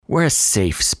We're a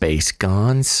safe space,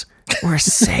 Gons. We're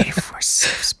safe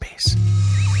space.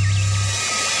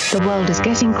 The world is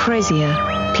getting crazier.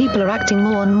 People are acting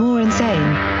more and more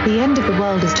insane. The end of the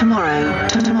world is tomorrow.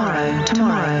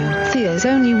 Tomorrow. There's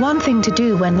only one thing to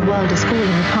do when the world is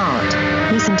falling apart.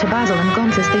 Listen to Basil and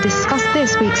Gonz as they discuss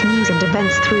this week's news and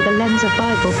events through the lens of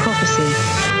Bible prophecy.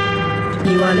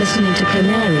 You are listening to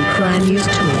Canary Cry News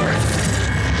Talk.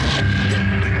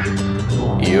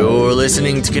 You're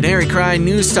listening to Canary Cry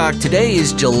News Talk. Today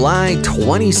is July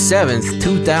 27th,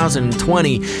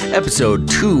 2020, episode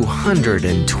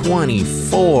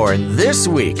 224. And this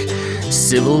week,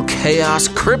 Civil Chaos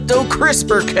Crypto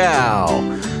Crispr Cow.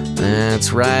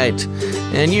 That's right.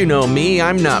 And you know me,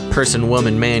 I'm not person,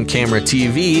 woman, man, camera,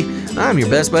 TV. I'm your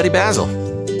best buddy, Basil.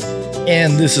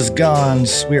 And this is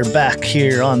Gons. We're back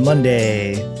here on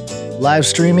Monday, live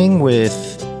streaming with,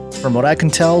 from what I can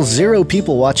tell, 0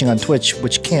 people watching on Twitch,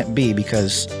 which can't be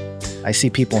because I see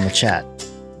people in the chat.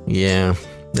 Yeah,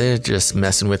 they're just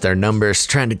messing with our numbers,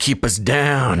 trying to keep us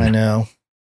down. I know.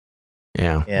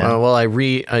 Yeah. Well,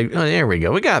 there we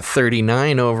go. We got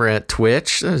 39 over at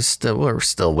Twitch. We're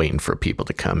still waiting for people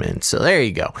to come in. So there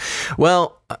you go.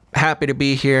 Well, happy to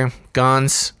be here.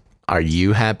 Gons, are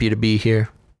you happy to be here?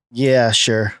 Yeah,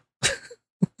 sure.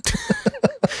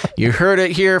 You heard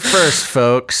it here first,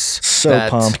 folks. So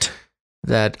pumped.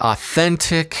 That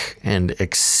authentic and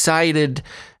excited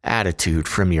attitude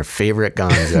from your favorite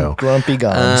Gonzo. Grumpy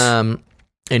Gons.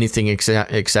 Anything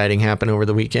exciting happen over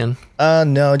the weekend?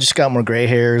 No, just got more gray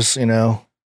hairs, you know.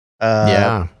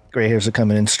 Yeah. Gray hairs are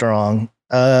coming in strong.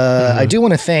 I do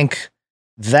want to thank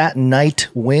That Night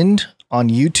Wind on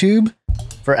YouTube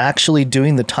for actually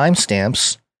doing the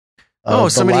timestamps.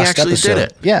 Somebody actually did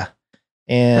it. Yeah.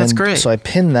 And that's great. So I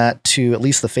pinned that to at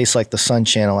least the Face Like the Sun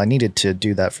channel. I needed to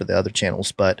do that for the other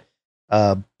channels, but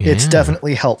it's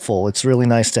definitely helpful. It's really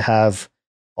nice to have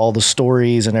all the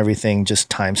stories and everything just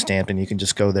time-stamped, and you can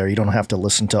just go there. You don't have to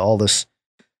listen to all this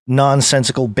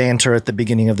nonsensical banter at the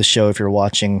beginning of the show if you're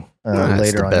watching later on YouTube.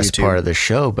 That's the best part of the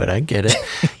show, but I get it.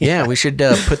 Yeah, we should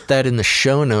put that in the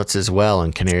show notes as well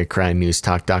on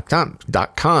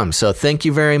canarycrynewstalk.com. So thank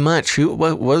you very much.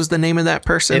 What was the name of that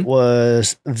person? It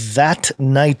was That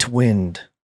Night Wind.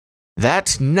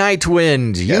 That Night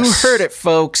Wind. You heard it,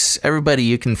 folks. Everybody,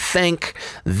 you can thank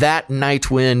That Night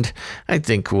Wind. I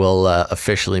think we'll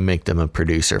officially make them a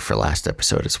producer for last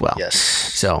episode as well. Yes.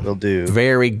 So we'll do.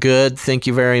 Very good. Thank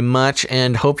you very much.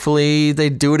 And hopefully they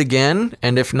do it again.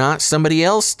 And if not, somebody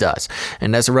else does.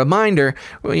 And as a reminder,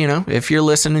 well, you know, if you're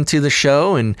listening to the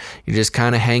show and you're just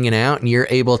kind of hanging out and you're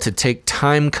able to take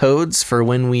time codes for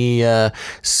when we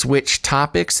switch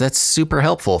topics, that's super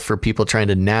helpful for people trying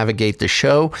to navigate the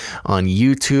show on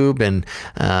YouTube and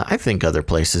I think other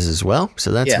places as well.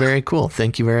 So that's very cool.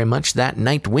 Thank you very much. That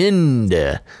Night Wind.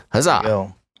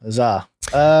 Huzzah. Huzzah.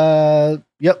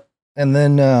 Yep. And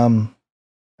then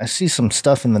I see some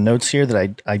stuff in the notes here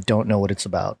that I don't know what it's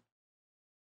about.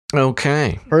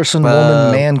 Okay. Person,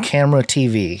 woman, man, camera,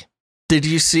 TV. Did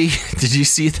you see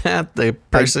that? The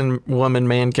person, woman,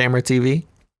 man, camera, TV?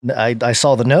 I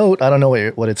saw the note. I don't know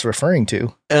what it's referring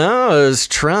to. Oh, it was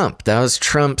Trump. That was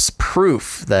Trump's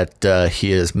proof that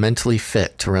he is mentally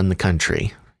fit to run the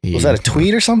country. Was that a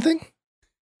tweet or something?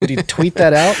 Did he tweet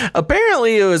that out?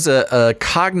 Apparently, it was a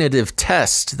cognitive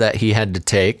test that he had to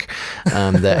take.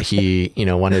 That he,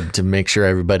 wanted to make sure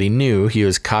everybody knew he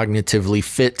was cognitively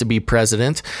fit to be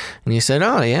president. And he said,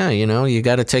 "Oh yeah, you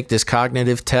got to take this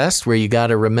cognitive test where you got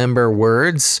to remember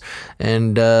words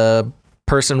and."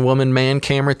 Person, woman, man,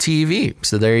 camera, TV.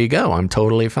 So there you go. I'm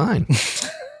totally fine.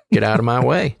 Get out of my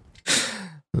way.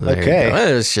 Okay.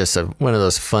 It's just one of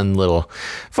those fun little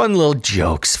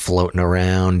jokes floating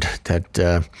around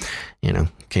that,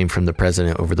 came from the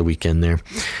president over the weekend there.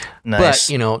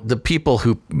 Nice. But, the people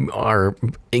who are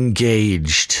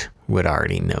engaged would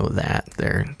already know that.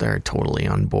 They're totally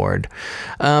on board.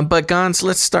 But Gons,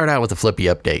 let's start out with a Flippy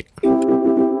update.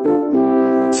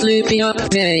 Flippy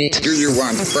update. Do you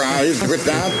want fries with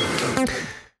that?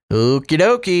 Okie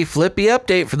dokie, Flippy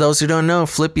update. For those who don't know,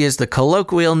 Flippy is the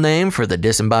colloquial name for the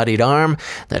disembodied arm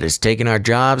that is taking our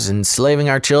jobs, enslaving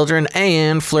our children,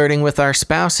 and flirting with our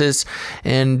spouses.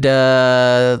 And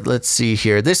let's see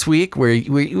here. This week,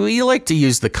 we like to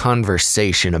use the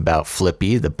conversation about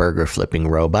Flippy, the burger flipping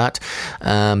robot,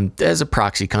 as a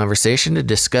proxy conversation to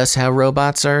discuss how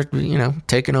robots are,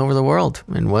 taking over the world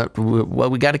and what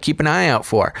we got to keep an eye out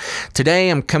for. Today,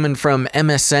 I'm coming from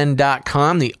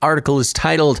MSN.com. The article is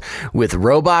titled, "With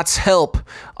Robots' Help,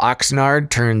 Oxnard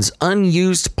turns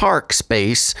unused park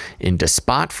space into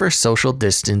spot for social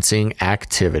distancing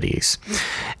activities.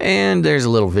 And there's a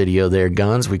little video there,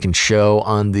 Guns, we can show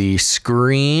on the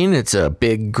screen. It's a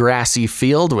big grassy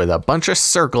field with a bunch of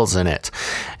circles in it.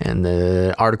 And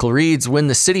the article reads, when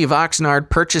the city of Oxnard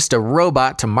purchased a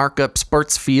robot to mark up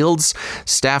sports fields,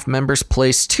 staff members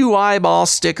placed 2 eyeball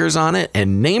stickers on it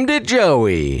and named it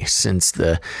Joey. Since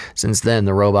then,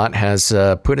 the robot has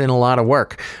put in a lot of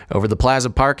work. Over the Plaza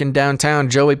Park in downtown,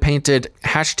 Joey painted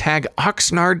hashtag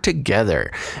Oxnard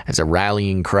Together as a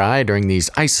rallying cry during these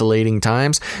isolating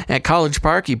times. At College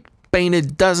Park, he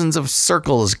painted dozens of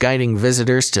circles guiding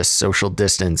visitors to social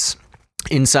distance.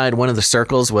 Inside one of the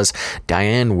circles was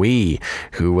Diane Wee,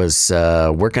 who was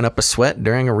working up a sweat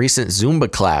during a recent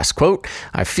Zumba class. Quote,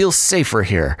 I feel safer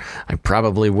here. I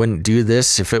probably wouldn't do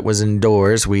this if it was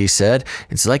indoors, Wee said.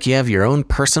 It's like you have your own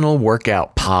personal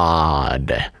workout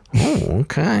pod. Oh,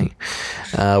 okay.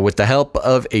 With the help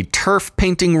of a turf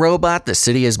painting robot, the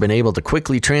city has been able to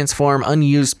quickly transform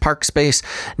unused park space.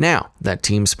 Now that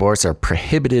team sports are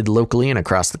prohibited locally and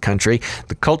across the country,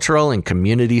 the Cultural and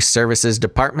Community Services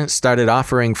Department started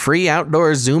offering free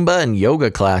outdoor Zumba and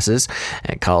yoga classes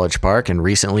at College Park and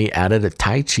recently added a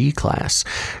Tai Chi class.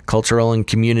 Cultural and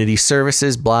Community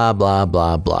Services, blah, blah,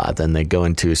 blah, blah. Then they go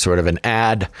into sort of an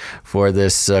ad for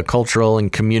this Cultural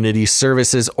and Community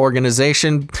Services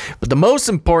organization. But the most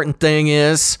important thing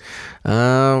is,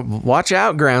 watch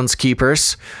out,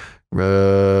 groundskeepers.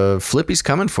 Flippy's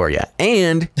coming for you.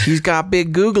 And he's got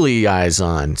big googly eyes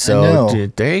on. So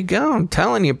there you go. I'm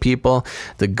telling you, people,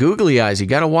 the googly eyes, you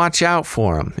got to watch out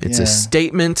for them. It's a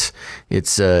statement.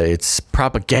 It's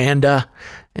propaganda.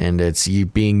 And it's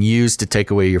being used to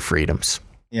take away your freedoms.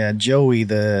 Yeah, Joey,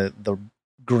 the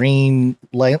green,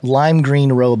 lime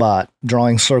green robot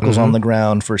drawing circles on the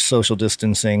ground for social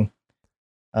distancing.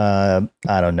 I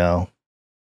don't know.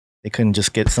 They couldn't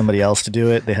just get somebody else to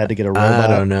do it. They had to get a robot.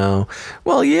 I don't know.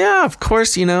 Well, yeah, of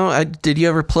course, did you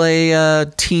ever play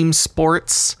team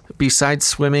sports besides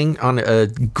swimming on a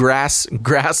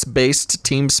grass-based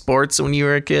team sports when you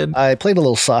were a kid? I played a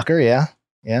little soccer, yeah.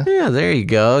 Yeah, there you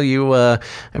go.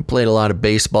 I played a lot of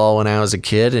baseball when I was a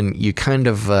kid, and you kind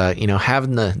of,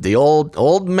 having the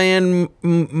old man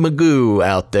Magoo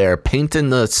out there painting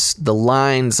the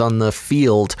lines on the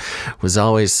field was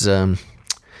always, I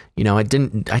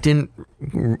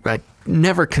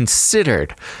never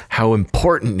considered how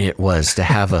important it was to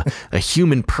have a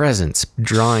human presence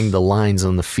drawing the lines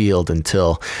on the field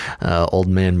until old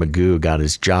man Magoo got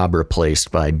his job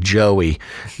replaced by Joey,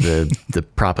 the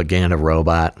propaganda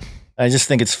robot. I just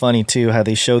think it's funny too how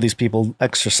they show these people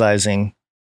exercising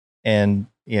and,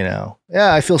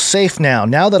 I feel safe now.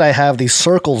 Now that I have these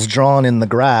circles drawn in the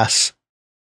grass,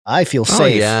 I feel safe. Oh,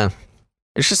 yeah.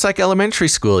 It's just like elementary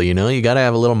school, you got to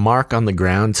have a little mark on the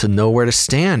ground to know where to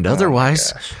stand.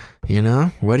 Otherwise, what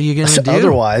are you going to do?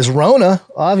 Otherwise, Rona,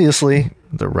 obviously.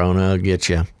 The Rona will get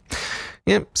you.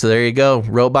 Yep. So there you go.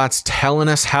 Robots telling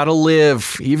us how to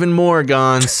live. Even more,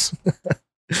 Gons.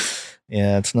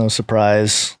 Yeah, it's no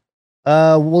surprise.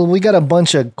 Well, we got a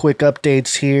bunch of quick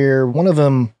updates here. One of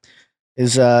them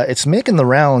is it's making the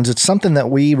rounds. It's something that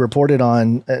we reported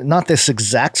on, not this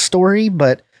exact story,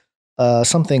 but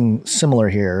something similar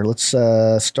here. Let's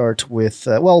start with,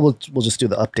 we'll just do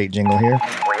the update jingle here.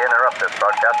 We interrupt this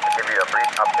broadcast to give you a brief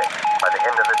update. By the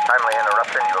end of this timely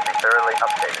interruption, you will be thoroughly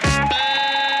updated.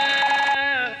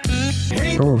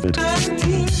 COVID.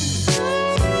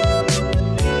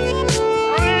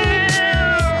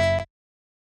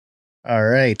 All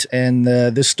right. And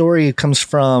this story comes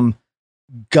from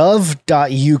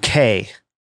gov.uk.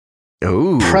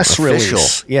 Ooh, press official.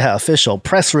 Release. Yeah, official.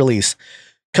 Press release.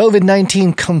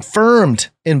 COVID-19 confirmed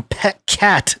in pet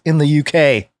cat in the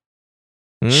UK.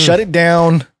 Shut it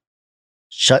down.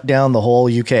 Shut down the whole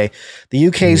UK. The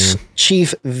UK's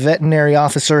chief veterinary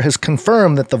officer has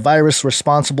confirmed that the virus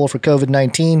responsible for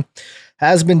COVID-19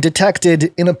 has been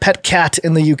detected in a pet cat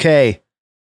in the UK.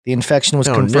 The infection was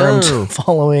confirmed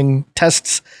following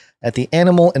tests at the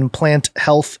Animal and Plant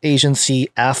Health Agency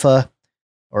APHA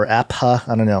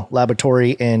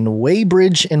laboratory in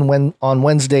Weybridge on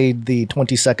Wednesday, the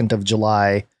 22nd of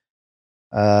July.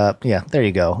 Yeah, there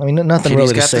you go. I mean, nothing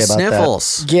really to say about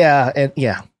sniffles. that.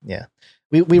 Yeah.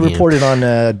 We reported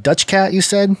on Dutch cat, you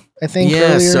said, I think.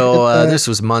 Yeah, earlier. So this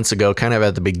was months ago, kind of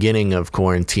at the beginning of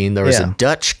quarantine. There was a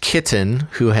Dutch kitten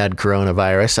who had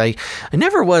coronavirus. I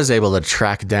never was able to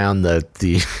track down the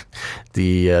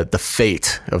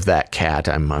fate of that cat.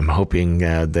 I'm hoping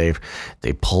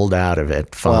they pulled out of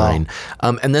it fine.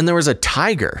 Wow. And then there was a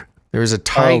tiger There was a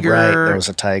tiger. Oh, right. There was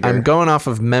a tiger. I'm going off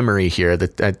of memory here.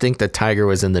 I think the tiger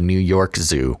was in the New York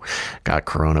Zoo, got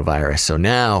coronavirus. So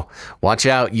now, watch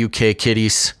out, UK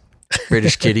kitties,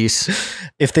 British kitties.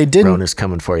 If they didn't, Corona's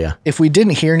coming for you. If we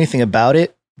didn't hear anything about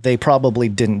it, they probably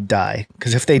didn't die.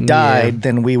 Because if they died,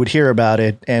 then we would hear about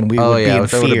it and we would be in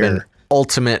fear.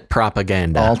 Ultimate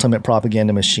propaganda. Ultimate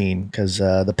propaganda machine. Because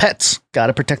the pets, got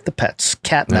to protect the pets.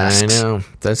 Cat masks. I know.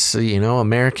 That's,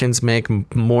 Americans make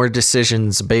more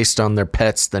decisions based on their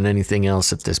pets than anything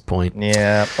else at this point.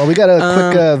 Yeah. Well, we got a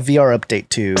quick VR update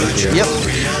too. Here. Yep.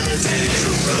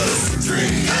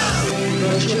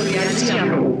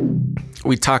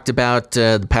 We talked about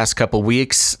the past couple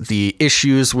weeks, the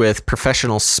issues with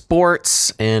professional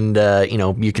sports, and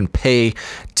you can pay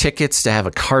tickets to have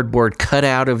a cardboard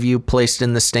cutout of you placed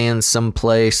in the stands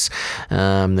someplace.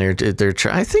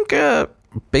 I think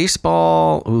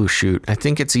baseball. Oh shoot! I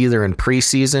think it's either in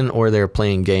preseason or they're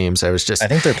playing games. I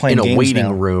think they're playing in a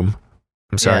waiting room.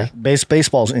 I'm sorry. Yeah,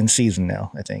 baseball's in season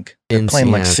now. I think they're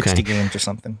playing 60 games or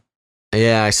something.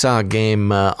 Yeah, I saw a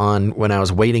game on when I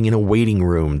was waiting in a waiting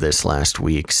room this last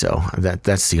week, so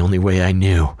that's the only way I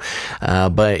knew.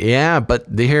 But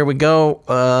here we go.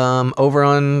 Over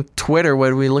on Twitter, what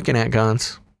are we looking at,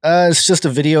 Gons? It's just a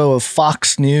video of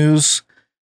Fox News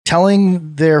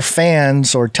telling their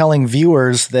fans or telling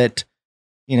viewers that,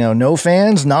 no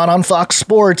fans, not on Fox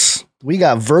Sports. We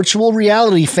got virtual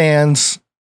reality fans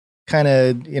kind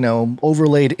of,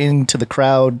 overlaid into the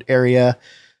crowd area,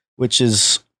 which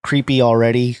is creepy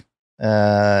already.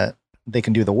 They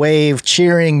can do the wave,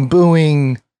 cheering,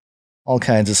 booing, all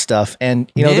kinds of stuff.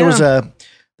 And there was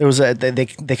they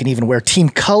can even wear team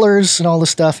colors and all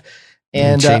this stuff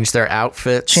and change their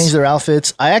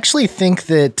outfits. I actually think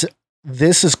that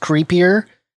this is creepier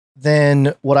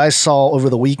than what I saw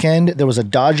over the weekend. There was a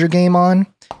Dodger game on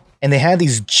and they had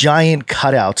these giant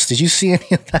cutouts. Did you see any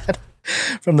of that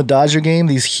from the Dodger game?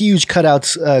 These huge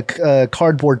cutouts,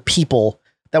 cardboard people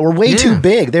that were way too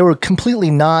big. They were completely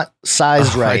not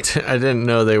sized right. I didn't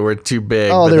know they were too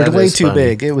big. Oh, they're way too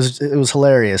big. It was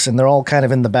hilarious. And they're all kind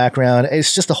of in the background.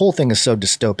 It's just the whole thing is so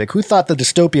dystopic. Who thought the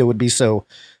dystopia would be so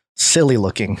silly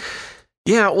looking?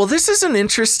 Yeah, well, this is an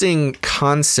interesting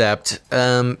concept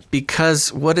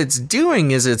because what it's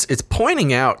doing is it's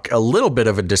pointing out a little bit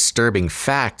of a disturbing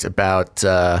fact about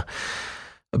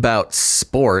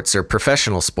sports or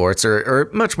professional sports or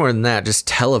much more than that, just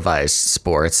televised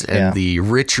sports and the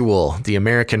ritual, the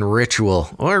American ritual,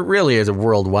 or really as a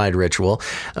worldwide ritual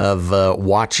of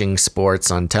watching sports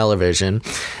on television.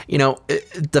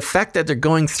 The fact that they're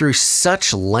going through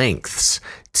such lengths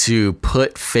to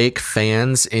put fake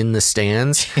fans in the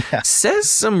stands says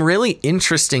some really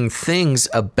interesting things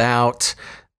about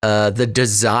the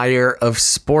desire of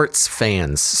sports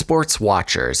fans, sports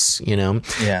watchers,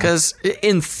 because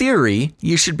in theory,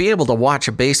 you should be able to watch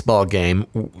a baseball game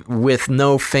with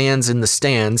no fans in the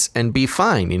stands and be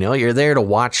fine. You're there to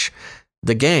watch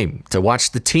the game, to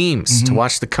watch the teams, to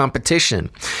watch the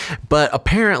competition. But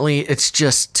apparently it's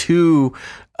just too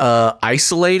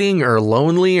isolating or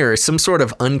lonely or some sort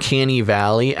of uncanny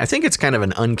valley. I think it's kind of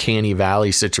an uncanny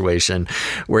valley situation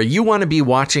where you want to be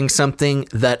watching something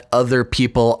that other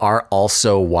people are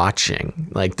also watching.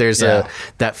 Like there's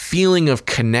that feeling of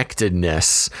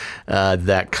connectedness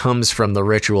that comes from the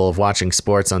ritual of watching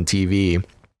sports on TV.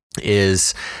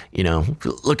 Is,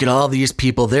 look at all these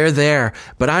people, they're there,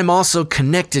 but I'm also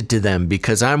connected to them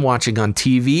because I'm watching on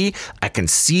TV. I can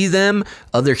see them.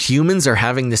 Other humans are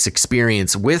having this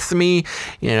experience with me.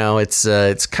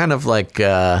 It's kind of like,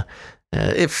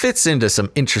 it fits into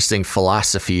some interesting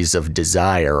philosophies of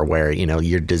desire where,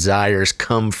 your desires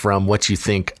come from what you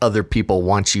think other people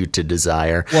want you to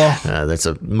desire. Well, that's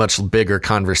a much bigger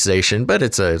conversation, but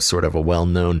it's a sort of a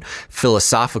well-known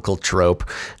philosophical trope.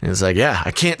 And it's like,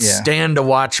 I can't stand to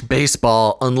watch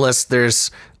baseball unless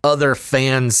there's other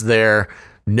fans there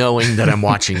knowing that I'm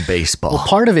watching baseball. Well,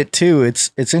 part of it too,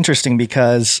 it's interesting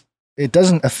because it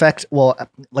doesn't affect,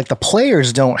 like the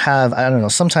players don't have, I don't know,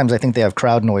 sometimes I think they have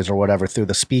crowd noise or whatever through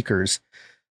the speakers,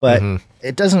 but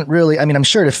it doesn't really, I'm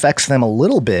sure it affects them a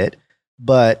little bit,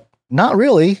 but not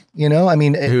really, only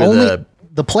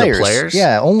the players.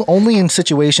 Yeah, only in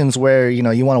situations where,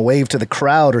 you want to wave to the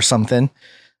crowd or something.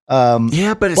 But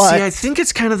see, I think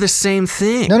it's kind of the same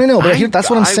thing. No. But that's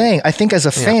what I'm saying. I think as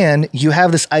a fan, you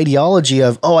have this ideology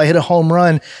of, I hit a home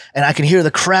run and I can hear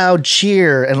the crowd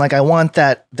cheer. And like, I want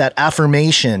that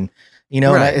affirmation,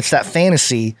 and it's that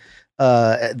fantasy.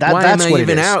 Why that's am I what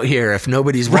even out here if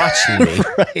nobody's watching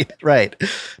me? Right.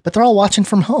 But they're all watching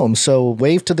from home. So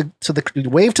wave to the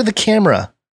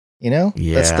camera,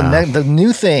 that's the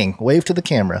new thing. Wave to the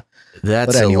camera.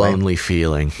 That's a lonely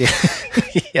feeling.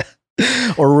 Yeah.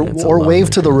 or wave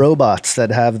to the robots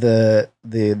that have the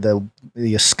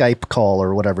Skype call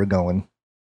or whatever going.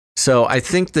 So I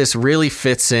think this really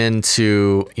fits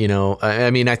into,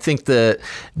 I think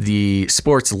the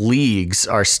sports leagues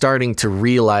are starting to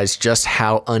realize just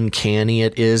how uncanny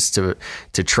it is to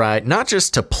try not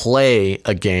just to play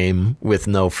a game with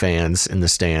no fans in the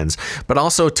stands, but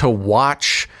also to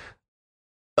watch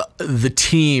the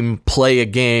team play a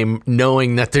game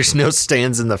knowing that there's no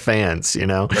stands in the fans,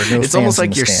 it's almost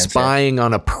like you're spying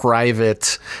on a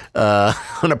private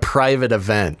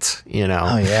event,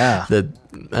 Oh yeah.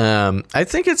 I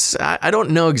think I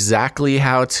don't know exactly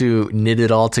how to knit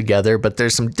it all together, but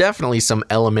there's definitely some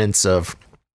elements of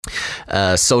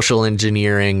social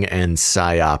engineering and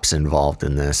psyops involved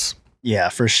in this. Yeah,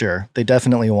 for sure. They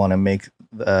definitely want to make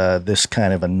this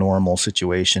kind of a normal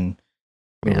situation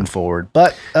moving forward.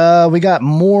 But we got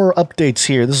more updates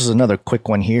here. This is another quick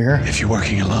one here. If you're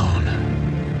working alone,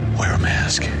 wear a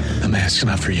mask. The mask's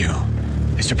not for you.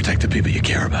 It's to protect the people you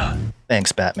care about.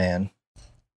 Thanks, Batman.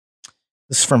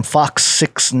 This is from Fox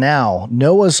 6 Now.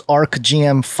 Noah's Ark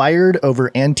GM fired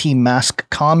over anti-mask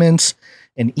comments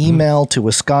and email to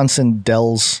Wisconsin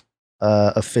Dells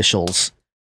officials.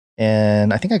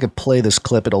 And I think I could play this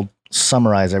clip. It'll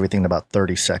summarize everything in about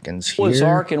 30 seconds here. Noah's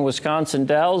Ark in Wisconsin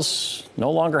Dells no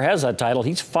longer has that title.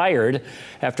 He's fired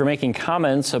after making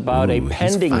comments about a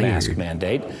pending mask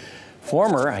mandate.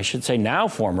 Now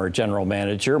former general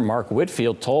manager Mark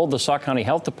Whitfield told the Sauk County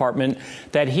Health Department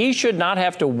that he should not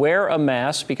have to wear a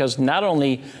mask because not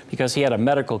only because he had a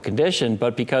medical condition,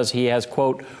 but because he has,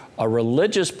 quote, a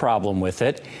religious problem with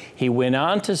it. He went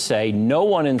on to say no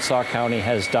one in Sauk County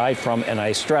has died from, and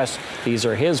I stress, these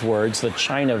are his words, the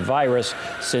China virus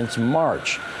since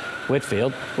March.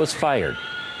 Whitfield was fired.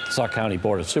 The Sauk County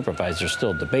Board of Supervisors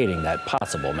still debating that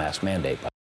possible mask mandate.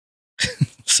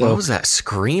 So, what was that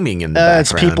screaming in the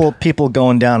background? It's people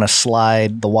going down a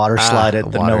slide, the water slide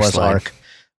at the Noah's Ark.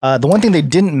 The one thing they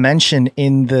didn't mention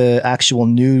in the actual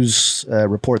news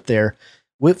report there,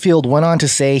 Whitfield went on to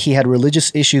say he had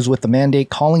religious issues with the mandate,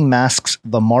 calling masks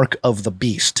the mark of the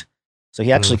beast. So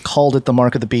he actually called it the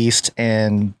mark of the beast,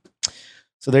 and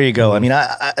so there you go. I mean,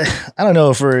 I don't know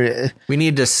if we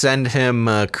need to send him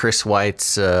Chris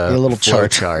White's a little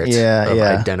chart of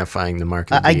identifying the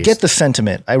mark of the beast. I get the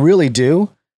sentiment, I really do.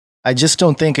 I just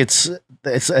don't think it's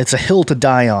a hill to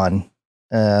die on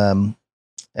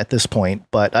at this point.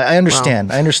 But I understand.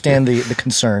 Well, I understand the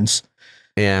concerns.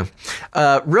 Yeah.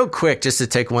 Real quick, just to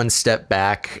take one step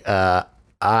back,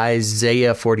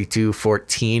 Isaiah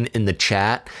 42:14 in the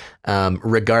chat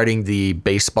regarding the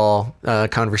baseball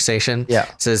conversation. Yeah.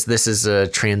 Says this is a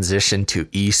transition to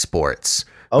esports.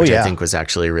 Oh, which yeah. I think was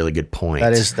actually a really good point.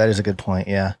 That is a good point.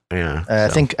 Yeah. Yeah. I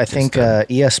think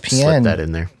ESPN slip that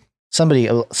in there.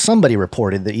 Somebody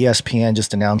reported that ESPN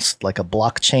just announced like a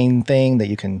blockchain thing that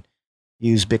you can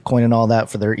use Bitcoin and all that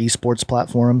for their esports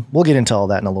platform. We'll get into all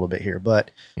that in a little bit here,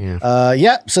 but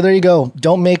so there you go.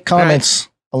 Don't make comments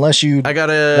unless you want to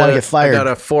get fired. I got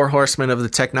a 4 Horsemen of the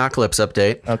Technocalypse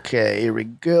update. Okay, here we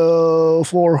go.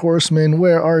 4 Horsemen,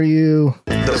 where are you?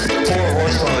 The 4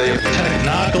 Horsemen of the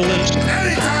Technocalypse.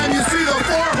 Anytime you see the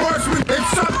 4 Horsemen,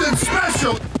 it's something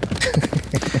special.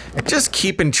 Just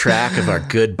keeping track of our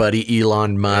good buddy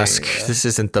Elon Musk. Yeah. This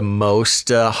isn't the most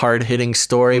hard-hitting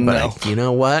story, but you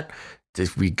know what?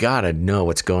 We got to know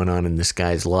what's going on in this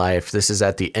guy's life. This is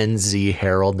at the NZ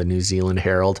Herald, the New Zealand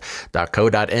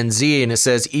Herald.co.nz, and it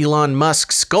says Elon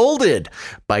Musk scolded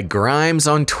by Grimes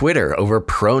on Twitter over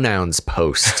pronouns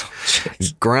post.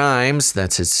 Grimes,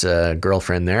 that's his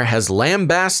girlfriend there, has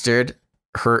lambasted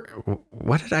her,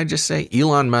 what did I just say?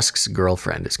 Elon Musk's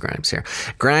girlfriend is Grimes here.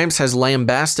 Grimes has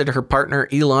lambasted her partner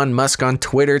Elon Musk on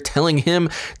Twitter, telling him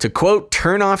to, quote,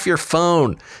 turn off your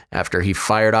phone after he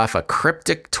fired off a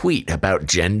cryptic tweet about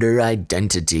gender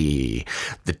identity.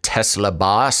 The Tesla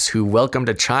boss, who welcomed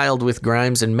a child with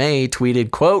Grimes in May,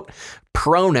 tweeted, quote,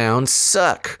 pronouns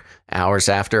suck. Hours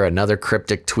after another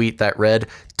cryptic tweet that read,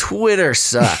 Twitter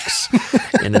sucks.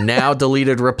 In a now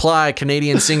deleted reply,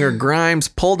 Canadian singer Grimes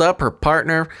pulled up her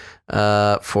partner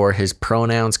for his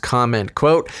pronouns comment,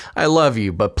 quote, I love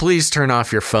you, but please turn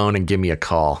off your phone and give me a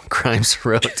call. Grimes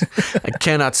wrote, I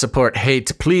cannot support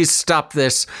hate. Please stop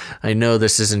this. I know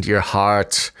this isn't your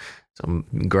heart. So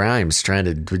Grimes trying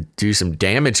to do some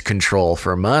damage control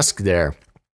for Musk there.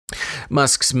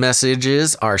 Musk's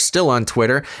messages are still on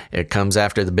Twitter. It comes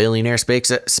after the billionaire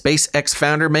SpaceX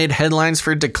founder made headlines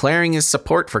for declaring his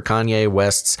support for Kanye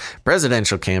West's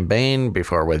presidential campaign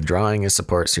before withdrawing his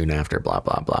support soon after, blah,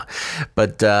 blah, blah.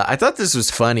 But I thought this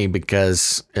was funny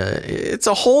because it's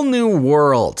a whole new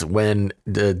world when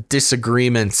the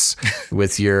disagreements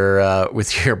with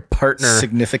your partner,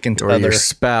 significant or other, your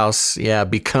spouse,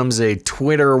 becomes a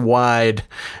Twitter-wide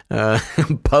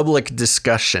public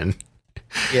discussion.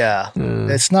 Yeah,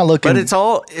 it's not looking. But it's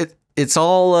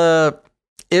all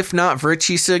if not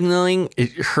virtue signaling,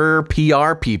 her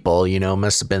PR people,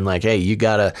 must have been like, hey, you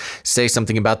gotta say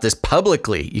something about this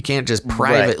publicly. You can't just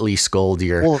privately scold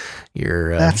your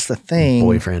that's the thing,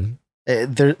 boyfriend.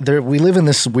 We live in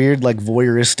this weird like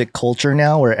voyeuristic culture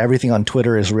now where everything on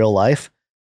Twitter is real life.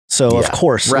 So of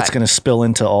course it's going to spill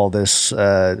into all this,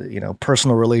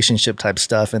 personal relationship type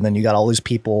stuff, and then you got all these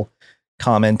people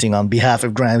commenting on behalf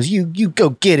of Grimes. You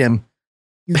go get him.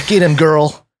 You get him,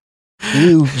 girl.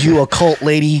 You occult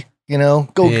lady. Go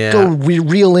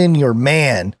reel in your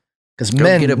man, because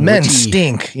men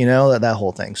stink. That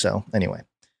whole thing. So anyway.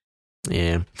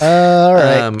 Yeah. All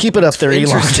right. Keep it up there, Elon.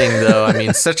 Interesting though. I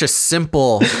mean, such a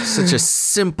simple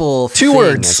 2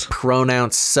 words. As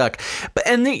pronouns suck.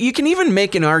 And you can even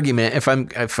make an argument if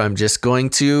I'm just going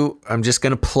to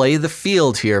play the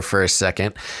field here for a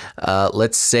second.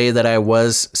 Let's say that I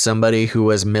was somebody who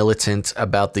was militant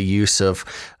about the use of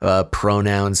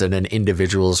pronouns and an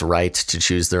individual's right to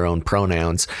choose their own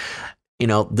pronouns.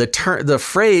 The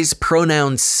phrase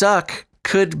 "pronouns suck"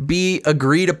 could be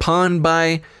agreed upon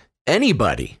by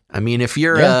anybody. I mean, if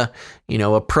you're a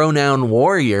pronoun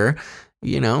warrior,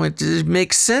 it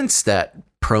makes sense that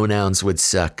pronouns would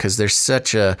suck because there's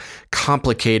such a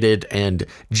complicated and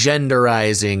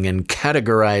genderizing and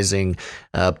categorizing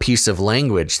piece of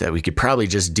language that we could probably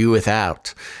just do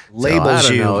without. Labels.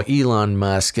 So, I don't know, Elon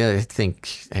Musk, I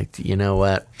think, you know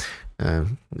what?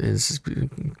 His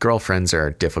girlfriends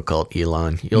are difficult,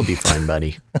 Elon. You'll be fine,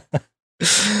 buddy.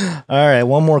 All right,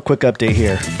 one more quick update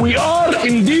here. We are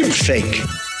indeed fake.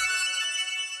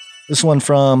 This one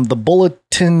from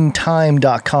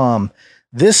thebulletintime.com.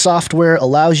 This software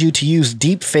allows you to use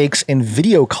deep fakes in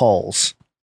video calls.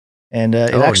 And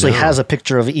it has a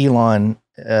picture of Elon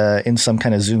in some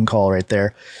kind of Zoom call right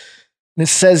there. And it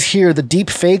says here, the deep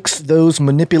fakes, those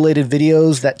manipulated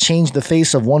videos that change the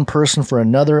face of one person for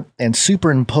another and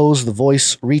superimpose the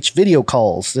voice, reach video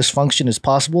calls. This function is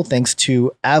possible thanks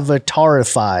to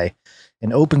Avatarify,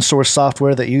 an open source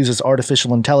software that uses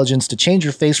artificial intelligence to change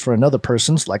your face for another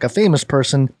person's, like a famous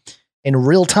person, in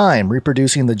real time,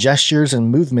 reproducing the gestures and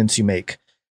movements you make.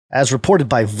 As reported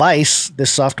by Vice,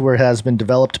 this software has been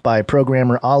developed by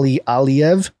programmer Ali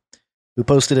Aliyev, who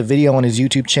posted a video on his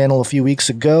YouTube channel a few weeks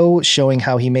ago showing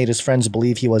how he made his friends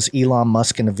believe he was Elon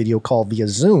Musk in a video call via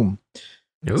Zoom.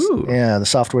 Ooh. Yeah, the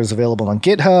software is available on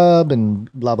GitHub and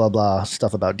blah, blah, blah,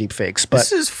 stuff about deepfakes. But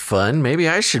this is fun. Maybe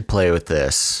I should play with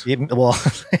this. Maybe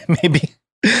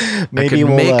I could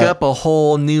make up a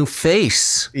whole new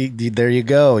face. There you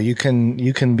go. You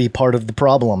can be part of the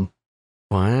problem.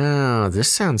 Wow, this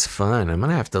sounds fun. I'm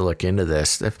gonna have to look into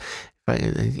this. If I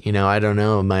don't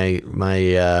know,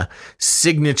 my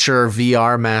signature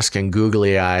VR mask and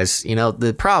googly eyes.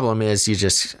 The problem is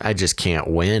I just can't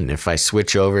win. If I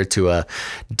switch over to a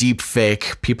deep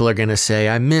fake, people are gonna say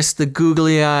I missed the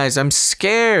googly eyes. I'm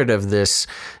scared of this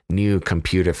new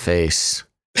computer face.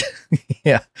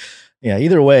 Yeah.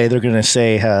 Either way, they're gonna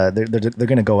say they're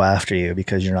gonna go after you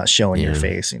because you're not showing your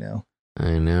face.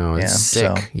 I know, it's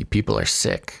sick. So. People are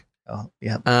sick. Oh,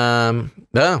 yeah.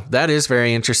 That is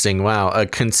very interesting. Wow. A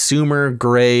consumer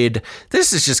grade.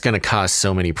 This is just going to cause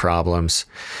so many problems.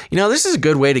 This is a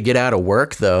good way to get out of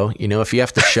work, though. If you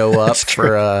have to show up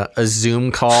for a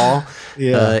Zoom call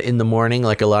in the morning,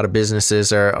 like a lot of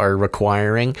businesses are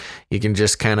requiring, you can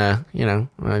just kind of,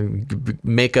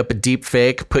 make up a deep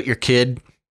fake,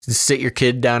 sit your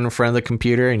kid down in front of the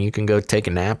computer, and you can go take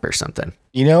a nap or something.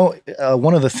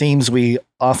 One of the themes we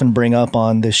often bring up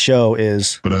on this show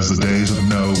is, but as the days of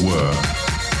Noah were,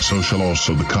 so shall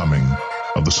also the coming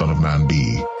of the Son of Man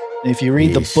be. If you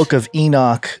read the book of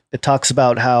Enoch, it talks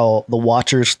about how the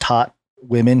Watchers taught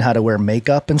women how to wear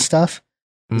makeup and stuff.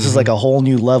 This is like a whole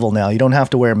new level now. You don't have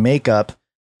to wear makeup.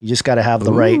 You just got to have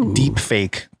the right deep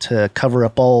fake to cover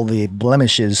up all the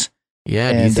blemishes.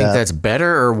 Yeah. Do you think that's better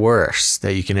or worse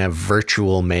that you can have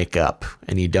virtual makeup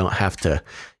and you don't have to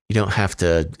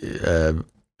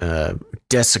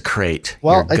desecrate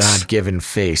your God-given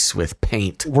face with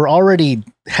paint? We're already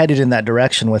headed in that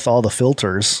direction with all the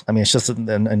filters. I mean, it's just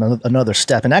another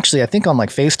step. And actually, I think on like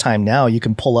FaceTime now, you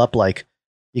can pull up like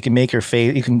You can make your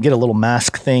face. You can get a little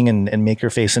mask thing and make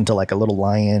your face into like a little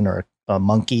lion or a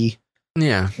monkey.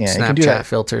 Yeah, Snapchat you can do that.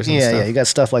 Filters. And stuff. Yeah, you got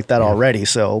stuff like that already.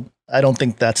 So I don't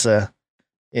think that's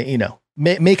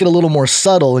make it a little more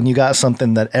subtle, and you got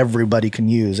something that everybody can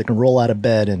use. They can roll out of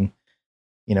bed, and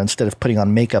instead of putting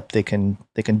on makeup, they can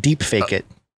deep fake it.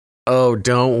 Oh,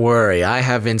 don't worry. I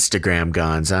have Instagram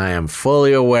guns. I am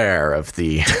fully aware of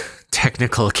the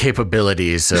technical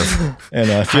capabilities of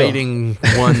hiding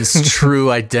one's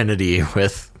true identity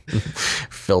with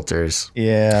filters.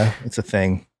 Yeah, it's a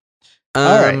thing.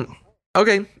 All right.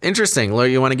 Okay, interesting.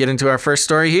 You want to get into our first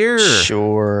story here?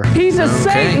 Sure. He's a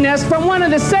Satanist from one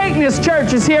of the Satanist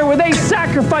churches here where they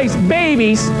sacrifice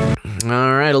babies.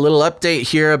 All right, a little update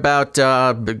here about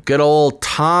good old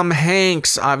Tom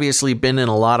Hanks. Obviously been in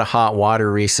a lot of hot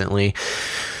water recently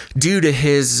due to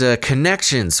his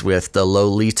connections with the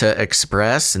Lolita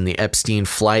Express and the Epstein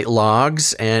flight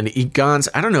logs. And Egons,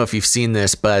 I don't know if you've seen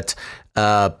this, but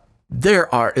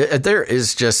there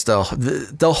is just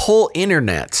the whole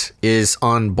internet is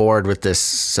on board with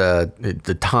this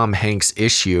the Tom Hanks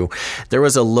issue. There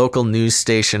was a local news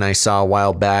station I saw a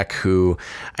while back who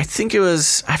I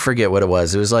forget what it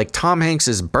was. It was like Tom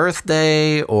Hanks's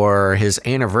birthday or his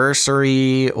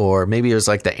anniversary, or maybe it was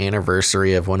like the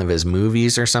anniversary of one of his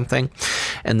movies or something.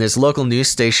 And this local news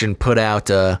station put out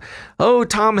 "Oh,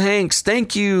 Tom Hanks,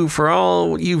 thank you for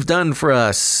all you've done for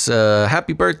us.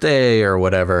 Happy birthday," or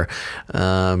whatever.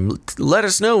 Let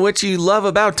us know what you love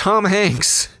about Tom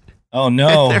Hanks. Oh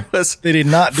no, they did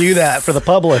not do that for the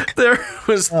public. There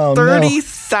was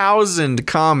 30,000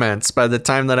 comments by the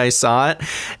time that I saw it.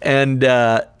 And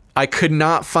I could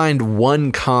not find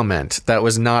one comment that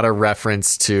was not a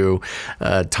reference to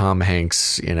Tom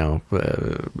Hanks,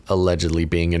 allegedly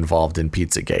being involved in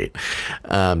Pizzagate.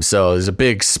 So it was a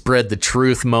big spread the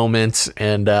truth moment.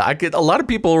 And a lot of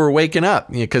people were waking up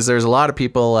because there's a lot of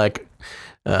people like,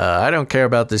 I don't care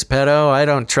about this pedo. I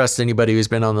don't trust anybody who's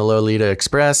been on the Lolita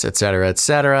Express, et cetera, et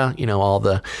cetera. All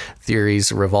the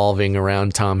theories revolving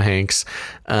around Tom Hanks,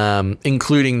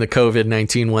 including the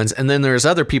COVID-19 ones. And then there's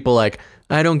other people like,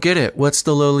 I don't get it. What's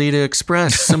the Lolita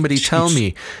Express? Somebody tell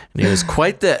me. And it was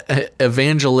quite the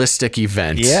evangelistic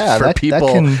event for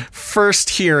people first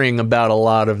hearing about a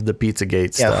lot of the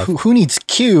Pizzagate stuff. Who needs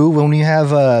Q when we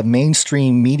have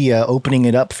mainstream media opening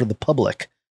it up for the public?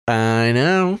 I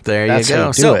know. There you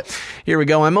go. So here we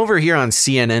go. I'm over here on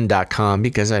CNN.com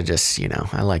because I just,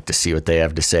 I like to see what they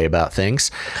have to say about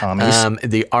things.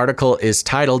 The article is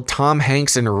titled, "Tom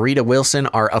Hanks and Rita Wilson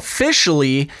are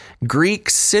officially Greek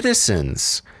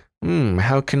citizens."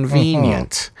 How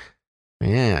convenient.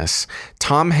 Yes.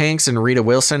 Tom Hanks and Rita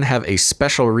Wilson have a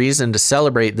special reason to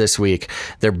celebrate this week.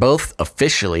 They're both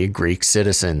officially Greek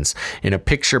citizens. In a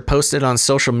picture posted on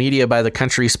social media by the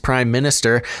country's prime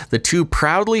minister, the two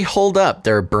proudly hold up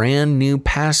their brand new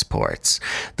passports.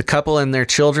 The couple and their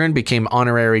children became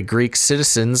honorary Greek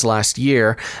citizens last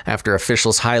year after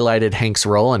officials highlighted Hanks'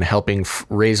 role in helping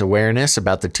raise awareness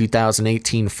about the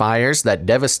 2018 fires that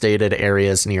devastated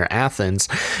areas near Athens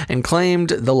and claimed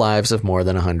the lives of more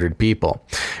than 100 people.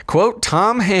 Quote,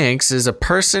 "Tom Hanks is a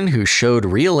person who showed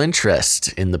real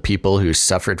interest in the people who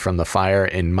suffered from the fire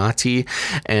in Mati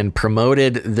and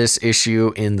promoted this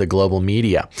issue in the global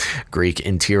media," Greek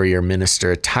Interior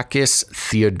Minister Takis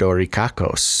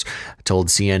Theodorikakos told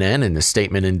CNN in a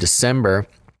statement in December.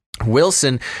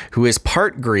 Wilson, who is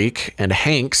part Greek, and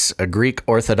Hanks, a Greek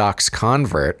Orthodox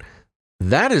convert.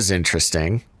 That is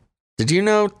interesting. Did you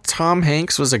know Tom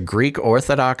Hanks was a Greek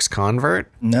Orthodox convert?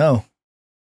 No.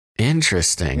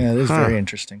 Interesting. Yeah, it is very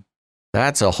interesting.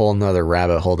 That's a whole nother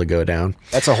rabbit hole to go down.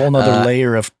 That's a whole nother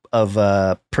layer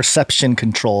of perception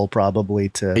control, probably,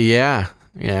 to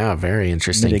very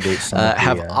interesting.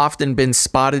 Have often been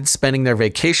spotted spending their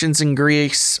vacations in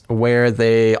Greece, where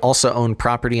they also own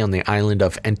property on the island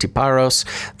of Antiparos.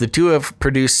 The two have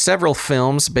produced several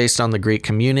films based on the Greek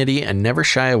community and never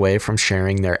shy away from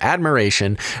sharing their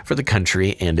admiration for the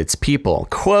country and its people.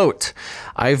 Quote,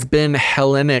 "I've been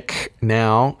Hellenic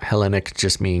now," Hellenic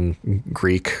just meaning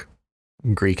Greek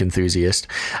enthusiast.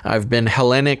 "I've been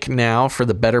Hellenic now for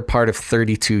the better part of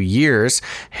 32 years.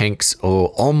 Hanks,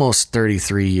 almost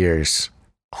 33 years.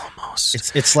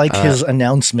 Almost. It's like his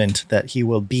announcement that he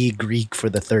will be Greek for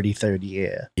the 33rd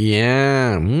year.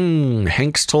 Yeah.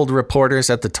 Hanks told reporters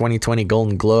at the 2020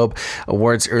 Golden Globe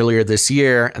Awards earlier this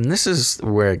year, and this is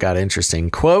where it got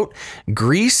interesting, quote,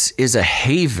 "Greece is a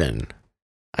haven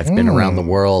I've been around the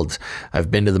world. I've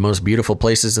been to the most beautiful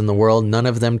places in the world. None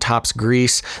of them tops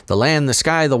Greece. The land, the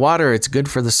sky, the water. It's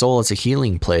good for the soul. It's a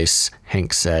healing place,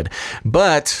 Hank said.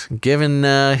 But given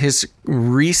his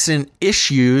recent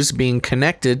issues being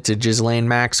connected to Ghislaine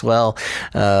Maxwell,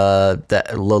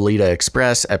 that Lolita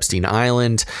Express, Epstein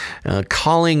Island,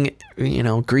 calling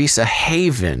Greece a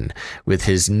haven with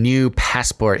his new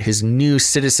passport, his new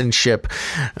citizenship.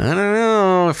 I don't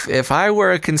know if I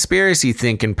were a conspiracy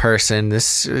thinking person,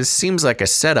 this seems like a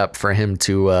setup for him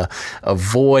to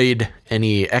avoid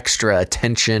any extra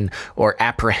attention or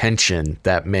apprehension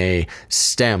that may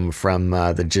stem from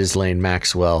the Ghislaine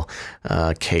Maxwell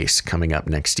case coming up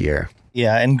next year.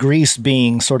 Yeah, and Greece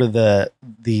being sort of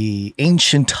the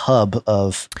ancient hub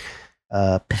of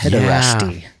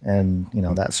pederasty and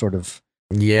that sort of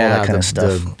all that kind of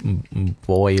stuff. The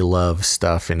boy love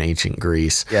stuff in ancient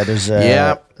Greece. Yeah, there's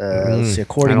let's see,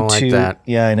 according I don't to like that.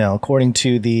 Yeah, I know. According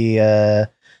to the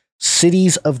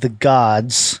cities of the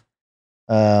gods,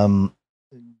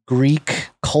 Greek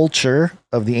culture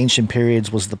of the ancient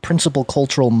periods was the principal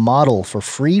cultural model for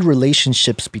free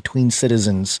relationships between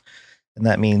citizens, and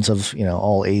that means of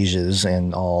all ages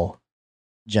and all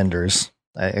genders.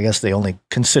 I guess they only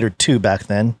considered two back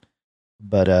then,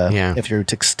 but if you're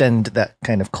to extend that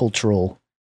kind of cultural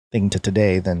thing to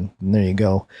today, then there you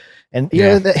go. And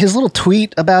his little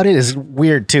tweet about it is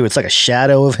weird too. It's like a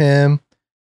shadow of him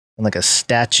and like a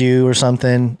statue or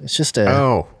something. It's just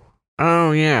Oh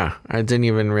yeah, I didn't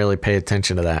even really pay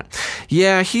attention to that.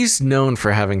 Yeah, he's known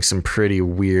for having some pretty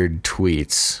weird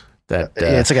tweets. That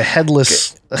it's like a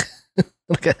headless,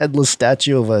 like a headless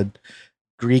statue of a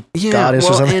Greek goddess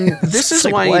or something. And this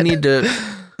is why you need to.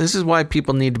 This is why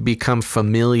people need to become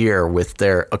familiar with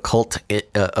their occult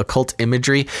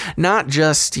imagery, not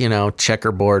just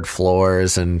checkerboard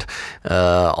floors and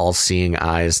all-seeing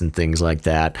eyes and things like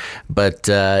that. But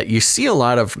you see a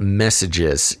lot of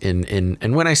messages in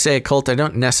and when I say occult, I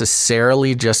don't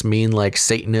necessarily just mean like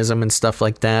Satanism and stuff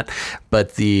like that,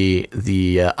 but the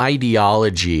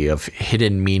ideology of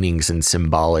hidden meanings and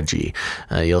symbology.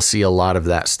 You'll see a lot of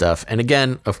that stuff, and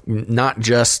again, not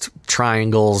just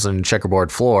triangles and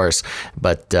checkerboard floors.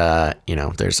 But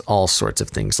there's all sorts of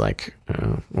things like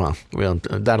we'll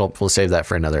save that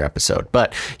for another episode.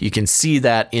 But you can see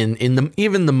that in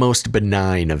even the most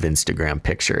benign of Instagram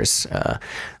pictures,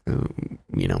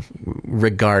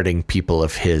 regarding people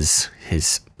of his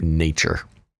nature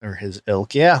or his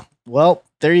ilk. Yeah. Well,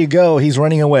 there you go. He's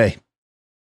running away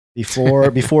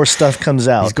before stuff comes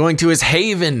out. He's going to his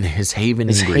haven. His haven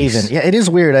in Greece. Yeah, it is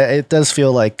weird. It does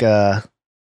feel like.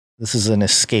 This is an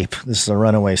escape. This is a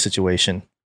runaway situation.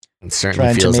 It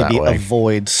certainly feels that way. Trying to maybe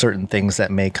avoid certain things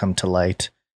that may come to light.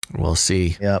 We'll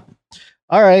see. Yep.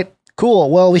 All right.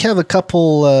 Cool. Well, we have a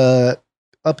couple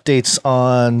updates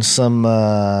on some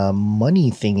money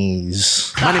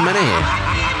thingies. Money.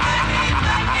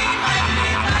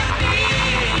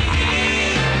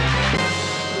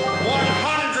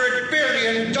 $100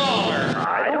 billion.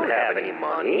 I don't have any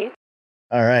money.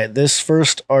 All right. This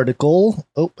first article.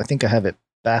 Oh, I think I have it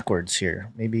backwards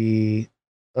here. Maybe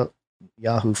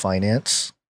Yahoo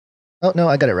Finance. Oh, no,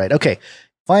 I got it right. Okay.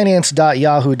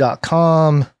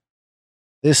 Finance.yahoo.com.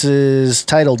 This is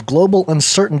titled Global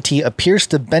Uncertainty Appears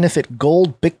to Benefit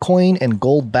Gold, Bitcoin, and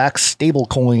Gold-Backed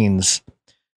Stablecoins.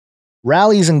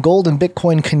 Rallies in gold and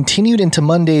Bitcoin continued into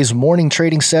Monday's morning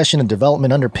trading session, a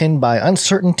development underpinned by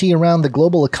uncertainty around the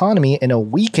global economy and a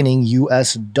weakening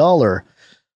U.S. dollar.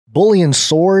 Bullion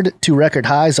soared to record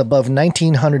highs above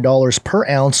 $1,900 per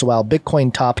ounce, while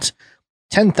Bitcoin topped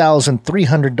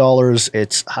 $10,300,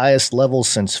 its highest level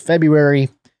since February.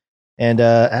 And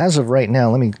as of right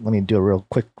now, let me do a real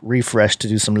quick refresh to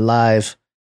do some live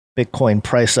Bitcoin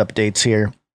price updates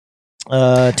here.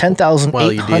 10,890.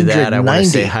 While you do that, I want to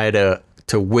say hi to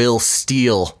William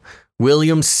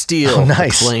Steele,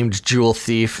 nice. Acclaimed jewel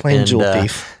thief,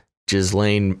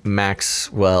 Ghislaine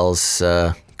Maxwell's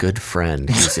good friend.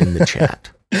 He's in the chat.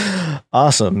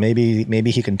 Awesome. Maybe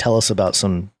he can tell us about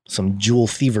some jewel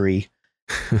thievery,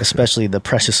 especially the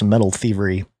precious metal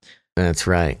thievery. That's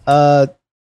right.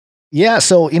 Yeah.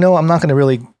 So I'm not going to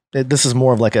really. This is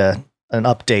more of like an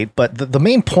update, but the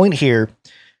main point here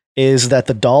is that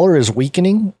the dollar is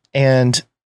weakening, and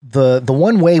the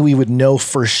one way we would know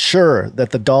for sure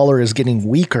that the dollar is getting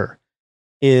weaker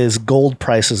is gold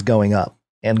prices going up.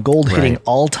 And gold hitting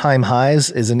all-time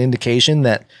highs is an indication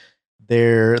that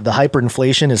the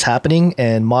hyperinflation is happening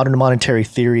and modern monetary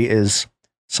theory is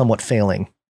somewhat failing.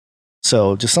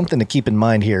 So just something to keep in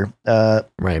mind here.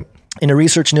 Right. In a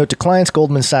research note to clients,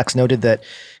 Goldman Sachs noted that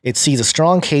it sees a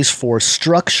strong case for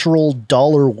structural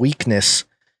dollar weakness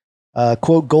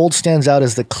Quote, gold stands out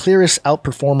as the clearest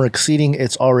outperformer, exceeding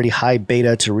its already high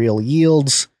beta to real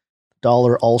yields.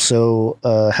 Dollar also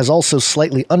has also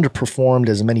slightly underperformed,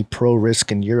 as many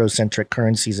pro-risk and Eurocentric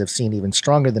currencies have seen even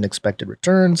stronger than expected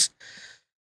returns.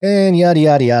 And yada,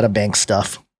 yada, yada, bank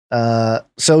stuff.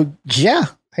 So, yeah,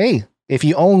 hey, if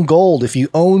you own gold, if you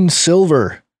own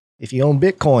silver, if you own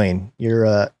Bitcoin, you're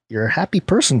a happy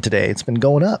person today. It's been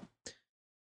going up.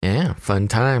 Yeah, fun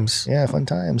times. Yeah, fun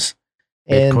times.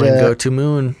 Bitcoin And, go to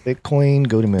moon. Bitcoin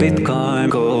go to moon. Bitcoin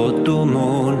go to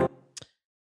moon.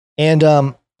 And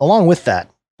along with that,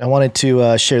 I wanted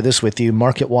to share this with you.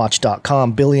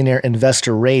 MarketWatch.com, billionaire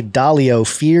investor Ray Dalio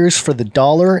fears for the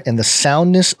dollar and the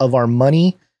soundness of our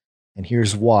money. And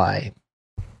here's why.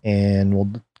 And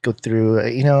we'll go through,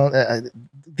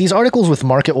 these articles with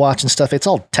MarketWatch and stuff, it's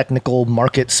all technical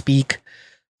market speak.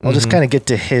 I'll just kind of get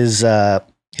to his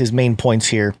main points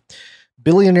here.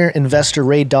 Billionaire investor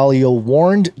Ray Dalio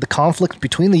warned the conflict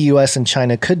between the U.S. and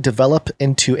China could develop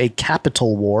into a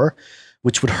capital war,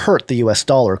 which would hurt the U.S.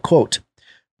 dollar. Quote,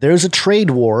 there's a trade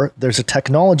war, there's a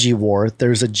technology war,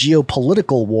 there's a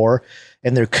geopolitical war,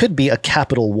 and there could be a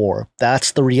capital war.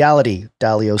 That's the reality,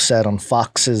 Dalio said on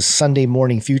Fox's Sunday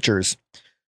Morning Futures.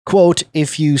 Quote,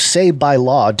 if you say by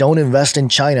law, don't invest in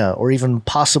China, or even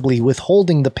possibly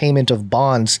withholding the payment of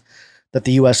bonds that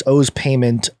the U.S. owes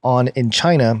payment on in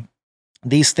China,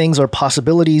 these things are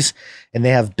possibilities, and they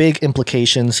have big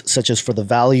implications, such as for the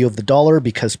value of the dollar,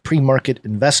 because pre-market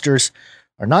investors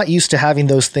are not used to having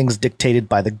those things dictated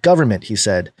by the government, he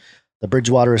said. The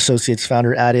Bridgewater Associates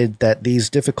founder added that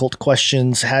these difficult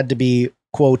questions had to be,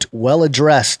 quote, well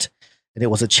addressed, and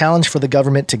it was a challenge for the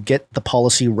government to get the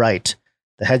policy right.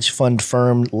 The hedge fund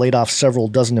firm laid off several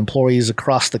dozen employees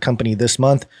across the company this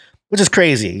month, which is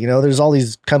crazy. There's all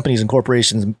these companies and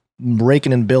corporations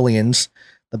raking in billions,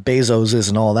 the Bezoses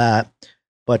and all that.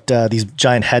 But these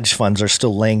giant hedge funds are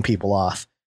still laying people off,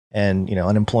 and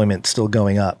unemployment still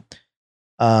going up.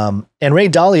 And Ray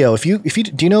Dalio, if you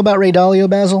do you know about Ray Dalio,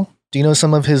 Basil? Do you know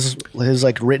some of his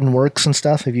like written works and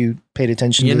stuff? Have you paid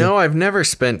attention to I've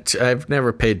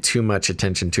never paid too much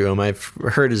attention to him. I've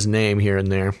heard his name here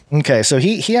and there. Okay, so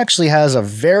he actually has a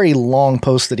very long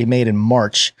post that he made in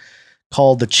March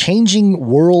called The Changing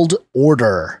World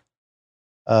Order.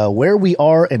 Where we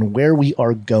are and where we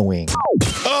are going.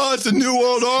 Oh, it's a new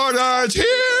world order. It's here.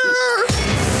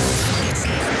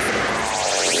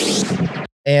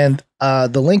 And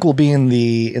the link will be in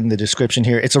the description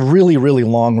here. It's a really, really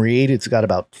long read. It's got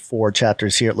about 4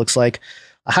 chapters here, it looks like.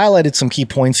 I highlighted some key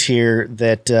points here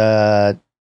that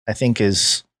I think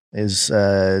is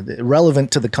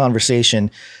relevant to the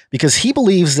conversation, because he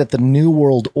believes that the New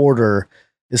World Order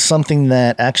is something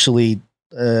that actually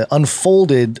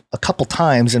unfolded a couple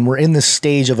times, and we're in this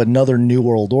stage of another New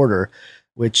World Order,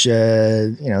 which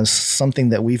is something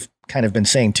that we've kind of been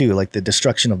saying too, like the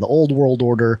destruction of the old world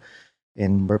order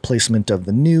in replacement of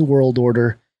the New World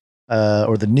Order,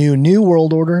 or the New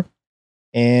World Order.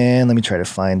 And let me try to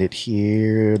find it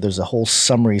here. There's a whole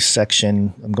summary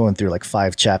section. I'm going through like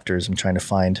 5 chapters. I'm trying to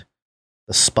find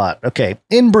the spot. Okay,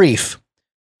 in brief,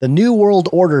 the New World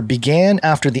Order began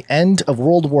after the end of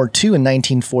World War II in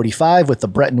 1945 with the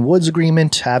Bretton Woods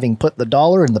Agreement having put the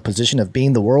dollar in the position of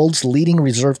being the world's leading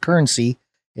reserve currency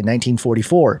in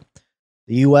 1944.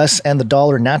 The U.S. and the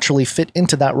dollar naturally fit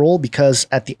into that role because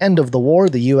at the end of the war,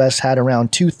 the U.S. had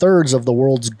around 2/3 of the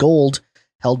world's gold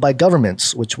held by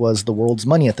governments, which was the world's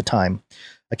money at the time,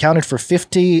 accounted for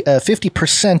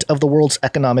 50% of the world's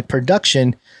economic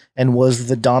production, and was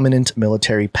the dominant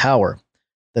military power.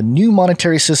 The new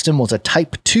monetary system was a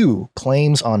Type 2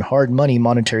 claims on hard money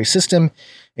monetary system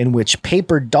in which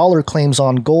paper dollar claims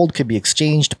on gold could be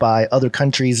exchanged by other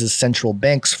countries' central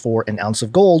banks for an ounce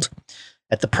of gold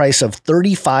at the price of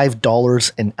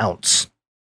 $35 an ounce.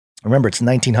 Remember, it's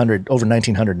over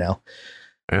 1900 now.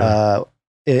 Yeah.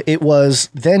 It was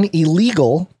then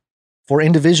illegal for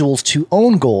individuals to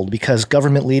own gold because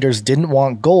government leaders didn't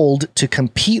want gold to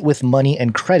compete with money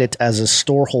and credit as a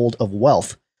storehold of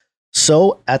wealth.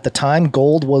 So at the time,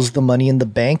 gold was the money in the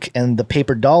bank, and the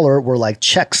paper dollar were like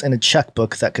checks in a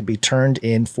checkbook that could be turned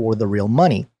in for the real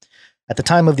money. At the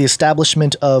time of the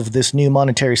establishment of this new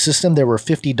monetary system, there were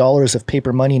 $50 of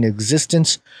paper money in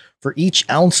existence for each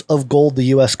ounce of gold the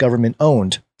U.S. government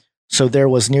owned. So there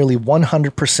was nearly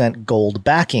 100% gold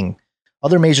backing.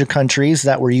 Other major countries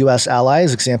that were U.S.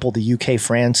 allies, example the UK,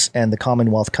 France, and the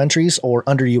Commonwealth countries, or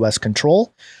under U.S.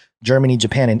 control, Germany,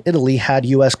 Japan, and Italy had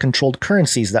U.S.-controlled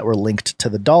currencies that were linked to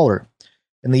the dollar.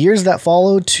 In the years that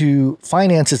followed, to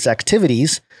finance its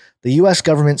activities, the U.S.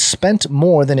 government spent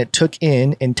more than it took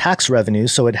in tax revenue,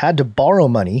 so it had to borrow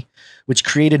money, which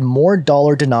created more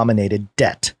dollar-denominated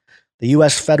debt. The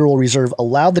U.S. Federal Reserve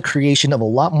allowed the creation of a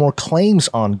lot more claims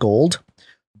on gold,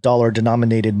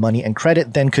 dollar-denominated money and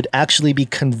credit, than could actually be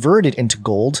converted into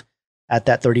gold at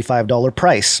that $35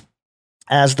 price.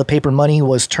 As the paper money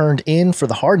was turned in for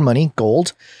the hard money,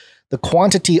 gold, the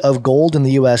quantity of gold in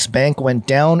the U.S. bank went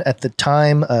down at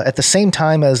the same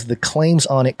time as the claims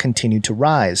on it continued to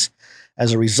rise.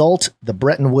 As a result, the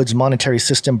Bretton Woods monetary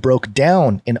system broke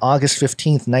down in August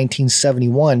 15th,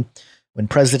 1971, when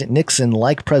President Nixon,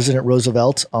 like President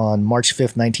Roosevelt on March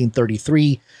 5th,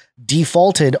 1933,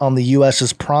 defaulted on the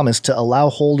U.S.'s promise to allow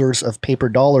holders of paper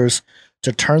dollars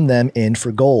to turn them in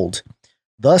for gold.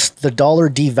 Thus, the dollar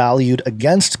devalued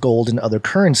against gold and other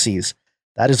currencies.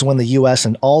 That is when the U.S.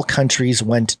 and all countries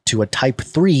went to a Type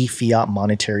 3 fiat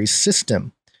monetary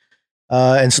system.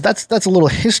 And so that's a little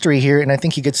history here, and I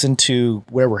think he gets into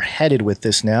where we're headed with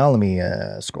this now. Let me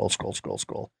scroll.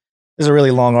 This is a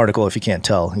really long article, if you can't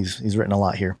tell. He's written a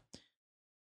lot here.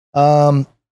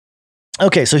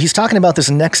 Okay, so he's talking about this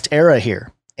next era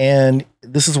here, and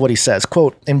this is what he says,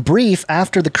 quote, "In brief,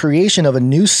 after the creation of a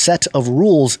new set of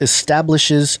rules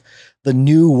establishes the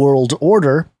new world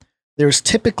order, there's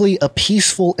typically a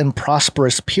peaceful and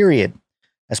prosperous period.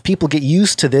 As people get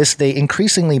used to this, they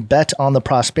increasingly bet on the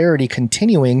prosperity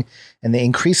continuing, and they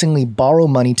increasingly borrow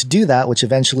money to do that, which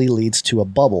eventually leads to a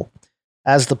bubble.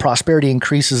 As the prosperity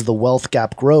increases, the wealth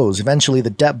gap grows. Eventually, the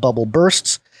debt bubble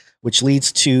bursts, which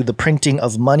leads to the printing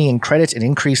of money and credit and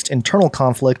increased internal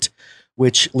conflict,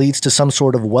 which leads to some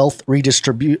sort of wealth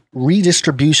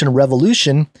redistribution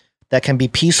revolution that can be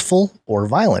peaceful or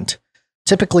violent.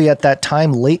 Typically at that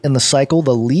time, late in the cycle,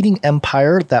 the leading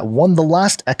empire that won the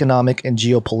last economic and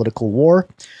geopolitical war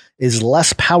is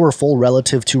less powerful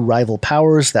relative to rival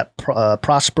powers that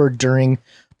prospered during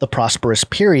the prosperous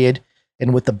period.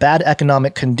 And with the bad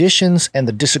economic conditions and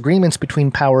the disagreements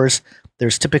between powers,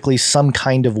 there's typically some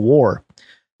kind of war.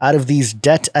 Out of these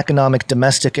debt, economic,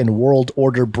 domestic, and world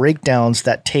order breakdowns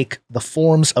that take the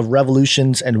forms of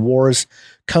revolutions and wars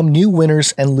come new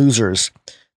winners and losers.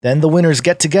 Then the winners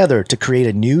get together to create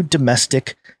a new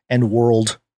domestic and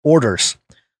world orders."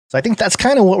 So I think that's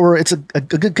kind of it's a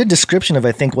good description of,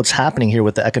 I think, what's happening here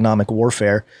with the economic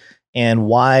warfare and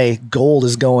why gold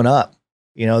is going up.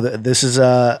 You know, this is,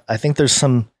 I think there's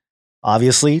some,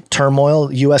 obviously,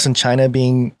 turmoil, U.S. and China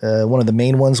being one of the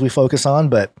main ones we focus on.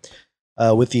 But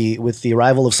with the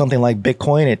arrival of something like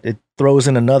Bitcoin, it throws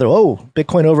in another,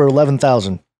 Bitcoin over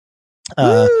 11,000.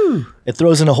 It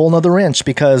throws in a whole nother wrench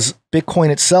because Bitcoin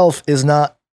itself is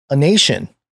not a nation.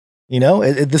 You know,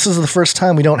 this is the first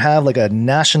time we don't have like a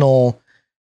national.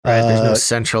 Right. There's no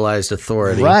centralized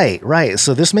authority. Right.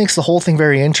 So this makes the whole thing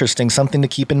very interesting, something to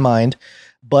keep in mind.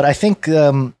 But I think,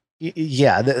 the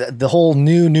whole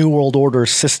new world order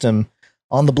system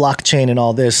on the blockchain and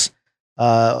all this,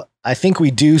 I think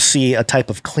we do see a type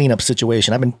of cleanup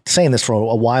situation. I've been saying this for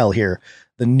a while here.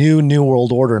 The new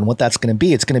world order and what that's going to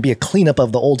be. It's going to be a cleanup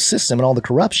of the old system and all the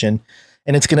corruption,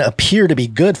 and it's going to appear to be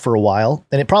good for a while,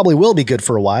 and it probably will be good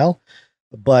for a while,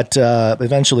 but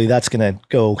eventually that's going to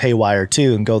go haywire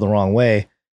too and go the wrong way.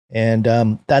 And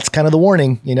that's kind of the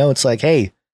warning. You know, it's like,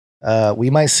 hey, we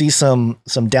might see some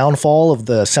downfall of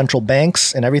the central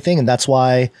banks and everything, and that's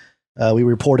why we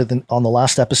reported on the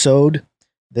last episode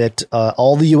that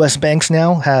all the U.S. banks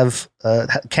now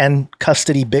can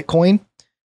custody Bitcoin.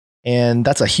 And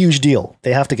that's a huge deal.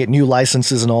 They have to get new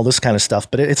licenses and all this kind of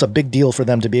stuff, but it's a big deal for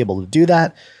them to be able to do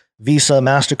that. Visa,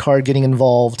 MasterCard getting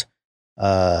involved,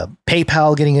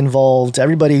 PayPal getting involved.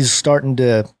 Everybody's starting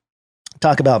to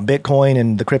talk about Bitcoin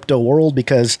and the crypto world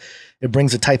because it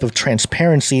brings a type of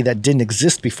transparency that didn't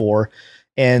exist before.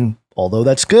 And although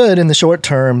that's good in the short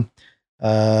term,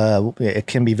 it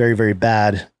can be very, very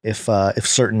bad if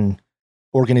certain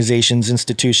organizations,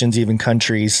 institutions, even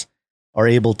countries are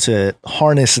able to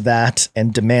harness that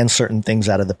and demand certain things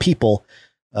out of the people.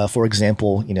 For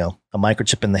example, you know, a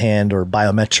microchip in the hand or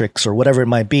biometrics or whatever it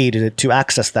might be to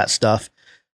access that stuff.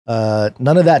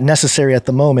 None of that necessary at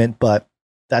the moment, but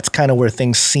that's kind of where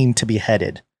things seem to be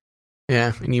headed.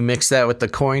 Yeah, and you mix that with the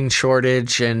coin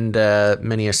shortage and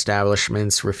many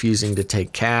establishments refusing to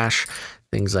take cash,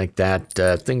 things like that.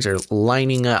 Things are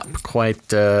lining up quite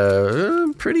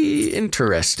pretty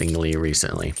interestingly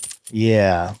recently.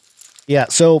 Yeah.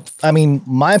 So, I mean,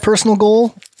 my personal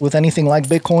goal with anything like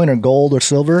Bitcoin or gold or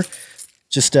silver,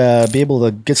 just be able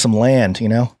to get some land, you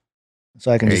know, so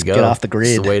I can just get off the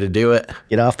grid. That's the way to do it.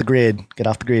 Get off the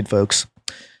grid, folks.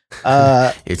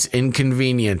 It's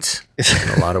inconvenient. It's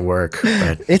a lot of work.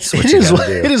 But it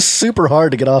is super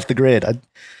hard to get off the grid,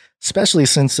 especially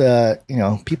since,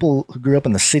 people who grew up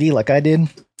in the city like I did.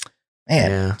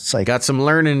 Man, it's like got some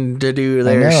learning to do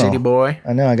there, city boy.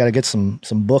 I know. I got to get some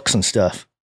books and stuff.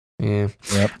 Yeah.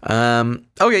 Yep.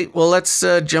 Okay, well, let's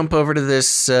jump over to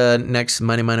this next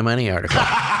Money, Money, Money article.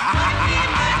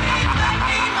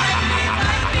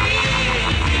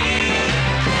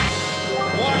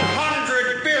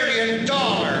 $100 billion.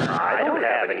 I don't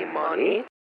have any money.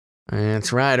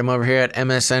 That's right. I'm over here at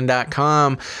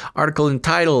MSN.com. Article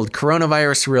entitled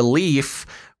 "Coronavirus Relief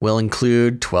Will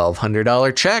Include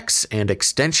 $1,200 Checks and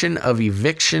Extension of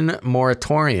Eviction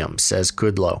Moratorium," says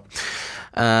Kudlow.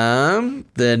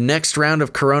 The next round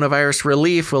of coronavirus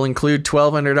relief will include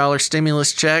 $1,200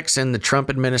 stimulus checks, and the Trump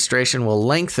administration will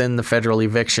lengthen the federal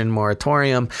eviction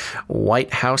moratorium,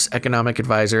 White House economic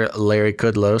advisor Larry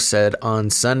Kudlow said on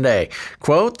Sunday.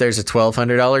 Quote, "There's a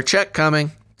 $1,200 check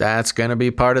coming. That's going to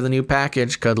be part of the new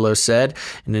package," Kudlow said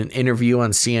in an interview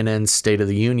on CNN's State of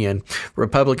the Union.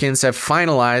 Republicans have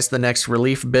finalized the next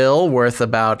relief bill worth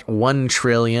about $1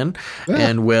 trillion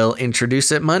and will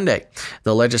introduce it Monday.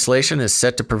 The legislation is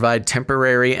set to provide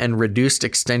temporary and reduced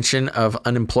extension of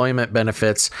unemployment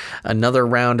benefits, another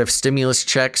round of stimulus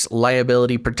checks,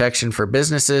 liability protection for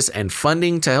businesses, and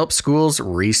funding to help schools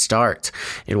restart.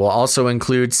 It will also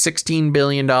include $16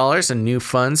 billion in new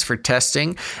funds for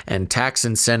testing and tax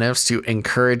incentives to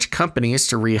encourage companies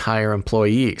to rehire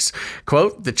employees.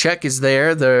 Quote, "The check is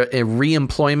there, the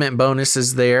reemployment bonus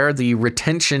is there, the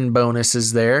retention bonus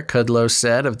is there," Kudlow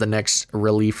said of the next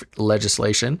relief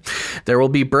legislation. "There will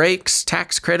be breaks,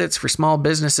 tax credits for small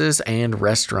businesses and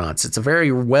restaurants. It's a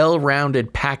very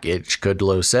well-rounded package,"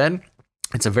 Kudlow said.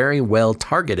 "It's a very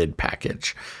well-targeted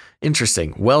package."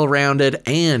 Interesting. Well-rounded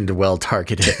and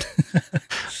well-targeted.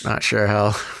 Not sure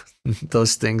how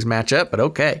those things match up, but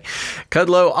okay.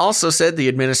 Kudlow also said the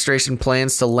administration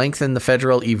plans to lengthen the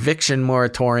federal eviction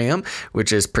moratorium,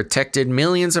 which has protected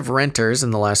millions of renters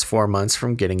in the last 4 months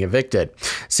from getting evicted.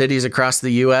 Cities across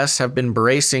the U.S. have been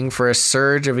bracing for a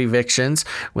surge of evictions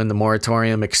when the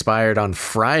moratorium expired on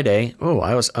Friday. Oh,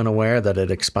 I was unaware that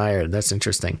it expired. That's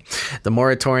interesting. The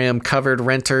moratorium covered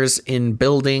renters in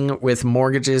building with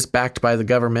mortgages backed by the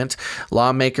government.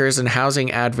 Lawmakers and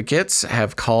housing advocates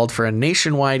have called for a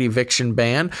nationwide eviction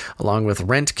ban, along with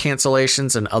rent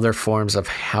cancellations and other forms of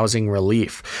housing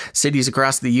relief. Cities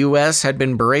across the U.S. had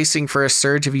been bracing for a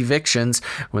surge of evictions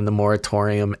when the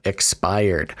moratorium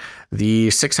expired. The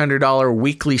 $600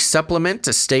 weekly supplement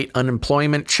to state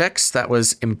unemployment checks that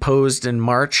was imposed in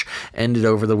March ended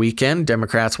over the weekend.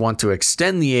 Democrats want to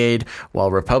extend the aid,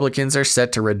 while Republicans are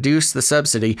set to reduce the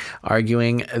subsidy,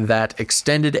 arguing that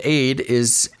extended aid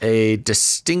is a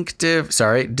disincentive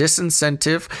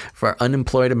for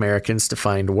unemployed Americans to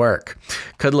find work.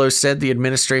 Kudlow said the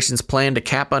administration's plan to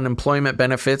cap unemployment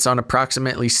benefits on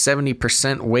approximately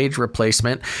 70% wage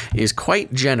replacement is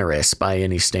quite generous by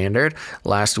any standard.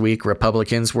 Last week,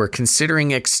 Republicans were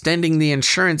considering extending the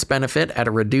insurance benefit at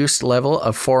a reduced level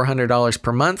of $400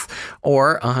 per month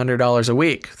or $100 a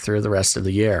week through the rest of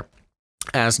the year.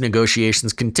 As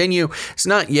negotiations continue, it's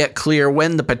not yet clear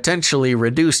when the potentially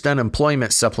reduced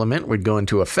unemployment supplement would go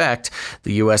into effect.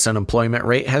 The U.S. unemployment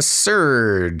rate has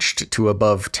surged to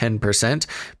above 10%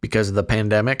 because of the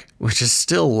pandemic, which is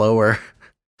still lower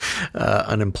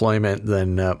unemployment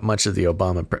than much of the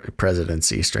Obama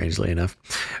presidency, strangely enough.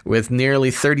 With nearly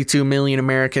 32 million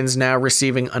Americans now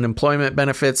receiving unemployment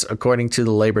benefits, according to the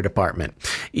Labor Department.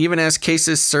 Even as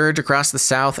cases surge across the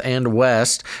South and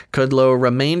West, Kudlow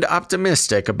remained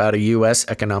optimistic about a U.S.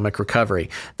 economic recovery.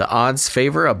 The odds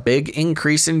favor a big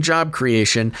increase in job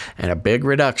creation and a big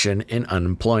reduction in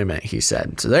unemployment, he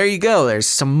said. So there you go. There's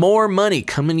some more money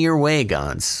coming your way,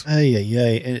 Gods.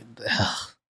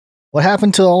 What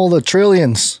happened to all the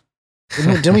trillions?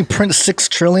 Didn't we print 6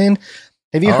 trillion?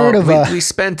 Have you heard of... We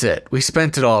spent it. We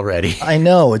spent it already. I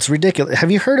know. It's ridiculous.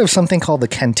 Have you heard of something called the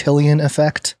Cantillon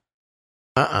effect?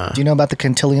 Do you know about the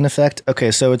Cantillon effect?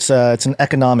 Okay, so it's an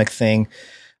economic thing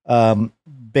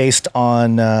based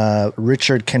on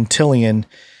Richard Cantillon.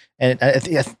 And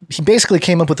he basically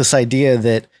came up with this idea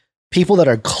that people that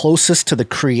are closest to the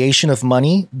creation of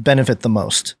money benefit the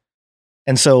most.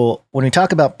 And so when we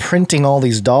talk about printing all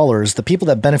these dollars, the people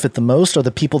that benefit the most are the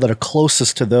people that are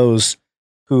closest to those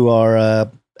who are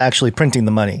actually printing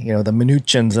the money, you know, the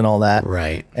Mnuchins and all that.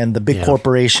 Right. And the big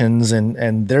corporations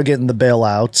and they're getting the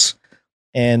bailouts.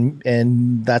 And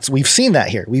we've seen that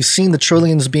here. We've seen the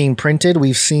trillions being printed.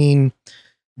 We've seen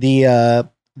the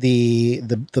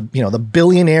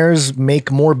billionaires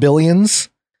make more billions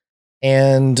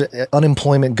and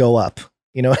unemployment go up.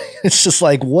 You know, it's just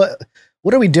like,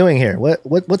 what are we doing here?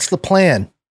 What's the plan?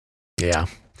 Yeah,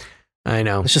 I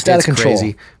know. It's just out of control.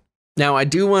 Crazy. Now, I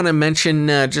do want to mention,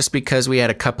 just because we had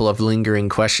a couple of lingering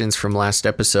questions from last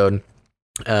episode,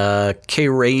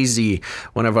 K-Razy,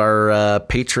 one of our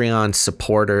Patreon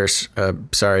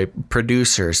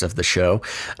producers of the show,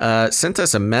 sent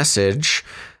us a message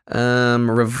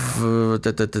regarding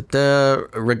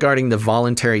the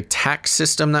voluntary tax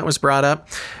system that was brought up.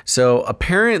 So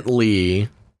apparently,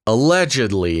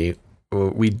 allegedly,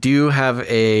 we do have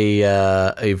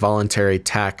a voluntary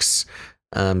tax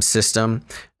system.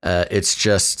 It's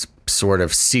just sort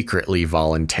of secretly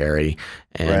voluntary,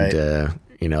 and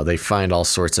they find all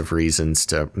sorts of reasons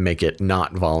to make it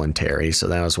not voluntary. So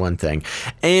that was one thing.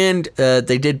 And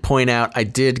they did point out I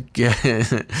did get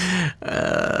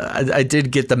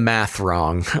the math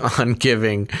wrong on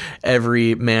giving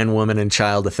every man, woman, and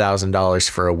child $1,000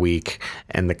 for a week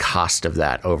and the cost of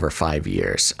that over 5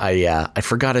 years. I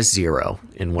forgot a zero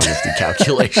in one of the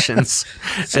calculations,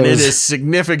 and it is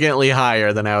significantly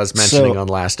higher than I was mentioning on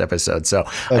last episode. So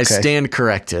I stand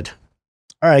corrected.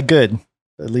 All right, good.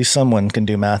 At least someone can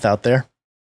do math out there.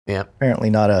 Yeah. Apparently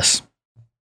not us.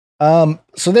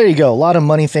 So there you go. A lot of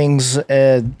money things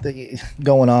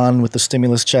going on with the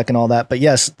stimulus check and all that. But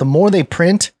yes, the more they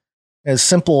print, as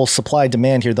simple supply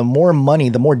demand here, the more money,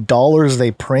 the more dollars they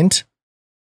print,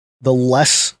 the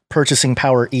less purchasing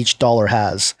power each dollar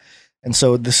has. And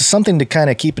so this is something to kind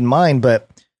of keep in mind, but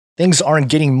things aren't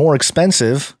getting more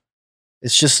expensive.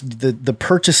 It's just the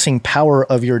purchasing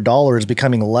power of your dollar is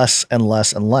becoming less and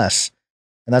less and less.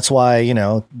 And that's why,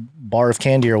 bar of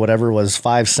candy or whatever was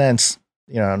 5 cents,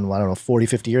 I don't know, 40,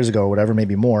 50 years ago or whatever,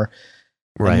 maybe more.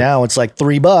 And now it's like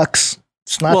 $3.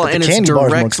 It's not that the candy bar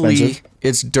is more expensive.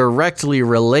 It's directly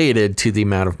related to the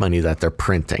amount of money that they're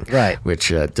printing, right? Which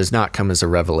does not come as a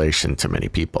revelation to many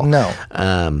people. No.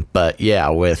 But yeah,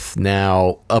 with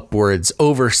now upwards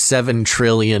over 7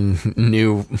 trillion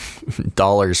new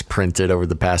dollars printed over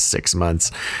the past 6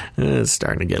 months, it's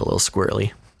starting to get a little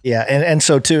squirrely. Yeah, and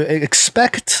so to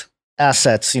expect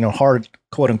assets, hard,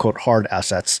 quote unquote, hard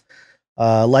assets,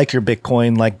 like your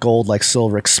Bitcoin, like gold, like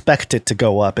silver, expect it to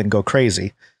go up and go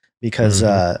crazy because,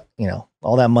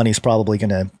 all that money is probably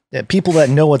going to, people that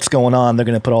know what's going on, they're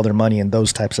going to put all their money in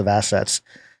those types of assets.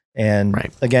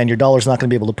 And again, your dollar's not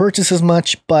going to be able to purchase as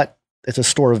much, but it's a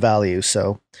store of value.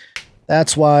 So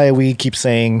that's why we keep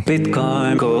saying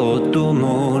Bitcoin, go to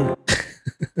moon.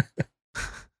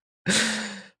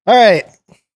 All right.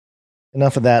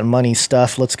 Enough of that money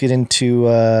stuff. Let's get into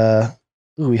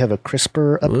we have a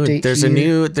CRISPR update.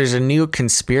 There's a new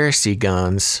conspiracy,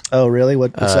 Gons. Oh, really?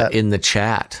 What's that? In the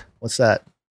chat. What's that?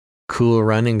 Cool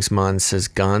Runnings Mon says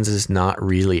Gons is not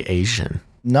really Asian.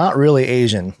 Not really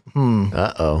Asian.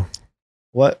 Uh-oh.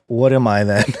 What am I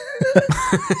then?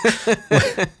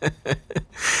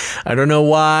 I don't know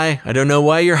why. I don't know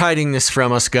why you're hiding this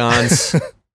from us, Gons.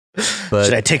 But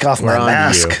should I take off my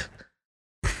mask?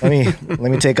 Let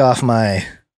me take off my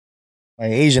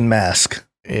Asian mask.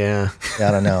 Yeah.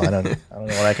 I don't know. I don't know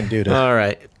what I can do to. All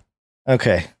right.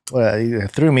 Okay. Well, you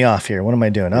threw me off here. What am I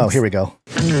doing? Oh, here we go.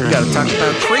 We got to talk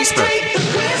about CRISPR.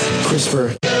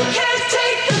 CRISPR.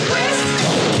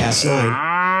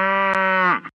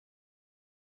 Cas9.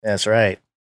 That's right.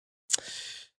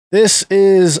 This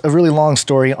is a really long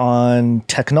story on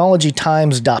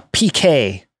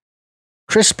technologytimes.pk.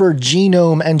 CRISPR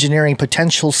genome engineering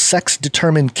potential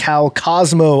sex-determined cow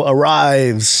Cosmo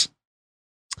arrives.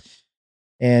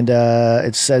 And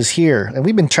it says here, and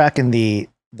we've been tracking the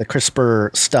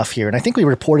CRISPR stuff here, and I think we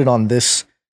reported on this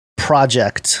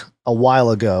project a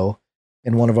while ago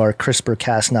in one of our CRISPR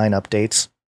Cas9 updates.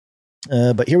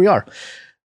 But here we are.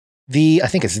 I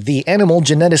think it's the animal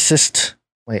geneticist.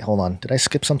 Wait, hold on. Did I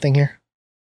skip something here?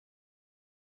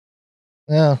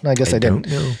 No, I guess I didn't.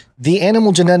 The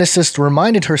animal geneticist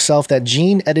reminded herself that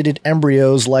gene-edited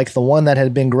embryos like the one that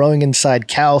had been growing inside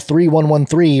cow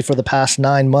 3113 for the past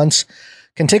 9 months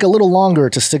can take a little longer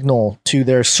to signal to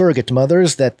their surrogate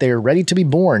mothers that they're ready to be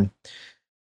born.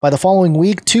 By the following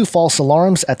week, 2 false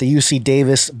alarms at the UC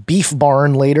Davis beef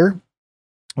barn later,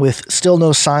 with still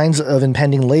no signs of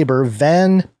impending labor,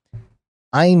 Van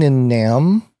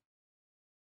Einenam, am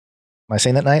I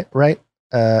saying that right?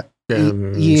 Sure.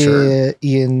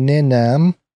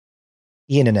 Ianenam.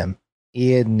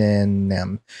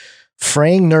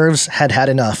 Fraying nerves had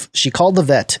enough. She called the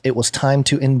vet. It was time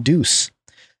to induce.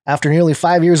 After nearly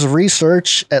 5 years of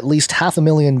research, at least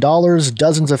 $500,000,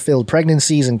 dozens of failed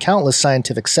pregnancies, and countless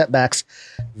scientific setbacks,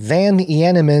 Van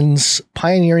Eineman's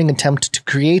pioneering attempt to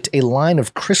create a line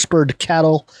of CRISPRed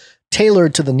cattle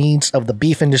tailored to the needs of the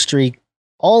beef industry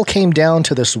all came down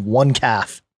to this one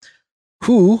calf,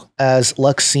 who, as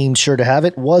luck seemed sure to have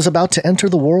it, was about to enter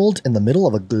the world in the middle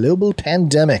of a global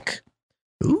pandemic.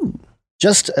 Ooh.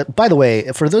 Just, by the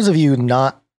way, for those of you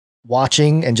not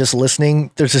watching and just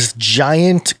listening, there's this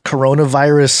giant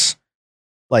coronavirus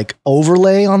like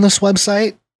overlay on this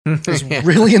website is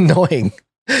really annoying.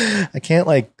 I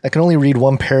can only read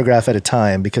one paragraph at a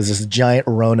time because this giant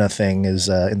Rona thing is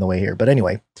in the way here. But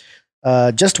anyway,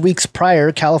 just weeks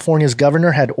prior, California's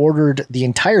governor had ordered the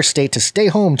entire state to stay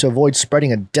home to avoid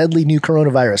spreading a deadly new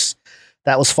coronavirus.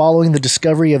 That was following the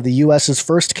discovery of the U.S.'s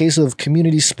first case of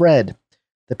community spread.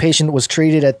 The patient was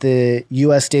treated at the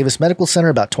U.S. Davis Medical Center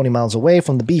about 20 miles away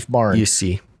from the beef barn.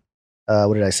 UC.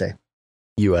 What did I say?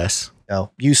 U.S. Oh,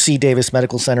 UC Davis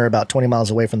Medical Center about 20 miles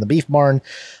away from the beef barn.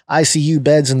 ICU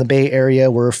beds in the Bay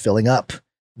Area were filling up.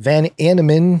 Van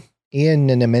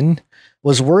Aneman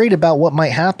was worried about what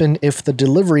might happen if the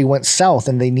delivery went south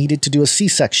and they needed to do a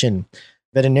C-section.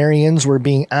 Veterinarians were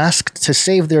being asked to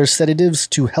save their sedatives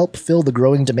to help fill the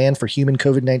growing demand for human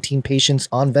COVID-19 patients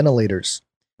on ventilators.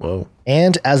 Whoa.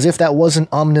 And as if that wasn't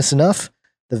ominous enough,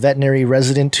 the veterinary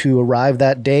resident who arrived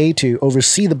that day to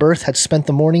oversee the birth had spent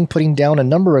the morning putting down a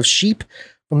number of sheep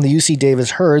from the UC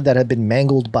Davis herd that had been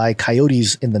mangled by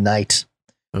coyotes in the night.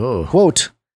 Oh. Quote,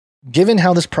 "Given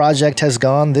how this project has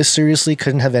gone, this seriously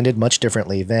couldn't have ended much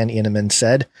differently," Van Aneman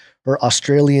said, her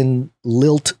Australian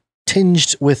lilt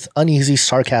tinged with uneasy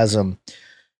sarcasm.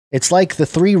 "It's like the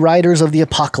 3 riders of the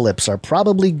apocalypse are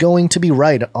probably going to be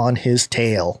right on his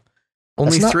tail."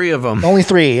 Only 3 of them. Only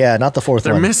 3, yeah, not the 4th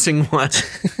They're one. They're missing one.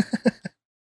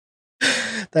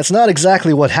 That's not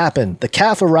exactly what happened. The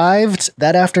calf arrived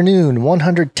that afternoon,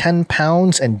 110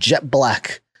 pounds and jet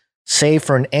black, save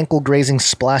for an ankle-grazing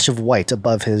splash of white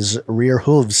above his rear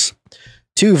hooves.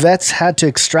 2 vets had to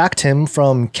extract him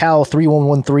from cow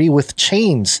 3113 with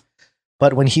chains,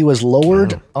 but when he was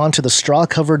lowered onto the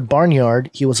straw-covered barnyard,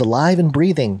 he was alive and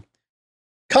breathing.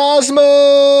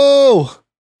 "Cosmo!"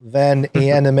 Van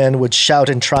Aneman would shout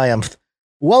in triumph.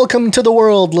 "Welcome to the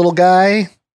world, little guy."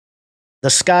 The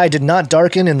sky did not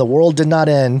darken and the world did not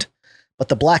end, but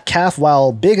the black calf,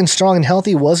 while big and strong and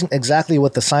healthy, wasn't exactly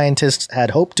what the scientists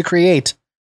had hoped to create.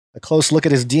 A close look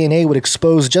at his DNA would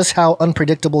expose just how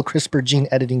unpredictable CRISPR gene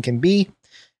editing can be,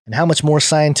 and how much more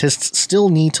scientists still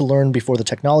need to learn before the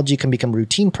technology can become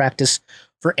routine practice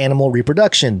for animal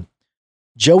reproduction.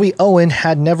 Joey Owen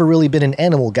had never really been an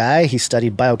animal guy. He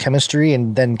studied biochemistry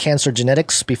and then cancer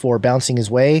genetics before bouncing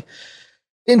his way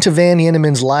into Van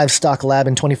Aneman's livestock lab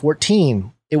in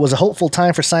 2014. It was a hopeful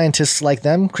time for scientists like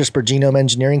them. CRISPR genome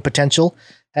engineering potential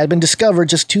had been discovered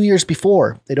just 2 years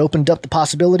before. It opened up the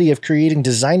possibility of creating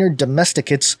designer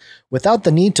domesticates without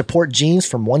the need to port genes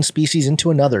from one species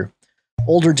into another.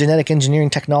 Older genetic engineering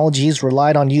technologies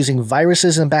relied on using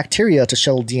viruses and bacteria to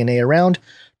shuttle DNA around,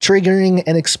 triggering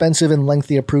an expensive and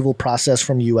lengthy approval process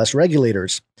from U.S.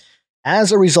 regulators.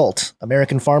 As a result,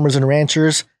 American farmers and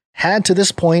ranchers had to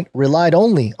this point relied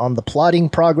only on the plodding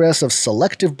progress of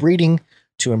selective breeding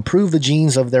to improve the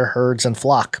genes of their herds and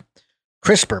flock.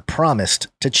 CRISPR promised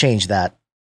to change that.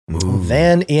 Ooh.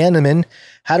 Van Aneman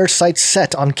had her sights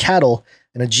set on cattle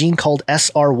and a gene called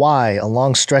SRY, a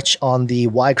long stretch on the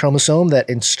Y chromosome that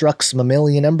instructs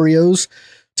mammalian embryos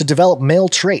to develop male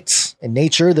traits. In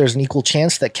nature, there's an equal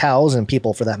chance that cows, and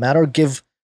people for that matter,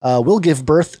 will give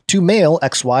birth to male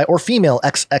XY or female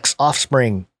XX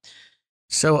offspring.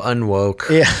 So unwoke.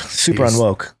 Yeah, super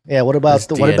unwoke. Yeah, what about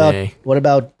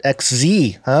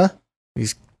XZ, huh?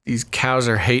 These cows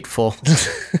are hateful.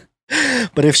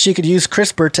 But if she could use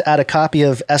CRISPR to add a copy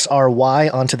of SRY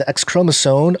onto the X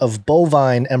chromosome of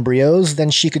bovine embryos, then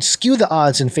she could skew the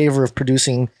odds in favor of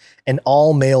producing an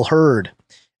all-male herd.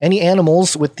 Any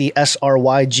animals with the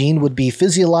SRY gene would be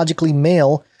physiologically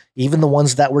male, even the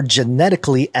ones that were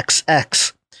genetically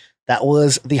XX. That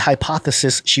was the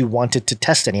hypothesis she wanted to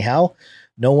test anyhow.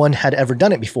 No one had ever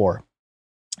done it before.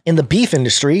 In the beef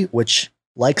industry, which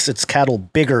likes its cattle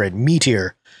bigger and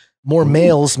meatier, more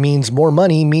males means more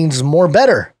money means more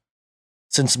better.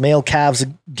 Since male calves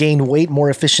gain weight more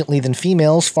efficiently than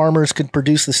females, farmers could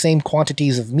produce the same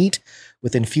quantities of meat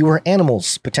within fewer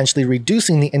animals, potentially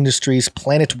reducing the industry's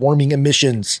planet-warming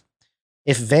emissions.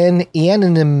 If Van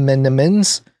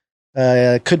Aneman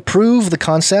could prove the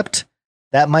concept,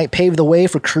 that might pave the way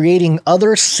for creating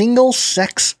other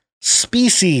single-sex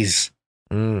species.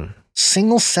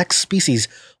 Single-sex species.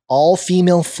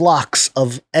 All-female flocks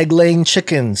of egg-laying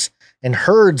chickens and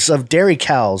herds of dairy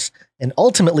cows, and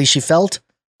ultimately, she felt,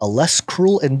 a less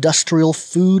cruel industrial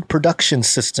food production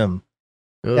system.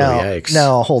 Oh, yikes.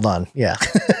 Now, hold on. Yeah.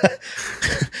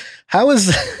 How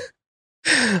is...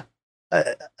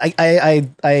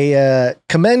 I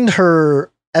commend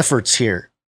her efforts here,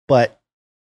 but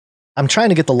I'm trying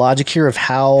to get the logic here of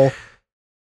how...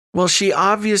 Well, she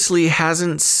obviously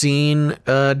hasn't seen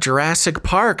Jurassic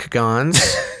Park,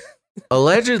 Gons.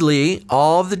 Allegedly,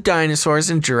 all of the dinosaurs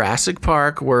in Jurassic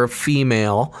Park were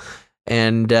female,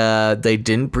 And they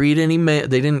didn't breed any.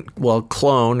 They didn't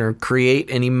clone or create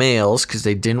any males because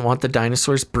they didn't want the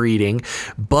dinosaurs breeding.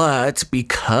 But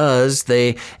because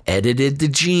they edited the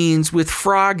genes with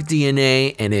frog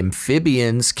DNA, and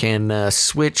amphibians can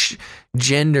switch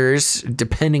genders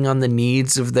depending on the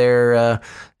needs of their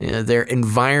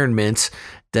environment,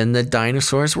 then the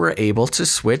dinosaurs were able to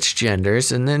switch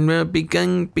genders and then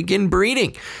begin breeding.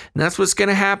 And that's what's going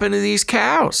to happen to these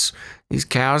cows. These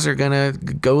cows are going to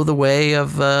go the way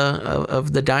of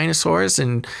the dinosaurs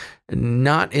and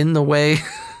not in the way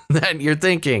that you're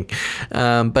thinking.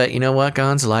 But you know what,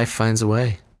 Gons? Life finds a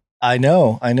way. I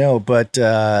know. But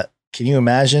can you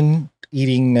imagine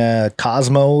eating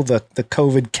Cosmo, the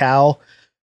COVID cow,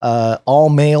 all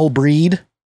male breed,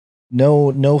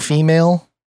 no female?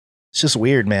 It's just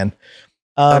weird, man.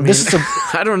 I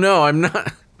don't know.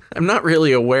 I'm not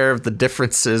really aware of the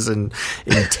differences in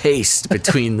taste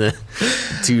between the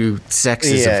two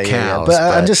sexes of cows. Yeah. But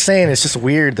I'm just saying, it's just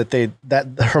weird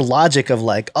that her logic of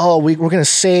like, oh, we're gonna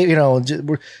save,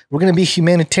 we're gonna be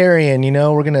humanitarian,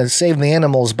 we're gonna save the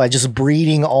animals by just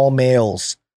breeding all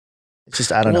males. It's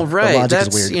just, I don't know. Right. The logic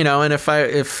That's is weird. And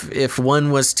if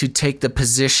one was to take the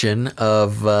position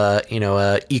of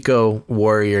a eco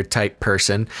warrior type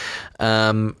person,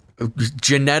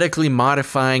 genetically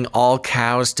modifying all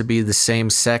cows to be the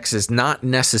same sex is not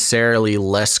necessarily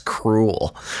less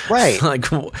cruel. Right. Like,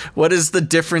 what is the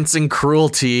difference in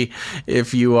cruelty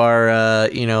if you are,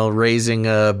 raising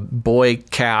a boy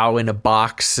cow in a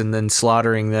box and then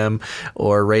slaughtering them,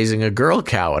 or raising a girl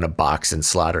cow in a box and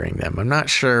slaughtering them? I'm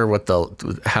not sure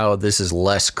how this is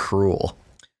less cruel.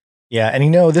 Yeah.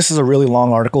 And this is a really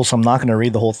long article, so I'm not going to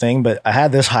read the whole thing, but I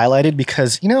had this highlighted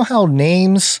because how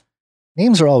names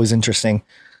are always interesting.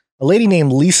 A lady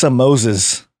named Lisa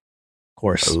Moses, of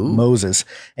course, Ooh. Moses,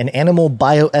 an animal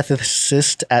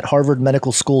bioethicist at Harvard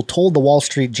Medical School, told the Wall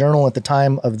Street Journal at the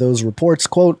time of those reports,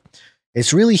 quote,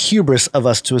 "It's really hubris of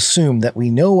us to assume that we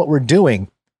know what we're doing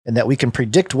and that we can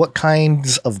predict what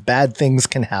kinds of bad things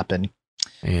can happen."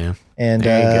 Yeah. And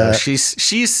there you go.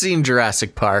 She's seen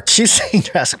Jurassic Park. She's seen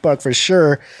Jurassic Park for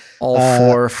sure. All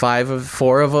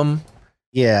four of them.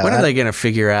 Yeah. When are they going to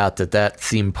figure out that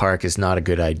theme park is not a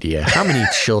good idea? How many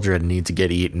children need to get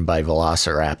eaten by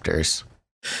velociraptors?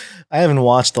 I haven't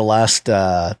watched the last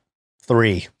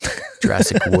 3.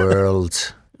 Jurassic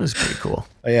World. It was pretty cool.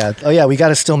 Oh yeah. We got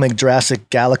to still make Jurassic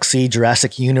Galaxy,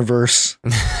 Jurassic Universe.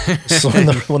 So when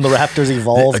the raptors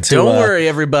evolved. Don't worry,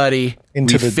 everybody. We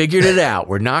figured it out.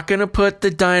 We're not going to put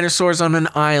the dinosaurs on an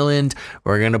island.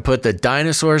 We're going to put the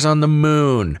dinosaurs on the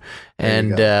moon.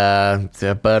 And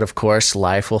but of course,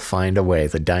 life will find a way.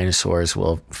 The dinosaurs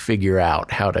will figure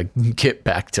out how to get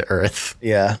back to Earth.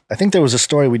 Yeah, I think there was a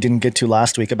story we didn't get to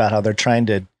last week about how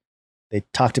they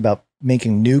talked about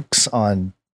making nukes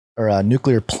on. Or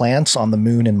nuclear plants on the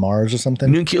moon and Mars or something.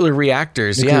 Nuclear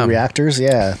reactors, reactors,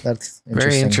 yeah. That's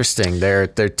interesting. Very interesting. They're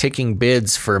taking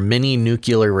bids for mini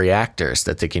nuclear reactors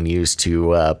that they can use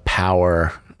to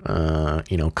power,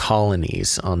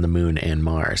 colonies on the moon and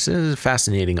Mars. It is a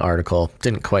fascinating article.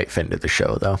 Didn't quite fit into the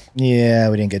show though. Yeah,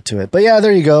 we didn't get to it. But yeah,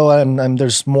 there you go.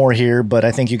 There's more here, but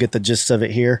I think you get the gist of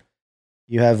it here.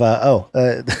 You have I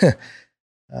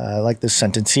like this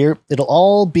sentence here. It'll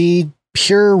all be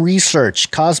pure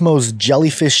research. Cosmo's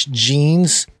jellyfish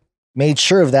genes made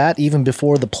sure of that even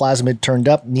before the plasmid turned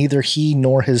up. Neither he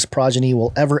nor his progeny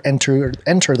will ever enter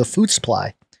the food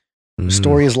supply. The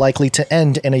story is likely to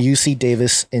end in a UC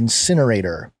Davis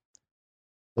incinerator.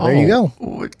 So there you go.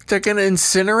 They're going to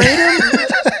incinerate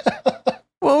him?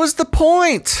 What was the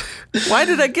point? Why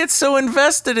did I get so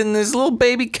invested in this little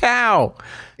baby cow?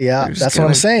 Yeah, that's what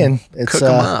I'm saying. Cook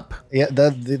them up. Yeah,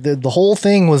 the whole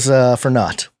thing was for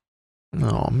naught.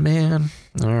 Oh, man.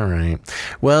 All right.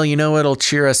 Well, you know what'll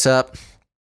cheer us up?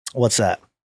 What's that?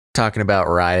 Talking about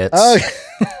riots. Oh,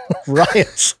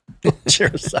 riots.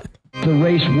 Cheer us up. The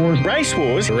race wars. Race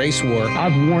wars. Race war.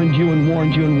 I've warned you and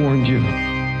warned you and warned you.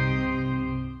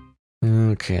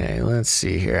 Okay, let's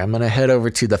see here. I'm going to head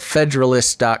over to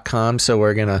thefederalist.com. So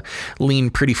we're going to lean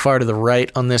pretty far to the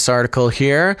right on this article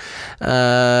here.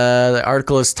 The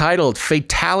article is titled,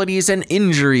 "Fatalities and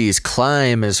Injuries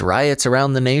Climb as Riots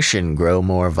Around the Nation Grow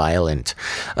More Violent."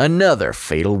 Another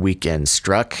fatal weekend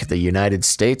struck the United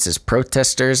States as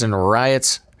protests and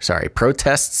riots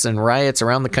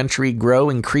around the country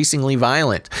grow increasingly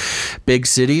violent. Big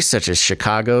cities such as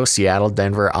Chicago, Seattle,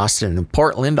 Denver, Austin, and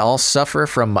Portland all suffer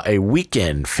from a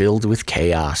weekend filled with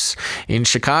chaos. In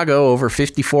Chicago, over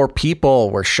 54 people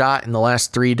were shot in the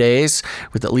last 3 days,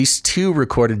 with at least 2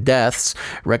 recorded deaths.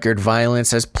 Record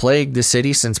violence has plagued the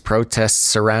city since protests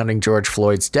surrounding George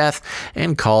Floyd's death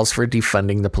and calls for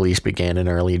defunding the police began in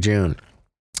early June.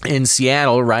 In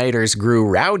Seattle, rioters grew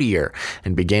rowdier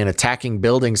and began attacking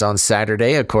buildings on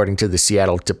Saturday, according to the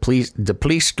Seattle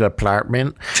Police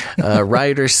Department.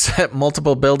 Rioters set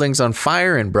multiple buildings on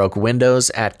fire and broke windows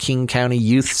at King County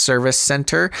Youth Service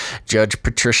Center, Judge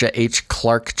Patricia H.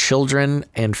 Clark Children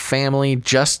and Family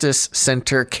Justice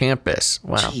Center campus.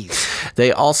 Wow. Jeez.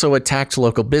 They also attacked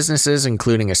local businesses,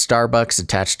 including a Starbucks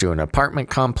attached to an apartment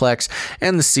complex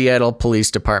and the Seattle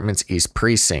Police Department's East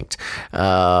Precinct.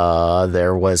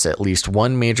 There was at least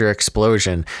one major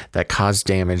explosion that caused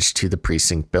damage to the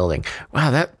precinct building.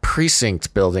 Wow, that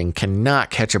precinct building cannot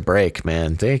catch a break,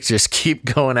 man. They just keep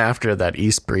going after that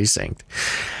East Precinct.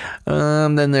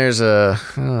 Then there's a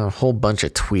whole bunch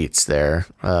of tweets there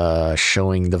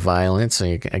showing the violence.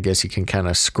 I guess you can kind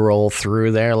of scroll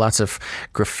through there. Lots of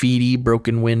graffiti,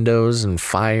 broken windows, and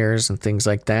fires and things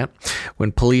like that.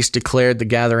 When police declared the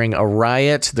gathering a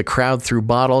riot, the crowd threw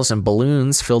bottles and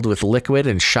balloons filled with liquid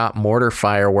and shot mortar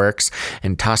fireworks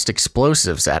and tossed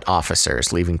explosives at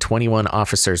officers, leaving 21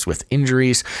 officers with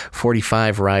injuries.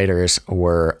 45 rioters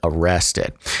were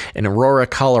arrested. In Aurora,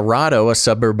 Colorado, a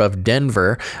suburb of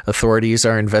Denver, authorities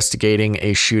are investigating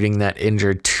a shooting that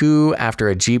injured 2 after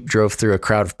a Jeep drove through a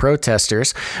crowd of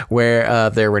protesters, where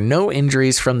there were no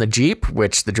injuries from the Jeep,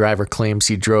 which the driver claims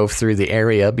he drove through the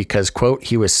area because, quote,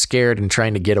 he was scared and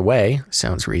trying to get away.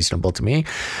 Sounds reasonable to me.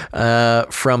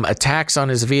 From attacks on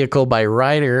his vehicle by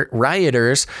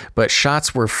rioters, but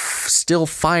shots were still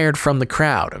fired from the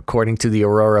crowd. According to the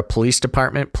Aurora Police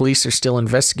Department, police are still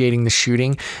investigating the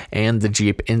shooting and the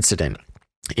Jeep incident.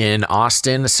 In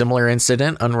Austin, a similar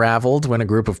incident unraveled when a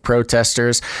group of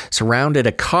protesters surrounded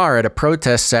a car at a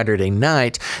protest Saturday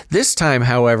night. This time,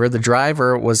 however, the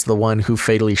driver was the one who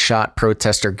fatally shot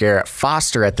protester Garrett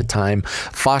Foster at the time.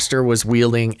 Foster was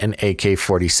wielding an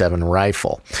AK-47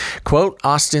 rifle. Quote,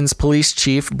 Austin's police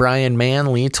chief Brian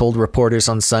Manley told reporters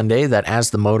on Sunday that as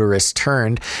the motorist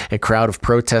turned, a crowd of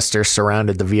protesters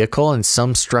surrounded the vehicle and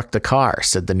some struck the car,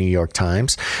 said the New York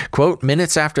Times. Quote,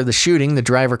 minutes after the shooting, the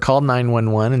driver called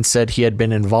 911 and said he had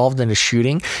been involved in a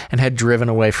shooting and had driven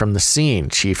away from the scene,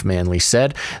 Chief Manley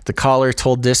said. The caller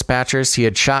told dispatchers he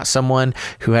had shot someone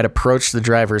who had approached the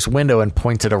driver's window and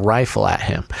pointed a rifle at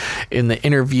him. In the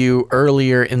interview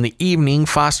earlier in the evening,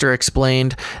 Foster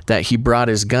explained that he brought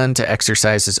his gun to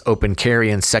exercise his open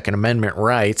carry and Second Amendment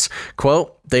rights.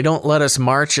 Quote, they don't let us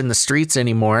march in the streets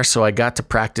anymore, so I got to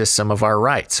practice some of our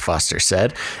rights, Foster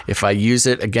said. If I use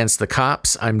it against the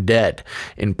cops, I'm dead.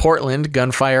 In Portland,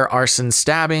 gunfire, arson,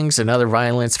 stabbings, and other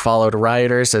violence followed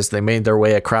rioters as they made their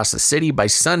way across the city. By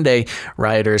Sunday,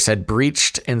 rioters had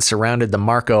breached and surrounded the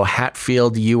Marco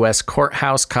Hatfield U.S.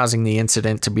 courthouse, causing the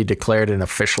incident to be declared an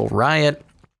official riot.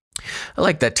 I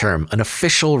like that term, an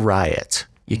official riot.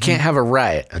 You can't have a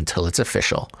riot until it's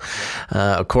official.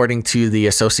 According to the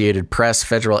Associated Press,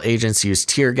 federal agents used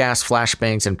tear gas,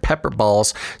 flashbangs, and pepper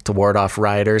balls to ward off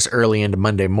rioters early into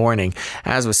Monday morning.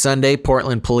 As of Sunday,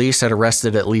 Portland police had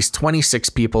arrested at least 26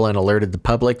 people and alerted the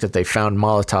public that they found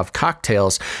Molotov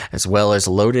cocktails as well as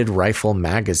loaded rifle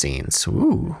magazines.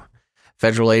 Ooh.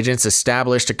 Federal agents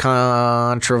established a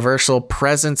controversial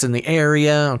presence in the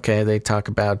area. Okay, they talk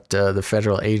about the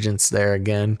federal agents there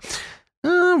again.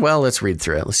 Well, let's read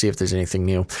through it. Let's see if there's anything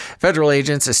new. Federal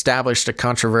agents established a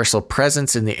controversial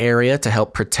presence in the area to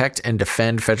help protect and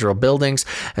defend federal buildings,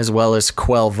 as well as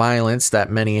quell violence that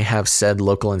many have said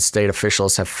local and state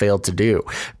officials have failed to do.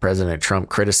 President Trump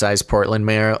criticized Portland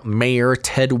Mayor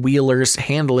Ted Wheeler's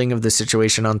handling of the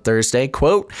situation on Thursday.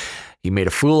 Quote, he made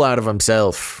a fool out of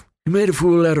himself. He made a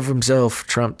fool out of himself,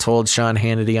 Trump told Sean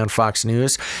Hannity on Fox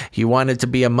News. He wanted to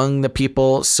be among the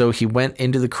people, so he went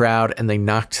into the crowd and they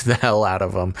knocked the hell out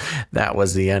of him. That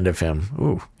was the end of him.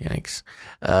 Ooh, yikes.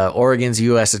 Oregon's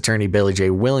U.S. Attorney Billy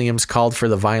J. Williams called for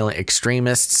the violent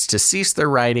extremists to cease their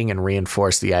rioting and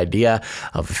reinforce the idea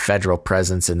of a federal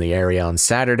presence in the area on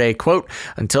Saturday. Quote,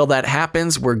 until that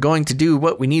happens, we're going to do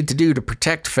what we need to do to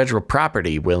protect federal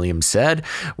property, Williams said.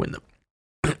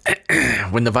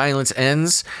 When the violence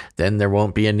ends, then there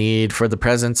won't be a need for the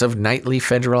presence of nightly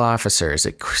federal officers.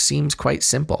 It seems quite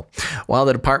simple. While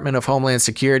the Department of Homeland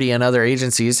Security and other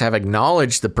agencies have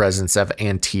acknowledged the presence of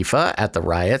Antifa at the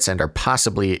riots and are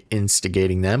possibly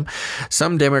instigating them,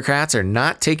 some Democrats are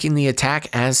not taking the attack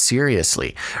as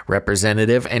seriously.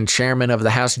 Representative and chairman of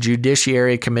the House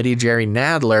Judiciary Committee, Jerry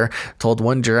Nadler, told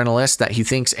one journalist that he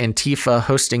thinks Antifa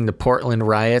hosting the Portland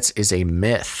riots is a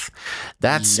myth.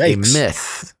 That's a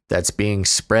myth that's being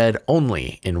spread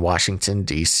only in Washington,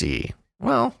 D.C.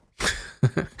 Well,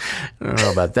 I don't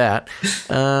know about that.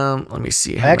 Let me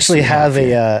see. I actually have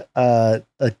a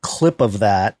clip of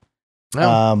that.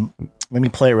 Oh. Let me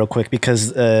play it real quick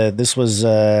because this was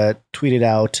tweeted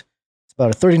out It's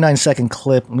about a 39-second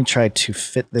clip. Let me try to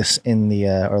fit this in the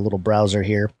our little browser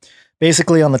here.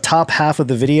 Basically, on the top half of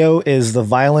the video is the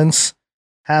violence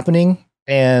happening,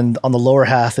 and on the lower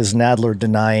half is Nadler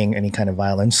denying any kind of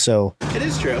violence. So it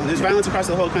is true. There's violence across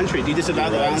the whole country. Do you disavow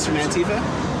the violence from Antifa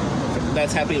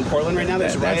that's happening in Portland right now?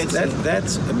 There's riots.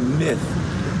 That's a myth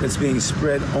that's being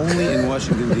spread only in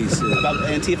Washington, D.C. About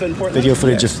Antifa in Portland? Video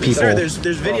footage of people. Sir, there's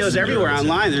videos everywhere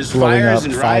online. There's fires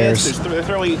and riots. They're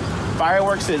throwing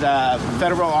fireworks at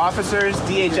federal officers.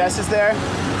 DHS is there.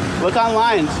 Look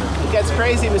online. It gets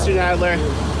crazy, Mr. Nadler.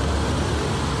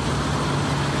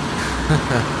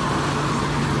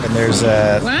 And there's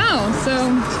wow.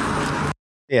 So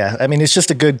yeah, I mean, it's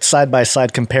just a good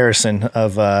side-by-side comparison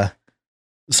of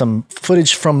some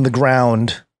footage from the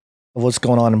ground of what's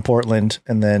going on in Portland,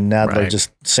 and then Nadler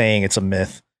just saying it's a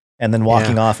myth, and then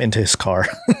walking off into his car.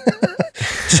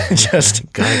 Just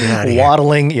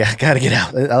waddling. Yeah, gotta get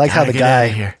out. I like how the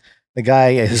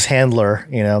guy, his handler,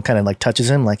 kind of like touches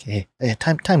him like, hey,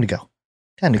 time to go.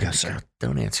 Time to go, sir.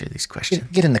 Don't answer these questions.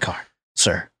 Get in the car,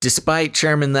 sir. Despite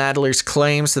Chairman Nadler's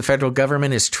claims, the federal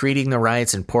government is treating the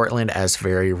riots in Portland as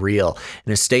very real.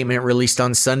 In a statement released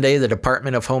on Sunday, the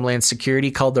Department of Homeland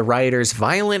Security called the rioters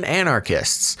violent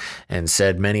anarchists and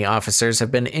said many officers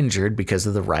have been injured because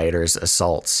of the rioters'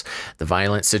 assaults. The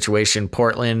violent situation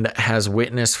Portland has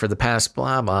witnessed for the past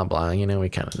blah, blah, blah. We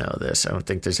kind of know this. I don't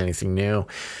think there's anything new.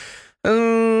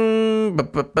 In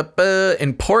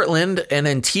Portland, an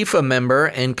Antifa member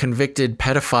and convicted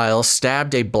pedophile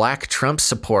stabbed a black Trump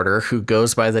supporter who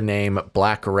goes by the name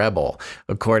Black Rebel.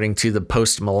 According to the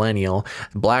Post-Millennial,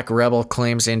 Black Rebel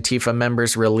claims Antifa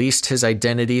members released his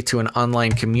identity to an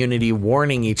online community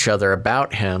warning each other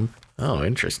about him. Oh,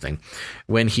 interesting.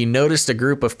 When he noticed a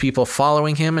group of people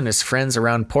following him and his friends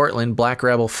around Portland, Black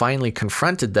Rebel finally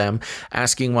confronted them,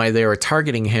 asking why they were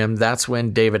targeting him. That's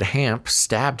when David Hamp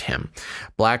stabbed him.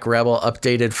 Black Rebel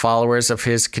updated followers of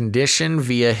his condition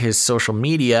via his social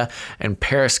media and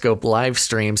Periscope live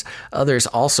streams. Others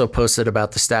also posted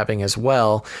about the stabbing as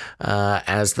well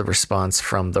as the response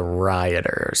from the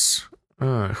rioters.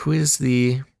 Who is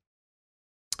the...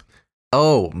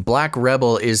 Oh, Black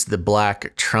Rebel is the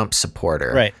black Trump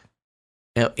supporter. Right.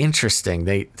 Now, interesting.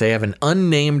 They have an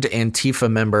unnamed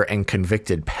Antifa member and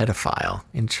convicted pedophile.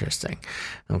 Interesting.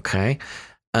 Okay.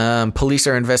 Police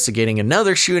are investigating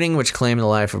another shooting which claimed the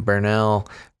life of Bernal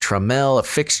Trammell, a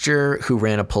fixture who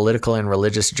ran a political and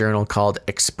religious journal called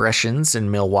Expressions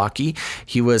in Milwaukee.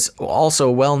 He was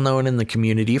also well known in the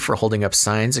community for holding up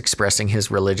signs expressing his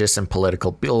religious and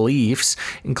political beliefs,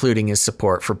 including his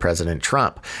support for President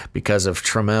Trump. Because of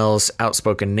Trammell's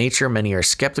outspoken nature, many are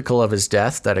skeptical of his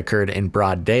death that occurred in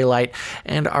broad daylight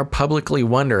and are publicly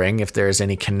wondering if there is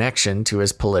any connection to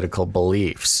his political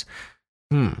beliefs.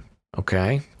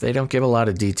 Okay. They don't give a lot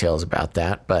of details about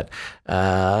that, but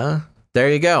there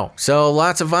you go. So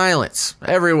lots of violence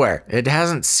everywhere. It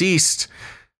hasn't ceased.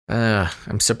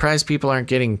 I'm surprised people aren't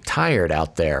getting tired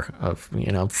out there of,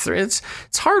 it's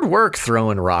hard work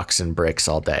throwing rocks and bricks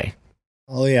all day.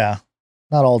 Oh yeah.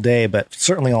 Not all day, but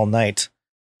certainly all night.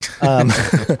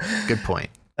 Good point.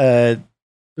 There's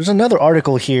another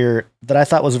article here that I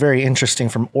thought was very interesting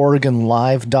from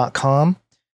OregonLive.com.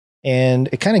 And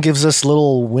it kind of gives us a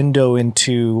little window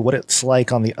into what it's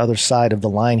like on the other side of the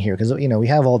line here. Because, we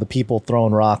have all the people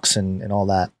throwing rocks and all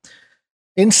that.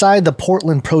 Inside the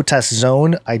Portland protest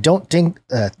zone, I don't think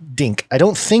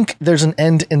there's an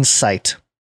end in sight.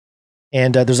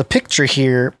 And there's a picture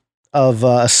here of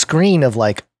a screen of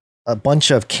like a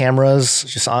bunch of cameras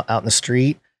just out in the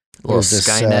street. There's this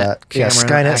Skynet camera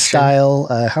Skynet action style.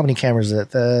 How many cameras is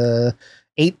it?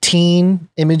 18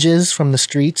 images from the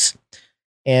streets.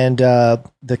 And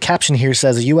the caption here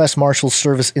says, a U.S. Marshals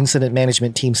Service incident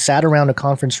management team sat around a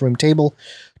conference room table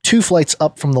 2 flights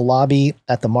up from the lobby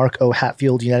at the Mark O.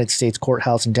 Hatfield United States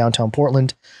Courthouse in downtown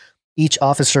Portland. Each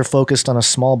officer focused on a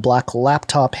small black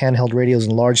laptop, handheld radios,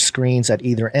 and large screens at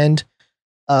either end,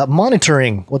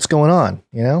 monitoring what's going on.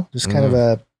 Just kind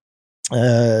of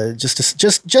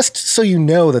just so you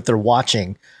know that they're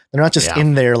watching. They're not just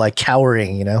in there like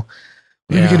cowering. What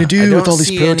are we going to do with all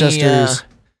these protesters?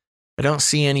 I don't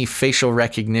see any facial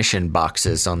recognition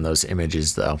boxes on those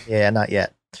images, though. Yeah, not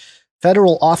yet.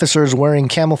 Federal officers wearing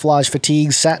camouflage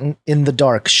fatigues sat in the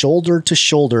dark, shoulder to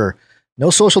shoulder.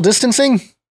 No social distancing?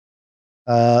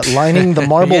 Lining the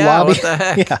marble lobby. What the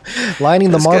heck? Yeah, lining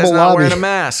this the marble guy's not lobby. Wearing a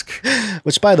mask.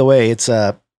 Which, by the way, it's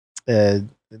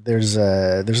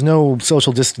there's no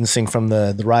social distancing from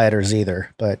the rioters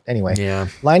either. But anyway,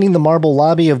 lining the marble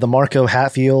lobby of the Marco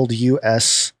Hatfield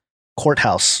U.S.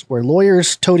 Courthouse, where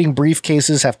lawyers toting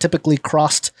briefcases have typically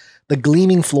crossed the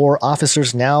gleaming floor.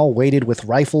 Officers now waited with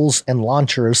rifles and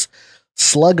launchers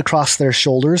slug across their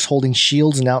shoulders, holding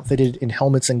shields and outfitted in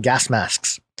helmets and gas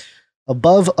masks.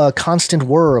 Above a constant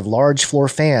whir of large floor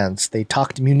fans, they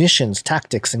talked munitions,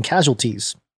 tactics, and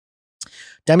casualties.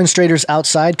 Demonstrators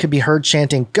outside could be heard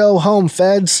chanting, "Go home,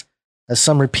 feds," as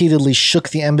some repeatedly shook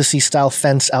the embassy-style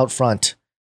fence out front.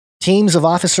 Teams of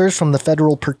officers from the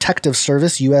Federal Protective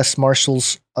Service, U.S.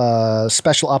 Marshals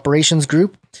Special Operations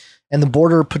Group, and the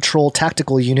Border Patrol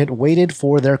Tactical Unit waited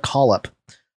for their call-up.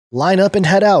 "Line up and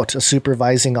head out," a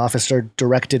supervising officer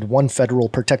directed one Federal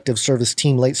Protective Service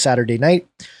team late Saturday night.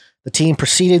 The team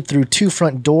proceeded through two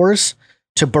front doors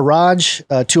to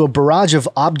a barrage of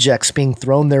objects being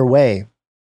thrown their way.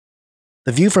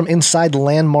 The view from inside the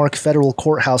landmark federal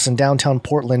courthouse in downtown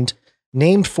Portland,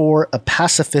 named for a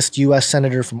pacifist U.S.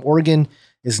 Senator from Oregon,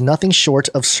 is nothing short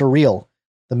of surreal.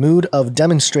 The mood of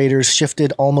demonstrators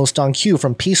shifted almost on cue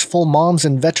from peaceful moms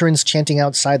and veterans chanting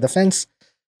outside the fence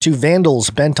to vandals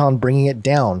bent on bringing it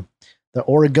down. The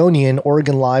Oregonian,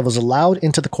 Oregon Live, was allowed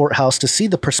into the courthouse to see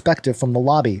the perspective from the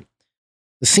lobby.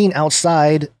 The scene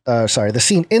inside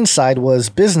was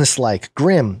businesslike,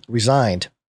 grim, resigned.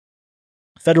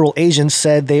 Federal agents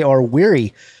said they are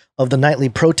weary of the nightly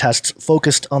protests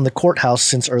focused on the courthouse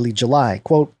since early July.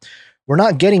 Quote, "We're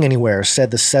not getting anywhere,"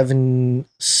 said a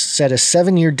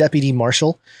 7-year deputy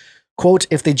marshal. Quote,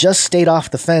 "If they just stayed off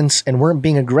the fence and weren't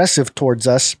being aggressive towards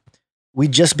us,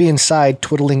 we'd just be inside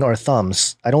twiddling our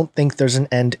thumbs. I don't think there's an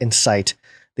end in sight.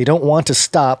 They don't want to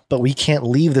stop, but we can't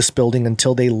leave this building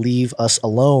until they leave us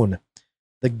alone.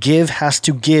 The give has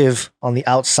to give on the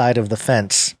outside of the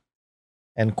fence."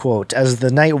 End quote. As the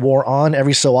night wore on,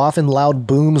 every so often, loud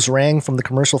booms rang from the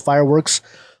commercial fireworks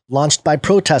launched by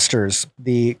protesters,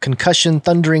 the concussion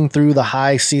thundering through the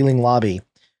high-ceiling lobby.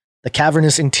 The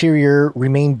cavernous interior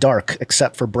remained dark,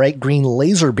 except for bright green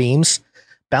laser beams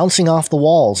bouncing off the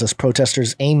walls as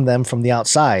protesters aimed them from the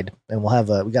outside. And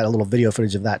we got a little video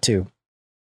footage of that too.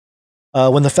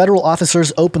 When the federal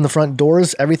officers opened the front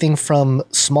doors, everything from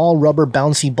small rubber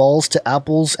bouncy balls to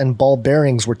apples and ball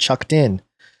bearings were chucked in.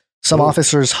 Some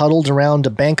officers huddled around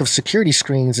a bank of security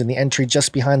screens in the entry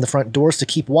just behind the front doors to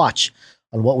keep watch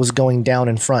on what was going down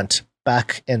in front,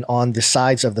 back and on the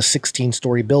sides of the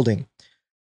 16-story building.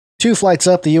 2 flights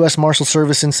up, the U.S. Marshal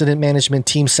Service Incident Management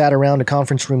Team sat around a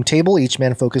conference room table, each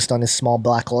man focused on his small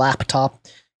black laptop,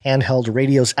 handheld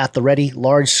radios at the ready,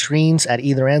 large screens at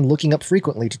either end, looking up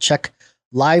frequently to check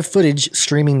live footage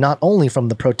streaming not only from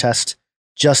the protest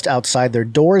just outside their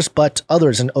doors, but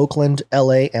others in Oakland,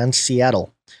 LA, and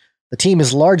Seattle. The team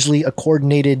is largely a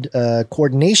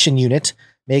coordination unit,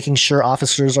 making sure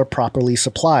officers are properly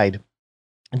supplied.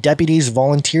 Deputies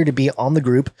volunteer to be on the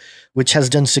group, which has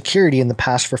done security in the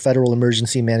past for federal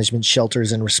emergency management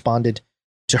shelters and responded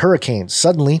to hurricanes.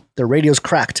 Suddenly, their radios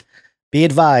cracked. "Be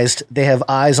advised, they have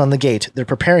eyes on the gate. They're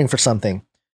preparing for something."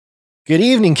 "Good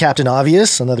evening, Captain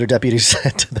Obvious," another deputy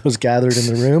said to those gathered in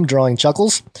the room, drawing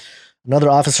chuckles.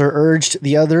 Another officer urged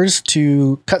the others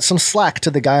to cut some slack to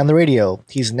the guy on the radio.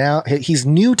 He's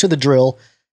new to the drill,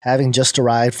 having just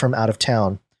arrived from out of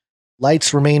town.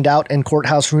 Lights remained out in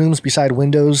courthouse rooms beside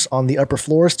windows on the upper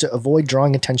floors to avoid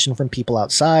drawing attention from people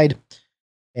outside.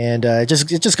 And it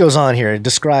just goes on here. It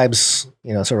describes,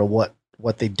 sort of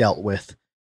what they dealt with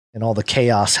and all the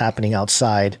chaos happening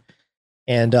outside.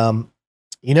 And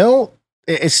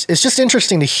it's just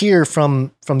interesting to hear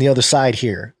from the other side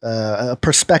here, a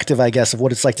perspective, I guess, of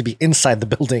what it's like to be inside the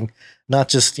building, not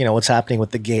just what's happening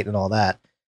with the gate and all that.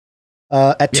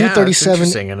 At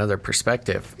 2:37, another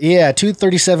perspective. Yeah,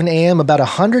 2:37 a.m., about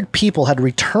 100 people had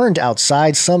returned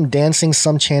outside, some dancing,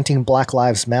 some chanting Black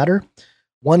Lives Matter.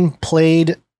 One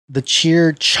played the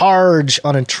cheer "Charge"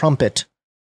 on a trumpet.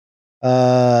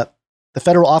 The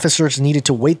federal officers needed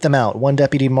to wait them out. One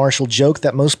deputy marshal joked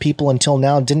that most people until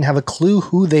now didn't have a clue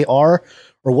who they are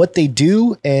or what they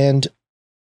do, and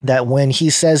that when he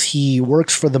says he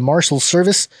works for the Marshal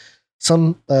Service,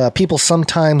 some people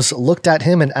sometimes looked at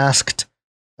him and asked,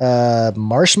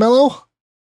 "Marshmallow?"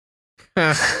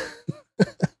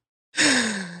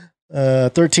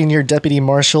 13-year deputy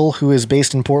marshal who is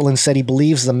based in Portland said he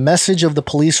believes the message of the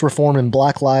police reform and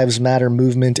Black Lives Matter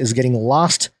movement is getting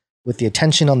lost with the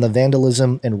attention on the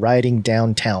vandalism and rioting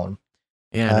downtown.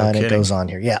 And it goes on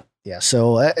here. Yeah.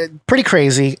 So pretty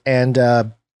crazy. And,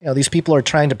 these people are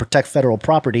trying to protect federal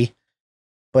property.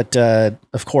 But,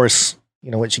 of course,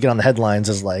 what you get on the headlines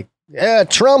is like, yeah,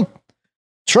 Trump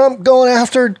going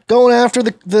after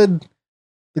the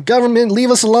government,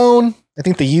 leave us alone. I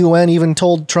think the UN even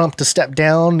told Trump to step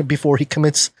down before he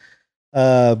commits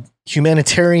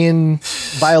humanitarian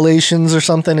violations or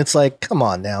something. It's like, come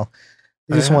on now.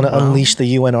 They just want to unleash the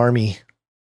UN army.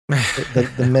 The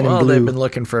men in blue. Well, they've been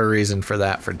looking for a reason for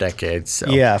that for decades. So.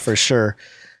 Yeah, for sure.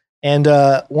 And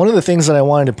one of the things that I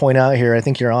wanted to point out here, I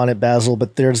think you're on it, Basil,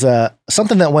 but there's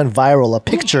something that went viral, a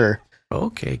picture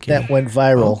that went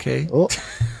viral. Okay. Oh,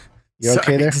 you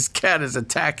okay there? This cat is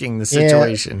attacking the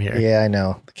situation here. Yeah, I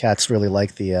know. The cats really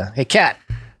like the... hey, cat!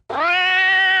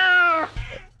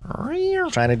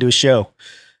 Trying to do a show.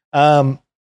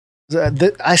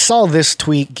 I saw this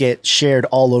tweet get shared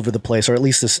all over the place, or at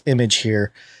least this image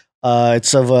here.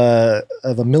 It's of a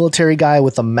military guy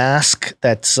with a mask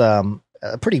that's a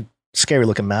pretty scary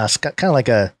looking mask, kind of like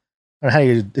I don't know how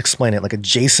you explain it, like a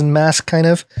Jason mask kind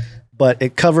of, but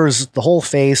it covers the whole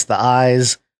face, the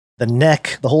eyes, the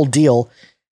neck, the whole deal.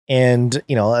 And,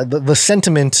 you know, the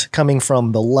sentiment coming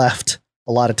from the left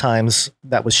a lot of times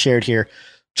that was shared here.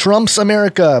 Trump's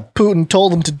America. Putin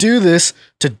told them to do this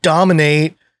to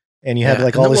dominate. And you had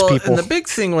like all these people. And the big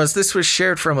thing was this was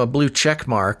shared from a blue check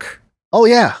mark. Oh,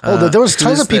 yeah. Oh, there was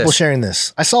tons of people sharing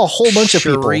this. I saw a whole bunch of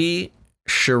people.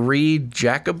 Cherie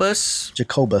Jacobus,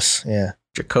 yeah.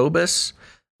 Jacobus.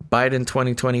 Biden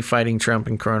 2020 fighting Trump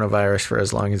and coronavirus for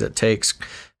as long as it takes.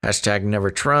 Hashtag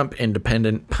never Trump.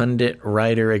 Independent pundit,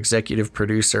 writer, executive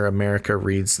producer. America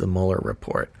reads the Mueller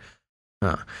report.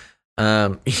 Yeah.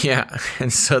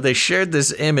 And so they shared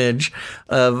this image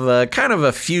of kind of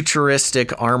a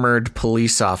futuristic armored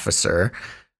police officer,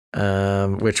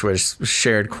 which was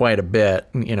shared quite a bit,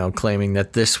 you know, claiming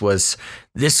that this was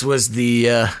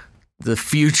the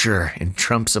future in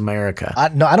Trump's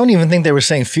America. No, I don't even think they were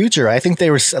saying future. I think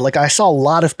they were like, I saw a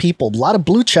lot of people, a lot of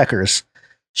blue checkers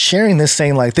sharing this,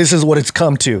 saying like, this is what it's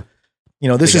come to. You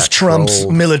know, this is Trump's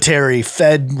military,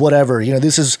 Fed, whatever. You know,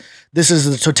 this is the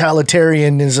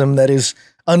totalitarianism that is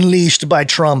unleashed by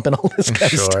Trump and all this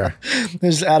kind of stuff.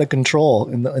 It's out of control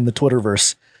in the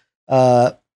Twitterverse.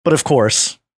 But of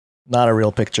course, not a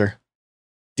real picture.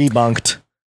 Debunked.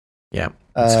 Yeah.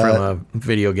 It's from a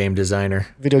video game designer.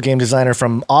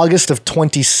 From August of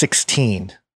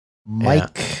 2016.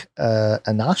 Mike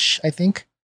Anash, I think.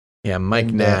 Yeah, Mike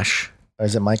Nash. Or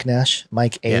is it Mike Nash?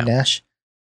 Mike A. Nash.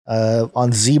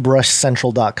 On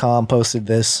ZBrushCentral.com posted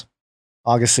this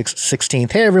August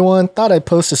 16th. Hey, everyone. Thought I'd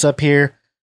post this up here.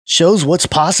 Shows what's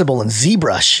possible in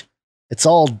ZBrush. It's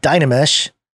all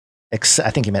Dynamesh. I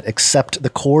think he meant except the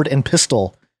cord and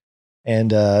pistol.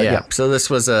 And so this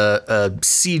was a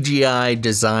CGI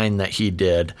design that he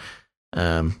did,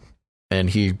 and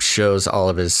he shows all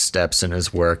of his steps in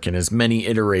his work and his many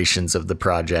iterations of the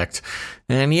project.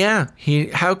 And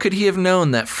how could he have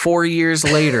known that 4 years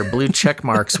later blue check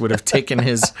marks would have taken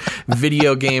his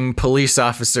video game police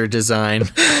officer design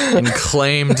and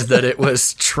claimed that it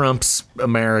was Trump's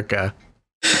America?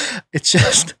 It's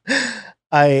just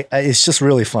it's just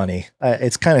really funny.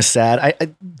 It's kind of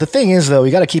sad. The thing is, though,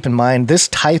 you got to keep in mind this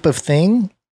type of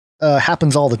thing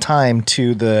happens all the time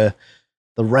to the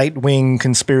right-wing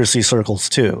conspiracy circles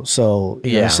too. So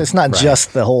it's not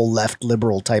just the whole left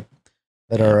liberal type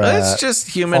that are. It's just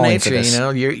human nature, you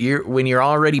know. You're when you're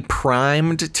already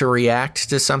primed to react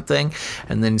to something,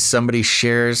 and then somebody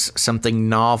shares something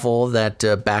novel that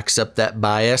backs up that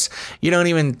bias. You don't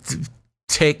even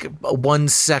take 1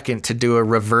 second to do a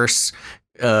reverse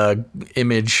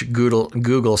image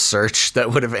Google search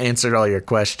that would have answered all your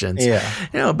questions. Yeah.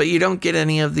 You know, but you don't get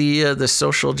any of the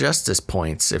social justice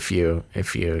points if you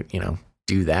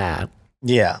do that.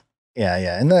 Yeah.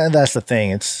 And that's the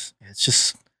thing. It's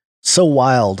just so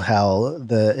wild how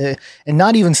and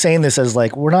not even saying this as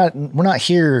like, we're not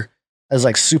here as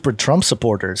like super Trump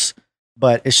supporters,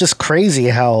 but it's just crazy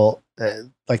how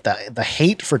like the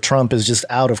hate for Trump is just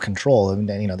out of control. And,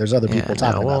 you know, there's other people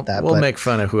talking about that. We'll make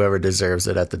fun of whoever deserves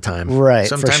it at the time. Right.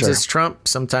 Sometimes it's Trump.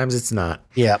 Sometimes it's not.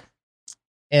 Yeah.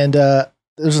 And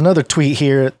there's another tweet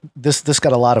here. This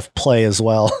got a lot of play as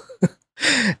well.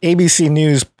 ABC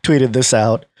News tweeted this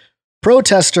out.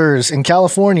 Protesters in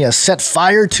California set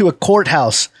fire to a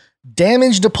courthouse,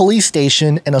 damaged a police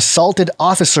station, and assaulted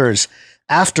officers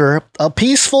after a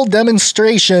peaceful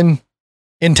demonstration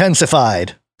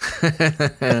intensified.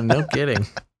 No kidding.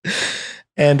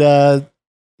 And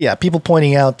people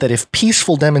pointing out that if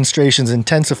peaceful demonstrations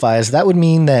intensifies, that would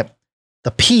mean that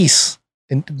the peace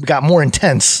got more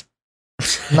intense.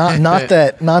 Not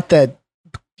that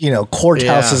you know,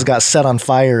 courthouses got set on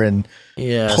fire and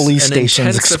police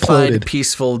stations exploded.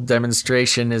 Peaceful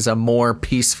demonstration is a more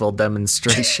peaceful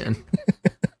demonstration.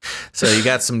 So you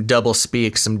got some double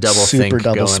speak, some double think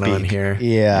going on here.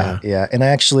 Yeah. And I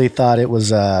actually thought it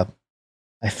was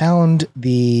I found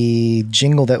the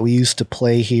jingle that we used to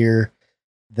play here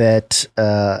that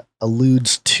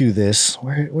alludes to this.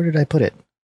 Where did I put it?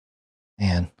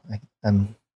 Man,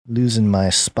 I'm losing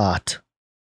my spot.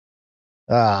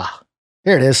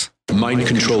 Here it is. Mind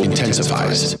control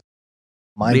intensifies.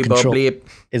 Mind Bleep, control. bleep.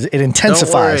 It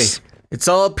intensifies. Don't worry. It's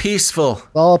all peaceful.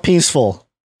 All peaceful.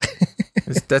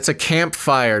 That's a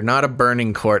campfire, not a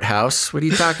burning courthouse. What are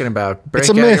you talking about? Break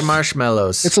out myth. your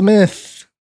marshmallows. It's a myth.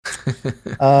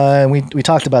 We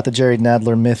talked about the Jerry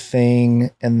Nadler myth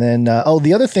thing. And then,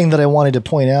 the other thing that I wanted to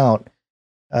point out,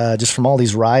 just from all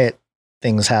these riot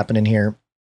things happening here,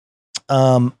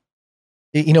 when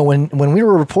we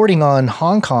were reporting on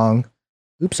Hong Kong,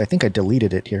 oops, I think I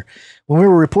deleted it here. When we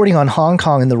were reporting on Hong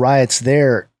Kong and the riots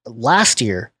there last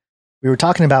year, we were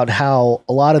talking about how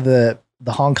a lot of the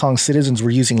Hong Kong citizens were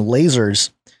using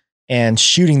lasers and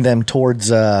shooting them towards,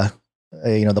 the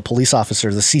police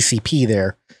officers, the CCP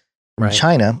there in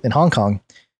China, in Hong Kong.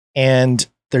 And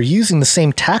they're using the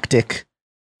same tactic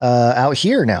out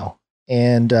here now.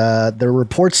 And there are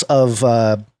reports of,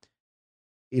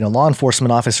 law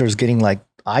enforcement officers getting like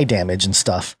eye damage and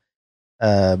stuff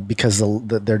because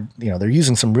they're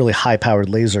using some really high powered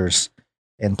lasers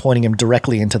and pointing them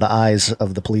directly into the eyes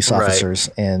of the police officers,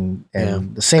 and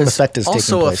the same effect is taking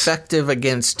place. Also effective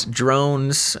against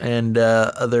drones and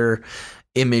other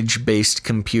image-based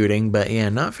computing, but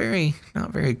not very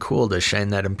cool to shine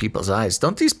that in people's eyes.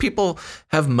 Don't these people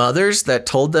have mothers that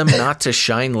told them not to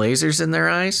shine lasers in their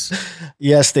eyes?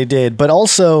 Yes, they did. But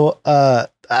also,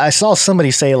 I saw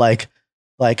somebody say like,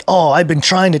 oh, I've been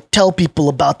trying to tell people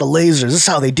about the lasers. This is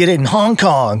how they did it in Hong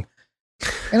Kong.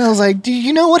 And I was like, do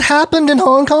you know what happened in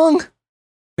Hong Kong?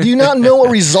 Do you not know what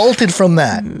resulted from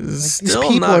that? Still these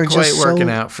people not are quite just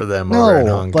working out for them over in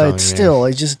Hong Kong. But still,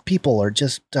 people are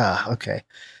just, okay.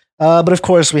 But of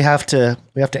course, we have to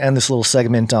end this little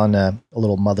segment on a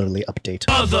little motherly update.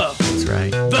 Mother. That's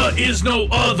right. There is no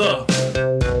other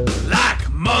like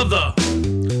mother.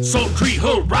 So treat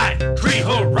her right.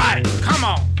 Come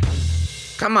on.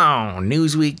 Come on,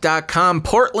 Newsweek.com.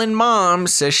 Portland mom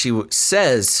says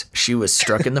she was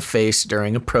struck in the face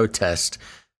during a protest.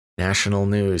 National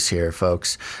news here,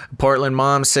 folks. Portland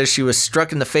mom says she was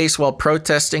struck in the face while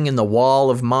protesting in the Wall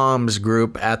of Moms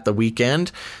group at the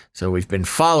weekend. So we've been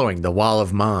following the Wall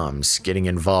of Moms, getting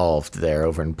involved there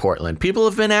over in Portland. People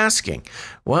have been asking,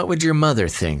 what would your mother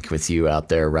think with you out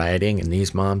there rioting? And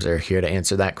these moms are here to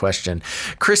answer that question.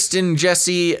 Kristen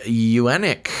Jessie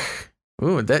Uenick.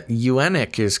 Ooh, that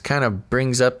Uenick kind of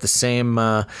brings up the same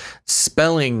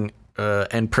spelling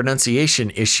and pronunciation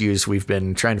issues we've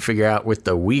been trying to figure out with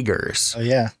the Uyghurs. Oh,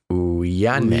 yeah.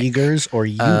 Uenick. Uyghurs or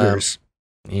Uyghurs.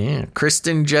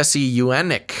 Kristen Jessie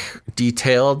Uenick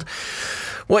detailed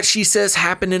what she says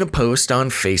happened in a post on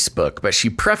Facebook, but she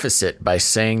prefaced it by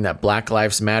saying that Black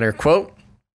Lives Matter, quote,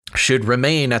 should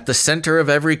remain at the center of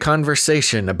every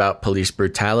conversation about police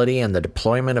brutality and the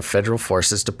deployment of federal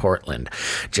forces to Portland.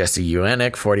 Jessie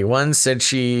Uenick, 41, said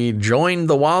she joined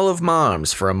the Wall of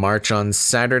Moms for a march on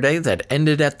Saturday that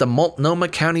ended at the Multnomah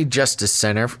County Justice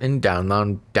Center in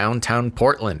downtown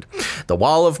Portland. The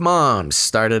Wall of Moms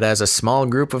started as a small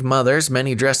group of mothers,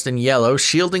 many dressed in yellow,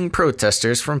 shielding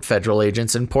protesters from federal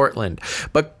agents in Portland,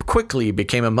 but quickly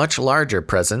became a much larger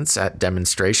presence at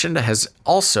demonstration that has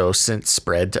also since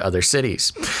spread to other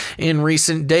cities. In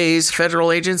recent days,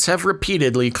 federal agents have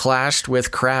repeatedly clashed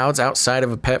with crowds outside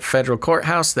of a federal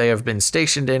courthouse they have been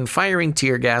stationed in, firing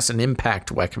tear gas and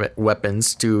impact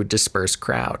weapons to disperse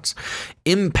crowds.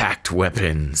 Impact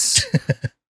weapons.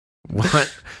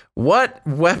 What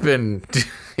weapon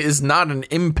is not an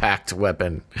impact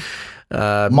weapon?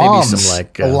 Moms. Maybe some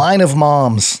a line of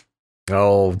moms.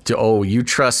 Oh, you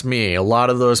trust me. A lot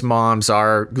of those moms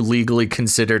are legally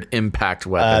considered impact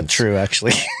weapons. True,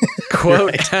 actually.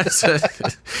 Quote, and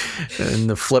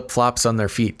the flip-flops on their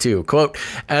feet, too. Quote,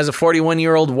 as a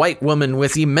 41-year-old white woman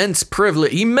with immense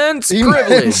privilege,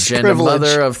 and a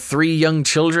mother of 3 young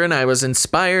children, I was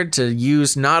inspired to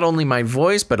use not only my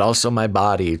voice, but also my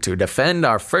body to defend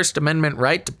our First Amendment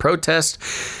right to protest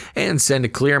and send a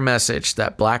clear message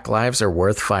that Black lives are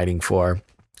worth fighting for.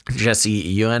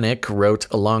 Jessie Uenick wrote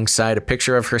alongside a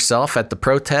picture of herself at the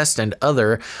protest and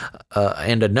another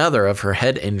of her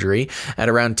head injury. At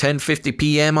around 10:50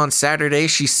 p.m. on Saturday,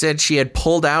 she said she had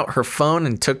pulled out her phone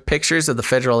and took pictures of the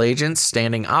federal agents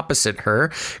standing opposite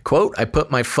her. Quote, I put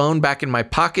my phone back in my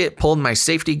pocket, pulled my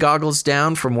safety goggles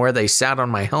down from where they sat on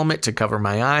my helmet to cover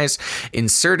my eyes,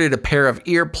 inserted a pair of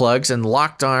earplugs, and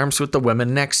locked arms with the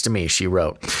women next to me, she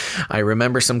wrote. I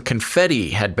remember some confetti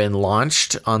had been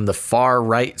launched on the far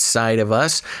right side of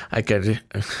us. I could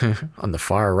on the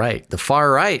far right,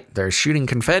 they're shooting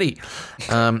confetti,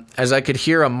 as I could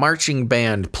hear a marching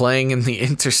band playing in the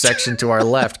intersection to our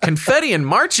left. Confetti and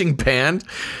marching band.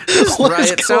 This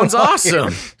riot sounds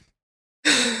awesome.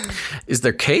 Is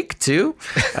there cake too?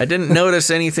 I didn't notice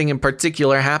anything in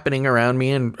particular happening around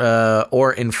me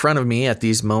or in front of me at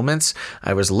these moments.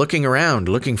 I was looking around,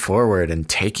 looking forward, and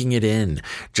taking it in.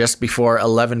 Just before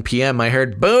 11 p.m., I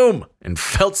heard boom and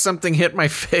felt something hit my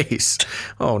face.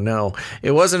 Oh no.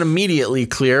 It wasn't immediately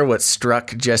clear what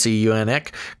struck Jessie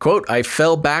Uenik. Quote, I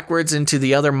fell backwards into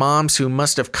the other moms who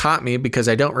must have caught me because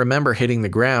I don't remember hitting the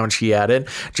ground, she added.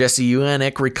 Jessie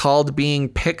Uenik recalled being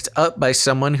picked up by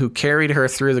someone who carried her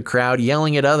through the crowd,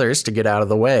 yelling at others to get out of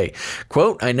the way.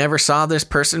 Quote, I never saw this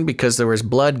person because there was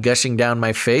blood gushing down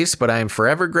my face, but I am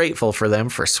forever grateful for them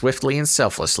for swiftly and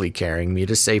selflessly carrying me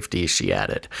to safety, she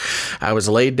added. I was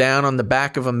laid down on the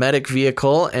back of a medic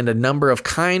vehicle, and a number of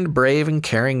kind, brave, and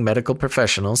caring medical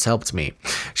professionals helped me.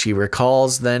 She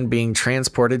recalls then being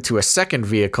transported to a second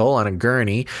vehicle on a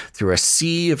gurney through a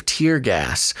sea of tear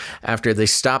gas. After they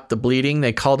stopped the bleeding,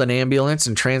 they called an ambulance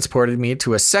and transported me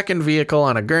to a second vehicle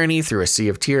on a gurney through a sea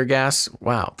of tear gas.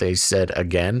 Wow, they said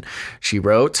again. She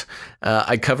wrote,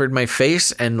 I covered my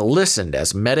face and listened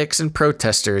as medics and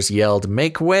protesters yelled,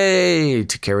 make way,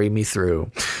 to carry me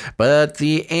through. But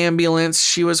the ambulance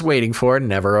she was waiting for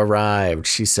never arrived,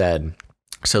 she said.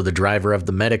 So the driver of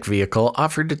the medic vehicle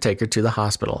offered to take her to the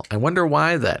hospital. I wonder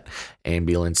why that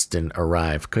ambulance didn't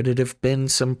arrive. Could it have been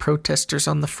some protesters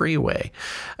on the freeway?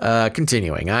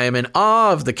 Continuing, I am in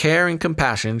awe of the care and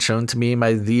compassion shown to me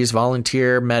by these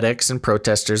volunteer medics and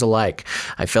protesters alike.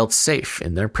 I felt safe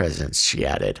in their presence, she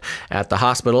added. At the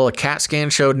hospital, a CAT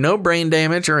scan showed no brain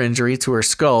damage or injury to her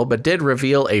skull, but did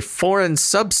reveal a foreign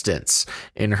substance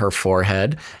in her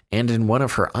forehead and in one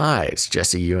of her eyes,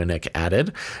 Jessie Uenik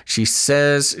added. She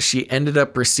says she ended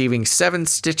up receiving 7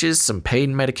 stitches, some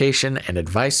pain medication, and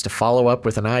advice to follow up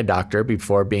with an eye doctor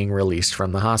before being released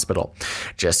from the hospital.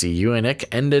 Jessie Uenik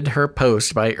ended her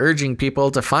post by urging people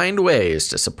to find ways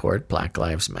to support Black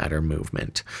Lives Matter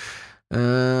movement.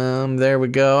 There we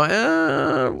go.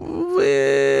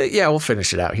 Yeah, we'll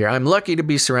finish it out here. I'm lucky to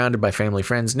be surrounded by family,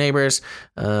 friends, neighbors.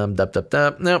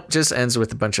 Nope, just ends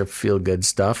with a bunch of feel-good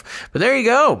stuff. But there you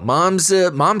go.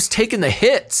 Mom's taking the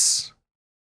hits.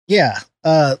 Yeah.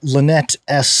 Lynette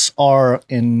SR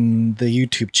in the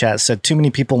YouTube chat said, too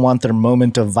many people want their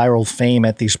moment of viral fame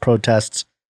at these protests.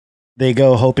 They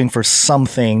go hoping for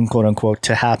something, quote unquote,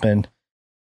 to happen.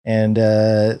 And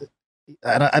is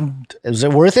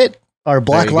it worth it? Are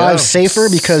Black Lives safer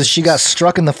because she got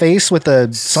struck in the face with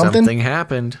a something? Something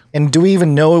happened. And do we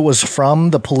even know it was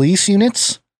from the police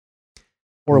units?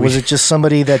 Or was it just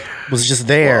somebody that was just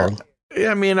there? Well,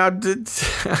 I mean,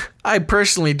 I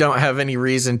personally don't have any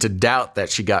reason to doubt that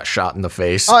she got shot in the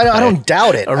face. Oh, I don't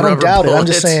doubt it. I don't doubt it. I'm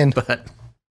just saying,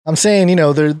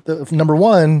 number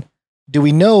one, do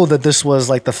we know that this was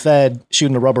like the Fed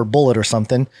shooting a rubber bullet or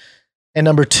something? And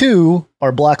number two,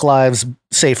 are Black Lives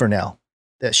safer now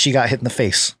that she got hit in the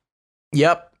face?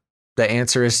 Yep. The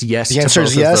answer is yes. The answer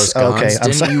is yes. Okay.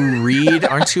 Didn't you read?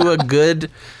 Aren't you a good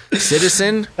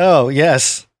citizen? Oh,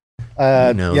 yes.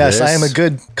 Yes, I am a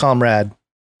good comrade.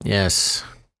 Yes.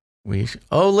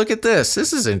 Oh, look at this.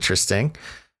 This is interesting.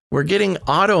 We're getting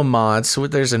auto mods. So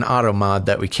there's an auto mod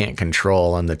that we can't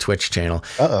control on the Twitch channel.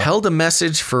 Held a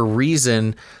message for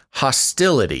reason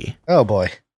hostility. Oh, boy.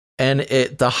 And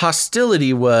the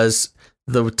hostility was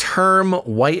the term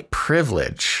white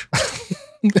privilege.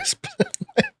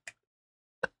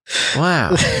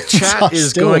 Wow. Chat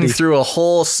is going through a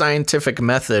whole scientific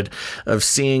method of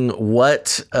seeing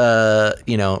what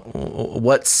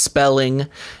spelling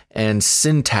and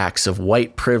syntax of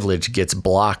white privilege gets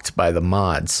blocked by the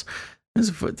mods.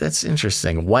 That's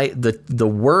interesting. The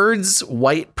words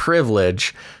white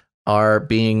privilege are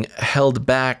being held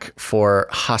back for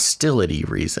hostility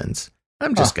reasons.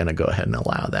 I'm just going to go ahead and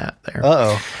allow that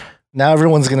there. Now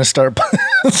everyone's going to start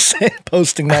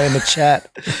posting that in the chat,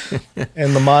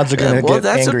 and the mods are going to get angry. Well,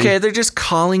 that's okay. They're just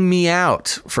calling me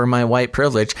out for my white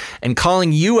privilege and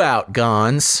calling you out,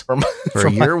 Gons, for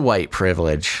your white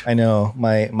privilege. I know,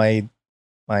 my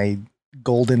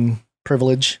golden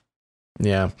privilege.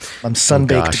 Yeah. I'm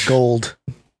sun-baked gold.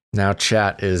 Now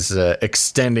chat is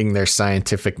extending their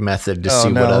scientific method to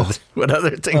see what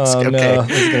other things. Okay. No.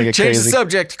 Change crazy. The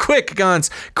subject. Quick, Gons.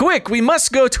 Quick, we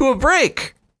must go to a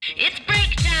break. It's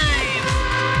break time.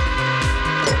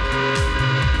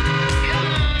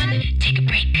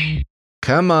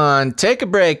 Come on, take a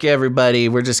break, everybody.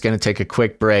 We're just going to take a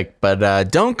quick break, but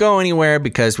don't go anywhere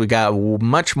because we got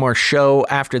much more show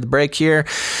after the break here.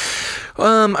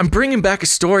 I'm bringing back a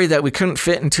story that we couldn't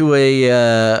fit into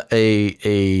a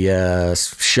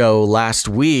show last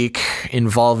week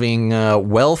involving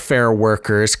welfare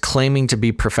workers claiming to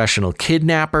be professional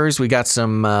kidnappers. We got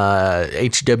some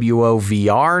HWO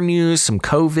VR news, some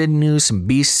COVID news, some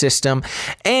Beast System,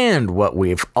 and what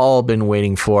we've all been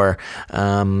waiting for,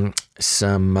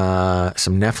 some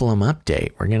Nephilim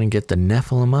update. We're going to get the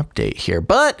Nephilim update here.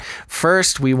 But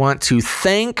first, we want to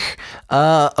thank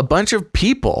a bunch of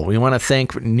people. We want to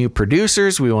thank new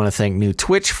producers. We want to thank new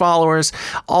Twitch followers,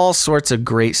 all sorts of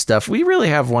great stuff. We really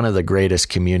have one of the greatest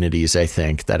communities, I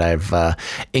think, that I've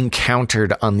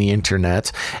encountered on the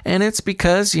internet. And it's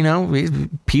because,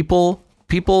 people,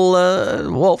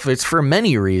 well, it's for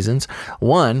many reasons.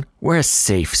 One, we're a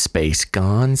safe space,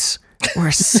 Gons.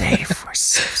 We're safe. We're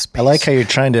safe space. I like how you're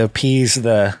trying to appease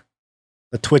the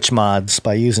Twitch mods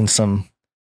by using some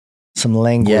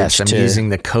language. Yes, I'm using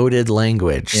the coded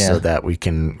language so that we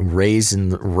can rise in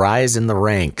the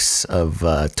ranks of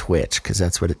Twitch, because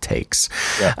that's what it takes.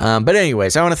 Yeah. But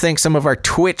anyways, I want to thank some of our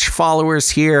Twitch followers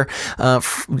here.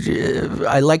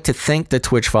 I like to thank the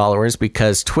Twitch followers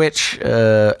because Twitch,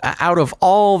 out of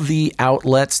all the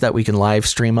outlets that we can live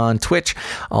stream on, Twitch,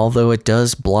 although it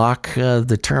does block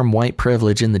the term white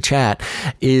privilege in the chat,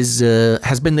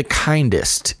 has been the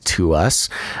kindest to us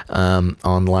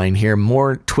online here.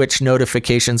 More Twitch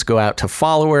notifications go out to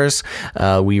followers.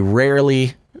 We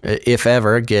rarely, if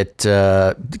ever, get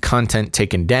content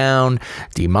taken down,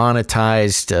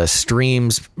 demonetized,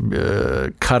 streams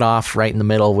cut off right in the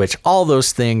middle, which all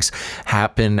those things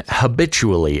happen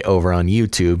habitually over on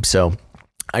YouTube. So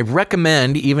I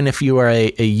recommend, even if you are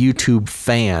a YouTube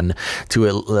fan, to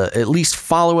at least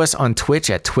follow us on Twitch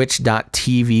at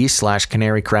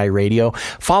twitch.tv/Canary Cry Radio.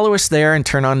 Follow us there and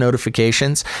turn on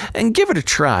notifications and give it a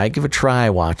try. Give a try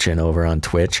watching over on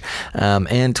Twitch.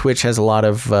 And Twitch has a lot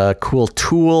of cool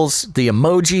tools. The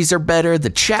emojis are better. The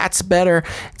chat's better.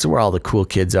 It's where all the cool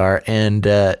kids are. And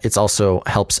it's also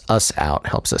helps us out,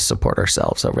 helps us support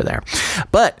ourselves over there.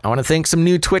 But I want to thank some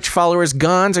new Twitch followers.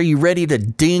 Gons, are you ready to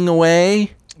ding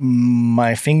away?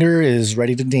 My finger is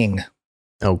ready to ding.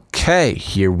 Okay,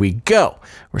 here we go.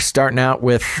 We're starting out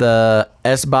with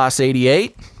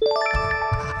SBoss88,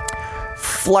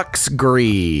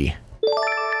 Fluxgree,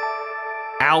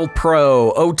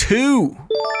 Alpro02,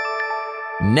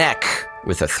 Neck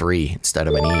with a 3 instead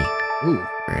of an E. Ooh,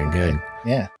 very good.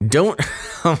 Yeah.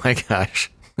 Oh my gosh,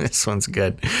 this one's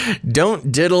good.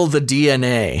 Don't diddle the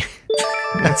DNA.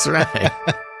 That's right.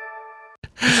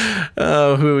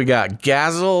 Oh, who we got?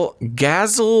 Gazzle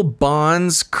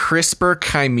Bonds Crispr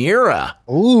Chimera.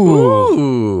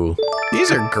 Ooh,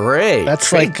 these are great. That's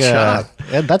great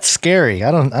that's scary.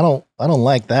 I don't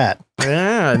like that.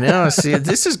 Yeah, no, see,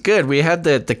 this is good. We had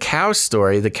the cow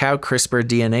story, the cow CRISPR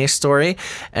DNA story,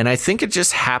 and I think it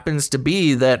just happens to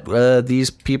be that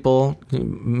these people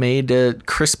made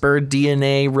CRISPR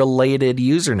DNA related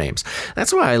usernames.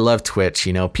 That's why I love Twitch,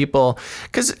 people,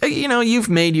 because, you've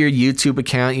made your YouTube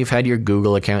account, you've had your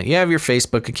Google account, you have your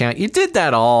Facebook account. You did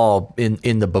that all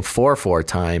in the before 4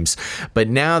 times, but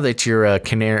now that you're a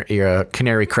Canary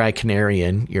Cry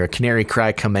Canarian, you're a Canary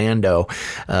Cry Commando,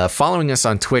 following us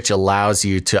on Twitch allows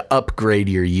you to upgrade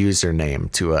your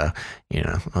username to a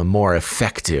more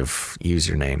effective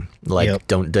username, like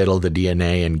Don't Diddle the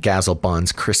DNA and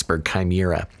Gazzlebon's CRISPR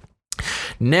Chimera.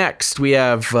 Next, we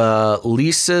have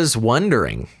Lisa's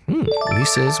Wondering.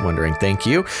 Lisa's Wondering, thank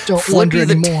you. Don't wonder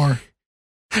anymore.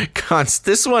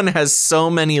 This one has so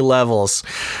many levels.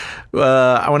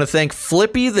 I want to thank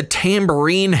Flippy the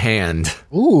Tambourine Hand.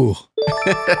 Ooh.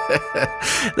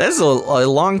 That's a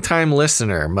long-time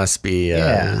listener, must be.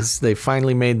 They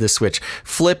finally made the switch.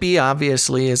 Flippy,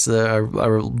 obviously, is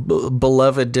our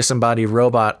beloved disembodied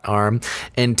robot arm,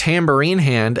 and Tambourine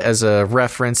Hand as a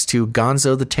reference to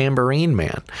Gonzo the Tambourine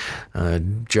Man. A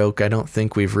joke I don't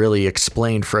think we've really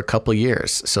explained for a couple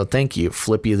years. So thank you,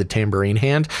 Flippy the Tambourine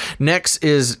Hand. Next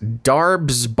is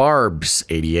Darbs Barbs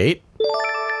 88.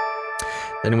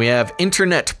 Then we have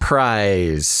Internet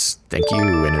Prize. Thank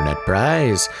you, Internet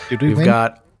Prize. We've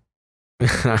got...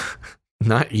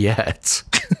 Not yet.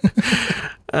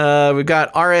 We've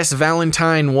got RS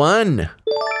Valentine 1.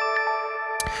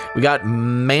 We got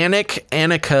Manic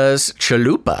Annika's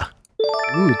Chalupa.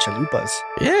 Ooh, chalupas.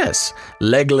 Yes.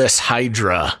 Legless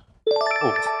Hydra.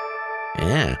 Oh.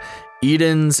 Yeah.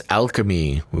 Eden's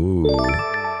Alchemy. Ooh.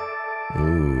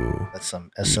 That's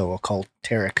some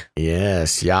esoteric.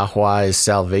 Yes. Yahweh is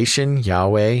salvation.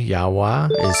 Yahweh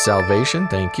is salvation.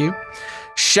 Thank you.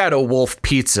 Shadow Wolf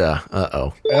Pizza.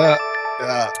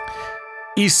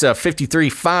 Issa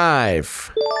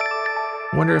 53.5.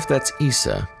 Wonder if that's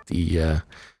Issa, the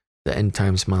End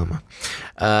Times Mama.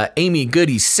 Amy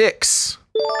Goody 6.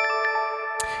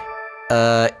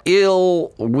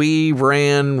 We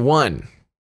Ran 1.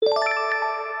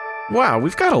 Wow,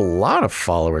 we've got a lot of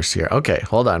followers here. Okay,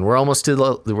 hold on. We're almost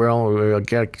to we'll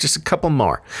get just a couple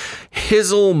more.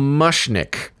 Hizzle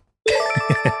Mushnick.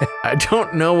 I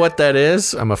don't know what that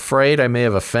is. I'm afraid I may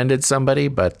have offended somebody,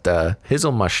 but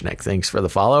Hizzle Mushnick, thanks for the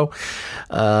follow.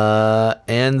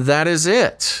 And that is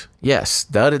it. Yes,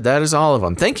 that is all of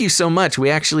them. Thank you so much. We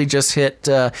actually just hit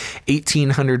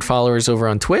 1,800 followers over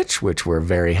on Twitch, which we're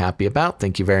very happy about.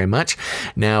 Thank you very much.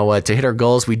 Now, to hit our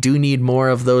goals, we do need more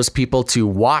of those people to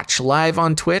watch live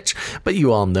on Twitch, but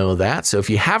you all know that. So if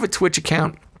you have a Twitch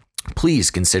account, please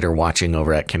consider watching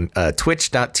over at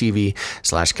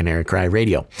twitch.tv/Canary Cry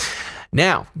Radio.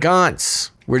 Now, Gons,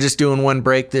 we're just doing one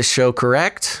break this show,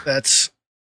 correct? That's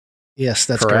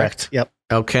correct. Yep.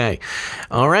 Okay.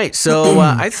 All right. So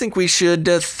I think we should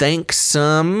thank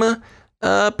some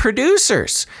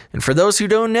producers. And for those who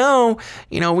don't know,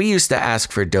 we used to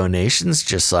ask for donations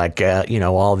just like,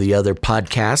 all the other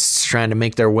podcasts trying to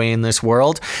make their way in this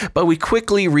world. But we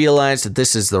quickly realized that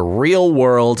this is the real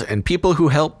world, and people who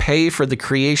help pay for the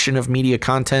creation of media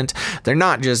content, they're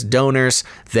not just donors,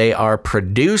 they are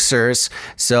producers.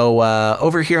 So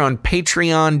over here on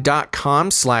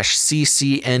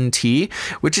patreon.com/CCNT,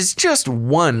 which is just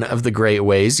one of the great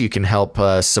ways you can help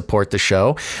support the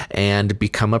show and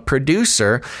become a producer.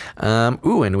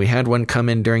 And we had one come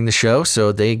in during the show,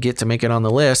 so they get to make it on the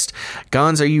list.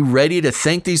 Gons, are you ready to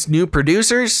thank these new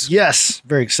producers? Yes,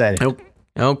 very excited.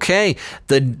 Okay.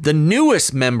 The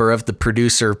newest member of the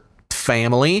producer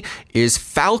family is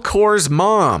Falcor's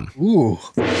mom. Ooh.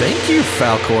 Thank you,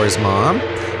 Falcor's mom.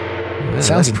 Yeah,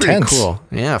 sounds intense. Pretty cool.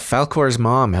 Yeah, Falcor's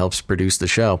mom helps produce the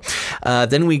show.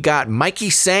 Then we got Mikey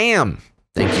Sam.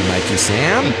 Thank you, Mikey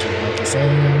Sam. Thank you, Mikey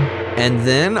Sam. And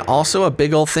then also a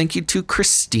big old thank you to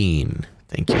Christine.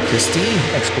 Thank you, Christine.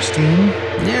 Thanks, Christine.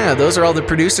 Yeah, those are all the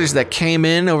producers that came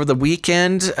in over the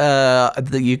weekend.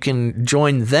 You can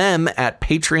join them at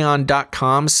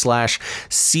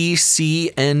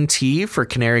patreon.com/CCNT for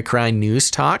Canary Cry News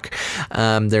Talk.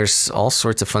 There's all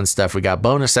sorts of fun stuff. We got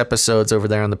bonus episodes over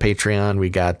there on the Patreon. We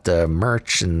got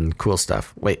merch and cool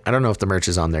stuff. Wait, I don't know if the merch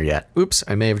is on there yet. Oops,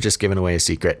 I may have just given away a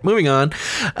secret. Moving on.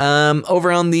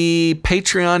 Over on the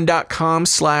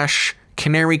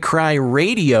patreon.com/Canary Cry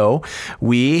Radio,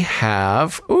 we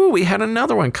had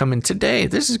another one come in today.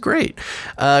 This is great.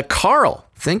 Carl.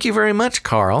 Thank you very much,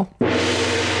 Carl.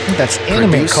 That's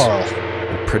Anime Carl.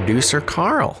 Producer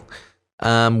Carl.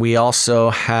 We also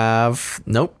have,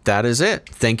 that is it.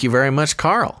 Thank you very much,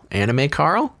 Carl. Anime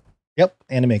Carl? Yep,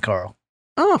 Anime Carl.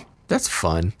 Oh, that's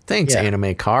fun. Thanks,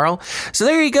 Anime Carl. So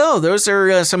there you go. Those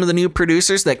are some of the new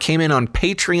producers that came in on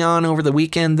Patreon over the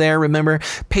weekend there. Remember,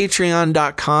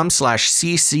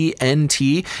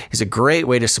 patreon.com/CCNT is a great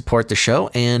way to support the show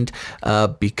and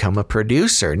become a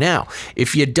producer. Now,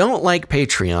 if you don't like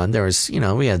Patreon, there was,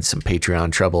 we had some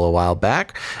Patreon trouble a while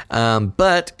back.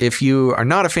 But if you are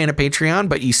not a fan of Patreon,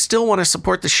 but you still want to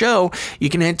support the show, you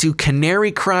can head to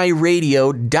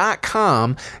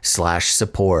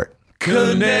canarycryradio.com/support.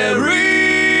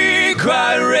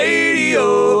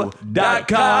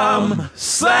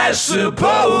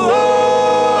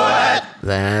 canarycryradio.com/support.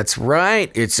 That's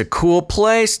right. It's a cool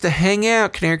place to hang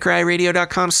out.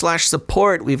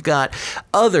 canarycryradio.com/support. We've got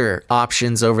other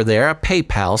options over there.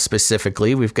 PayPal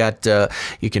specifically. We've got,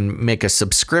 you can make a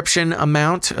subscription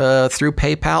amount through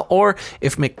PayPal, or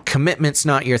if commitment's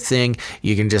not your thing,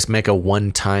 you can just make a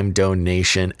one-time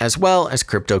donation, as well as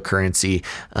cryptocurrency,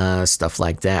 stuff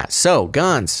like that. So,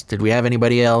 Gons, did we have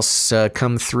anybody else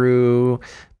come through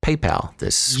PayPal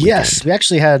this weekend? Yes, we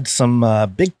actually had some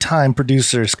big-time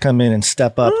producers come in and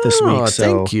step up this week. So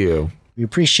thank you. We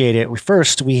appreciate it.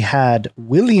 First, we had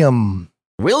William.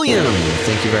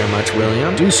 Thank you very much,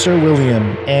 William. Producer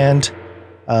William. And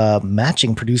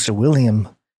matching producer William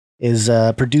is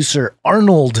producer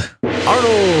Arnold.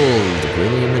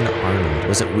 William and Arnold.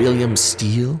 Was it William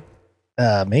Steele?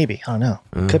 Maybe. I don't know.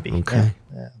 Could be. Okay.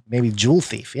 Yeah. Maybe Jewel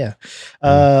Thief. Yeah.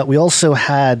 We also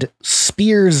had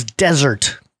Spears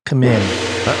Desert come in.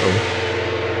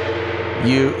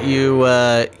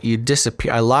 You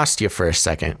disappear. I lost you for a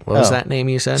second. What was that name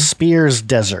you said? Spears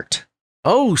Desert.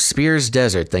 Oh, Spears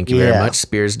Desert. Thank you very much,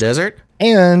 Spears Desert.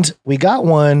 And we got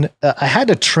one. I had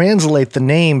to translate the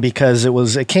name because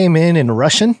it came in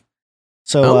Russian.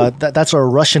 So that's our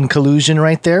Russian collusion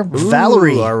right there. Ooh,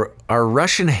 Valerie. Our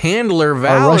Russian handler,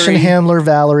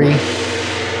 Valerie.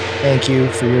 Thank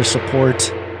you for your support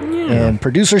and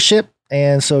producership.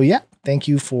 And so, thank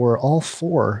you for all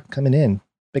 4 coming in.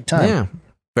 Big time. Yeah.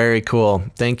 Very cool.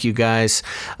 Thank you guys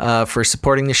for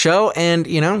supporting the show. And,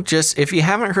 just if you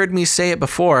haven't heard me say it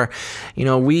before,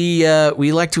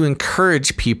 we like to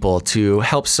encourage people to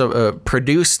help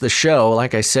produce the show.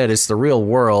 Like I said, it's the real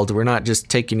world. We're not just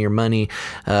taking your money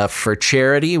for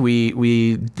charity.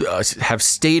 We have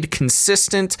stayed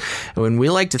consistent, and we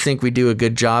like to think we do a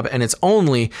good job. And it's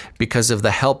only because of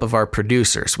the help of our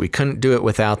producers. We couldn't do it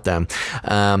without them.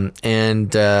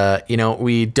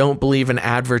 We don't believe in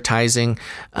advertising.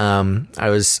 I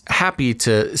was happy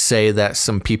to say that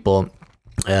some people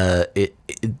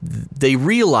they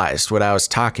realized what I was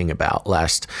talking about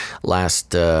last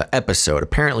episode.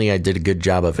 Apparently, I did a good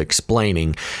job of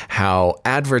explaining how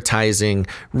advertising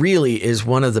really is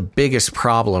one of the biggest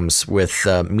problems with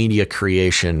media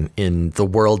creation in the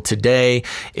world today.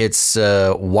 It's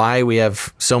why we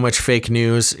have so much fake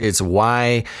news. It's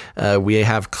why we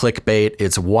have clickbait.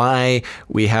 It's why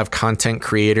we have content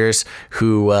creators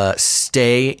who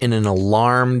stay in an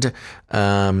alarmed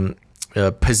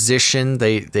position.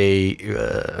 They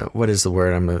what is the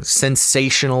word?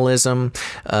 Sensationalism.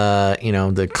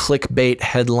 The clickbait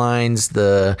headlines,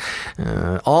 the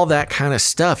all that kind of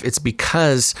stuff. It's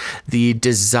because the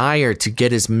desire to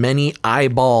get as many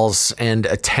eyeballs and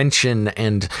attention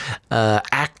and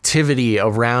activity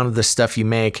around the stuff you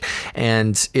make,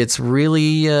 and it's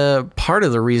really part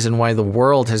of the reason why the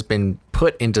world has been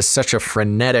put into such a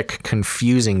frenetic,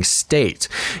 confusing state,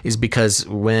 is because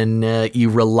when you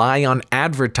rely on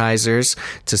advertisers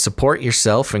to support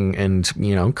yourself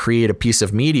and create a piece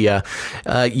of media,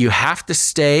 you have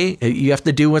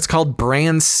to do what's called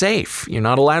brand safe. You're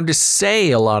not allowed to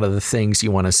say a lot of the things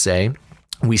you want to say.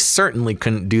 We certainly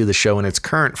couldn't do the show in its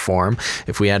current form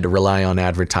if we had to rely on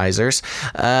advertisers.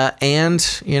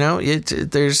 There's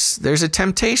a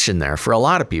temptation there for a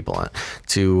lot of people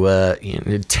to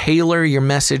tailor your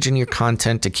message and your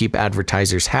content to keep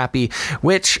advertisers happy,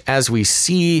 which, as we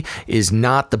see, is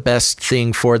not the best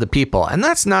thing for the people. And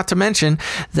that's not to mention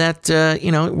that,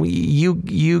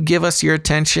 you give us your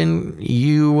attention,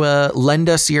 you lend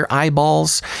us your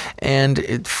eyeballs,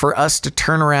 and for us to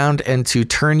turn around and to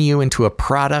turn you into a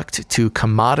product, to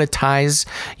commoditize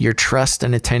your trust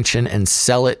and attention and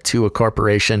sell it to a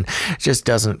corporation, just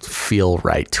doesn't feel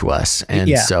right to us.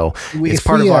 And so it's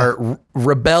part of our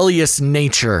rebellious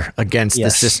nature against the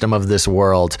system of this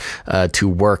world to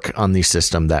work on the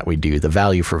system that we do, the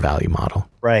value for value model.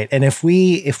 Right. And if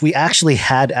we actually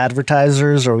had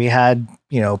advertisers, or we had,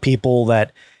 people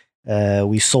that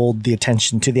we sold the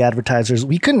attention to the advertisers,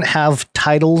 we couldn't have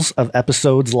titles of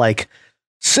episodes like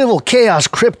Civil Chaos,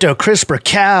 Crypto, Crispr,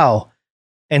 Cow,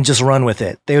 and just run with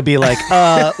it. They would be like,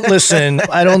 listen,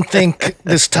 I don't think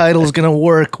this title is going to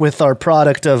work with our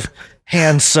product of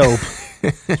hand soap.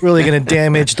 It's really going to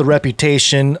damage the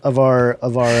reputation of our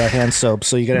hand soap.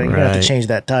 So you're gonna have to change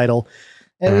that title.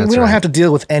 And we don't have to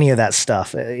deal with any of that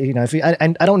stuff.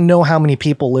 I don't know how many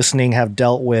people listening have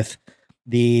dealt with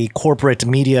the corporate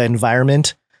media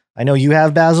environment. I know you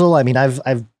have, Basil. I mean,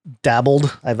 I've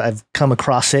dabbled. I've come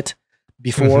across it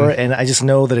before, and I just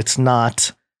know that it's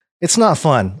not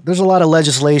fun. There's a lot of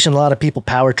legislation, a lot of people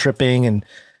power tripping, and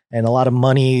a lot of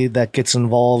money that gets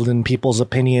involved in people's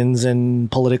opinions and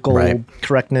political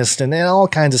correctness and all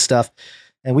kinds of stuff.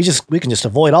 And we can just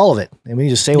avoid all of it, and we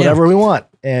can just say whatever we want.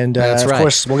 And of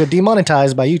course, we'll get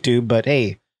demonetized by YouTube, but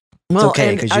hey, it's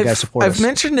okay because you guys support us. I've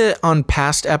mentioned it on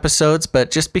past episodes, but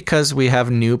just because we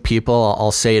have new people,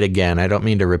 I'll say it again. I don't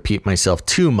mean to repeat myself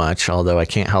too much, although I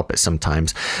can't help it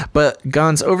sometimes. But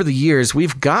Gons, over the years,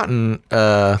 we've gotten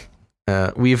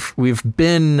we've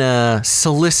been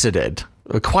solicited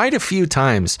quite a few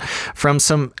times from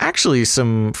some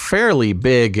fairly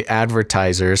big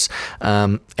advertisers.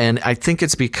 And I think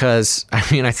it's because,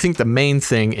 I think the main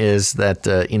thing is that,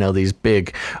 these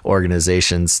big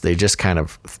organizations, they just kind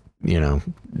of, if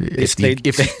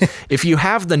you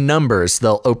have the numbers,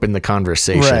 they'll open the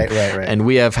conversation. Right. And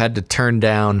we have had to turn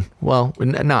down, well,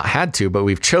 not had to, but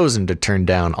we've chosen to turn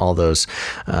down all those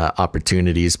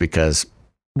opportunities because,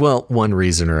 well, one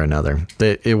reason or another,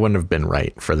 it wouldn't have been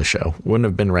right for the show. Wouldn't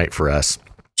have been right for us.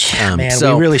 Man,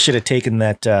 we really should have taken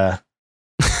that the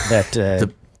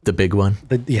big one.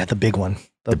 The big one.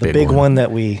 The big one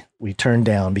that we we turned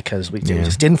down because we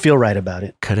just didn't feel right about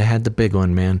it. Could have had the big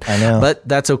one, man. I know. But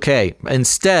that's okay.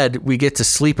 Instead, we get to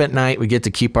sleep at night. We get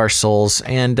to keep our souls,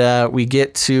 and we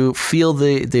get to feel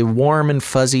the warm and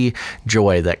fuzzy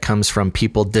joy that comes from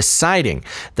people deciding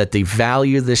that they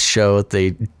value this show.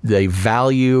 They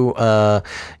value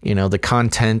the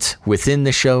content within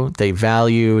the show. They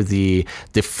value the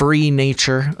free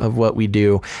nature of what we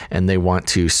do, and they want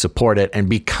to support it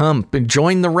and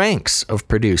join the ranks of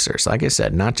producers. Like I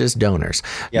said, not just donors.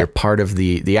 Yep. You're part of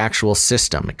the actual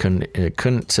system. It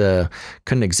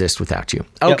couldn't exist without you.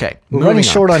 Okay. Yep. We're running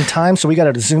short on time, so we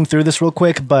got to zoom through this real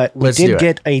quick, but we did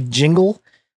get a jingle.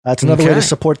 That's another way to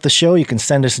support the show. You can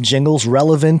send us jingles,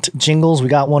 relevant jingles. We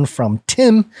got one from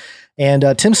Tim, and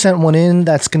Tim sent one in.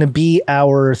 That's going to be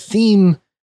our theme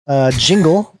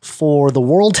jingle for the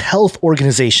World Health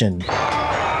Organization.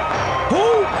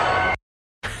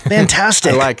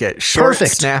 Fantastic. I like it. Short,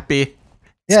 perfect. Snappy.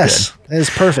 Yes, it is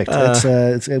perfect.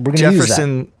 We're going to use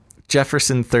that.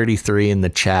 Jefferson 33 in the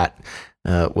chat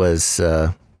was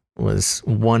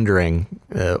wondering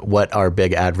what our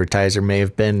big advertiser may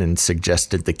have been and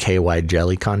suggested the KY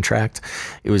Jelly contract.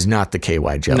 It was not the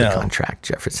KY Jelly contract,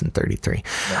 Jefferson 33.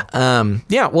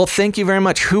 No. Well, thank you very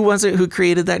much. Who was it who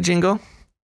created that jingle?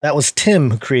 That was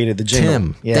Tim who created the jingle.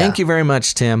 Tim. Yeah. Thank you very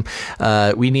much, Tim.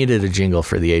 We needed a jingle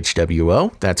for the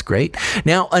HWO. That's great.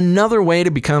 Now, another way to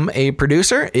become a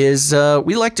producer is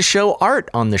we like to show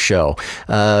art on the show.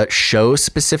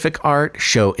 Show-specific art,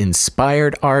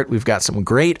 show-inspired art. We've got some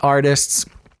great artists.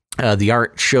 The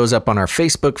art shows up on our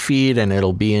Facebook feed, and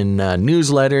it'll be in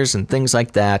newsletters and things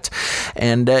like that.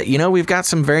 And, we've got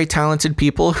some very talented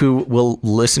people who will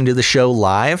listen to the show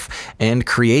live and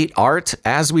create art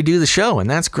as we do the show, and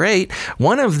that's great.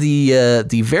 One of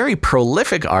the very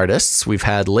prolific artists we've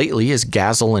had lately is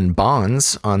Gazel and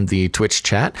Bonds on the Twitch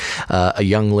chat, a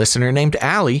young listener named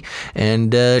Allie,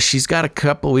 and we've got a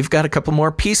couple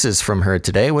more pieces from her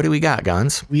today. What do we got,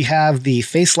 Gons? We have the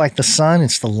Face Like the Sun.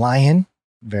 It's the lion.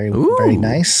 Very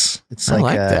nice. It's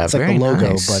like the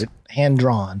logo, but hand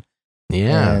drawn.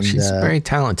 Yeah, and she's very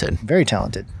talented. Very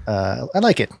talented. I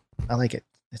like it.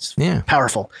 It's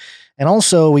powerful. And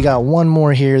also, we got one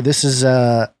more here. This is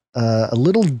a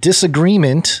little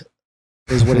disagreement,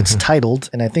 is what it's titled,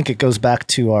 and I think it goes back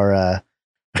to our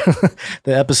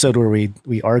the episode where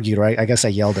we argued, right? I guess I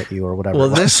yelled at you or whatever. Well,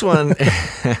 this one,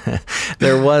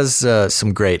 there was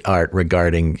some great art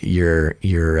regarding your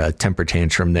temper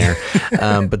tantrum there.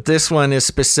 But this one is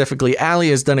specifically, Allie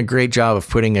has done a great job of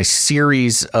putting a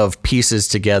series of pieces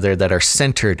together that are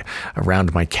centered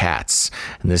around my cats.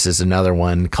 And this is another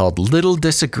one called Little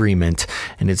Disagreement.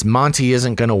 And it's Monty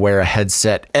isn't going to wear a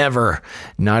headset ever.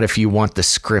 Not if you want the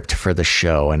script for the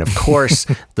show. And of course,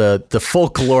 the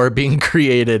folklore being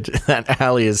created that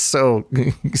Allie is so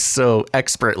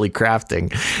expertly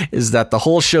crafting is that the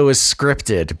whole show is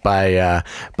scripted by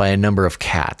a number of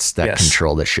cats that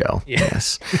control the show.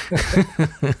 Yes.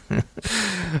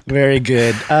 Very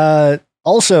good.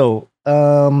 Also,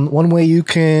 one way you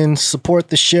can support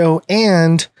the show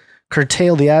and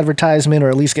curtail the advertisement, or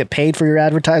at least get paid for your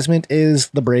advertisement, is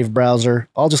the Brave browser.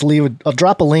 I'll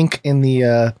drop a link in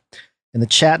the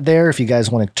chat there if you guys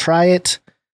want to try it.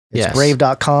 It's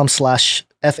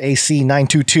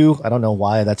brave.com/FAC922. I don't know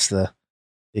why that's the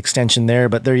extension there,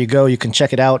 but there you go. You can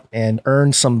check it out and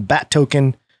earn some BAT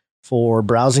token for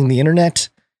browsing the internet.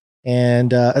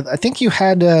 And I think you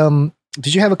had,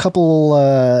 did you have a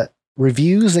couple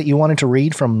reviews that you wanted to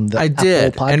read from the Apple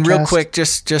podcast? And real quick,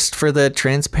 just for the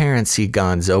transparency,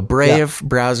 Gonzo, Brave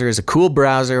browser is a cool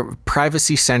browser,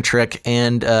 privacy centric,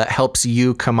 and helps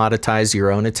you commoditize your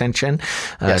own attention.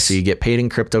 So you get paid in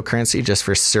cryptocurrency just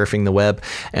for surfing the web.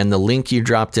 And the link you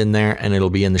dropped in there, and it'll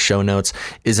be in the show notes,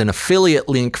 is an affiliate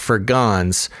link for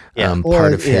Gonz,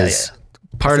 part of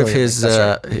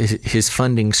his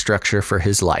funding structure for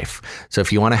his life. So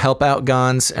if you want to help out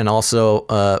Gons and also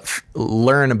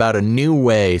learn about a new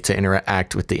way to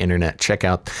interact with the internet, check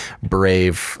out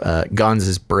Brave,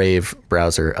 Gons' Brave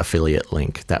browser affiliate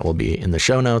link. That will be in the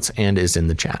show notes and is in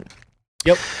the chat.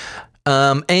 Yep.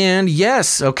 And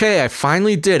yes, okay, I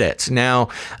finally did it. Now,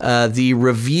 the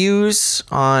reviews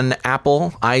on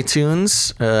Apple,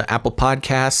 iTunes, Apple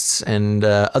Podcasts, and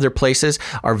other places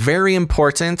are very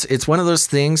important. It's one of those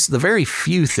things, the very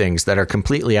few things that are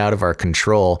completely out of our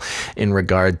control in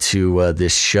regard to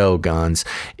this show, Gons,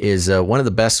 is one of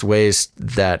the best ways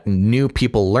that new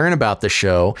people learn about the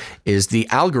show is the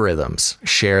algorithms.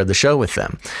 Share the show with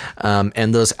them.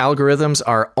 And those algorithms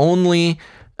are only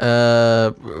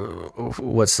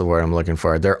what's the word I'm looking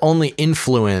for? They're only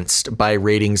influenced by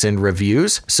ratings and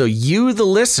reviews. So you, the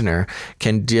listener,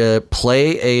 can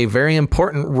play a very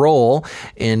important role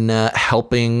in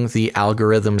helping the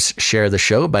algorithms share the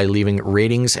show by leaving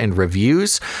ratings and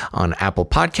reviews on Apple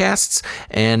Podcasts.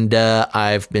 And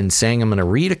I've been saying I'm going to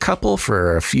read a couple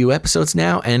for a few episodes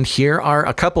now. And here are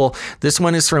a couple. This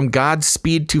one is from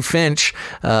Godspeed to Finch,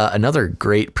 another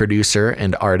great producer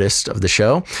and artist of the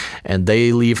show. And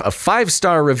they leave a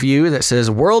 5-star review that says,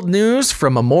 "World news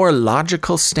from a more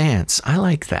logical stance." I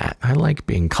like that. I like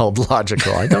being called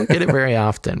logical. I don't get it very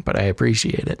often, but I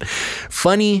appreciate it.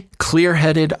 "Funny,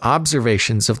 clear-headed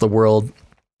observations of the world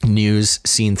news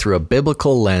seen through a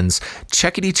biblical lens.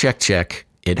 Checkity check check.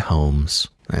 It homes."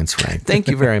 That's right. Thank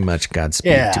you very much,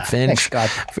 Godspeed to Finch.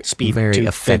 Thanks, Godspeed. Very to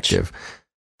effective. Finch.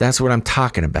 That's what I'm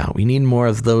talking about. We need more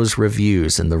of those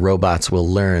reviews, and the robots will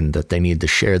learn that they need to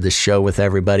share this show with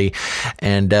everybody.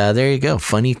 And there you go.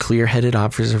 Funny, clear-headed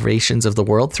observations of the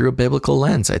world through a biblical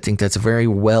lens. I think that's a very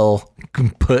well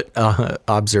put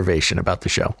observation about the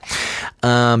show.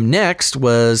 Next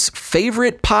was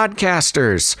favorite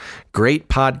podcasters. Great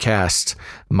podcast.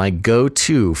 My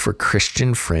go-to for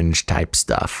Christian fringe type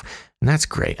stuff. And that's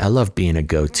great. I love being a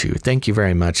go-to. Thank you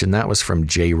very much. And that was from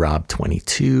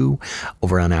JRob22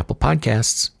 over on Apple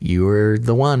Podcasts. You're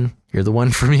the one. You're the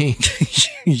one for me.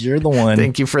 You're the one.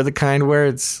 Thank you for the kind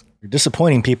words. You're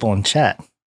disappointing people in chat.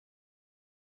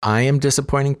 I am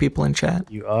disappointing people in chat?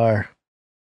 You are.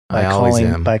 I always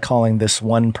am. By calling this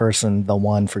one person the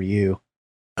one for you.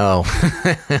 Oh.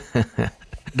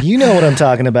 You know what I'm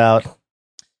talking about.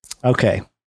 Okay.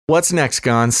 What's next,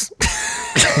 Gons?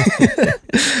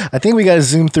 I think we got to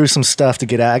zoom through some stuff to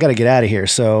get out. I got to get out of here.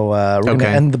 So we're going to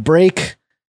end the break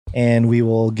and we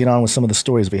will get on with some of the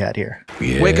stories we had here.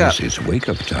 Yes, wake up. It's wake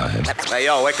up time. Hey,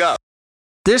 yo, wake up.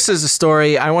 This is a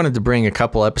story I wanted to bring a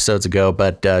couple episodes ago,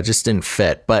 but just didn't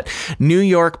fit. But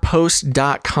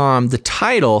NewYorkPost.com, the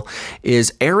title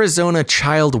is "Arizona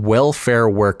Child Welfare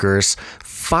Workers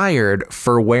Fired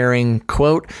for Wearing,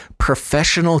 quote,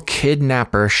 professional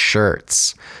kidnapper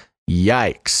shirts."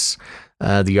 Yikes.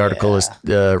 The article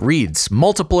reads,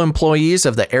 multiple employees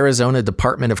of the Arizona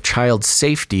Department of Child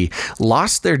Safety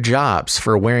lost their jobs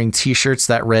for wearing T-shirts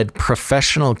that read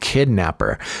 "professional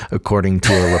kidnapper," according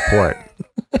to a report.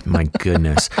 My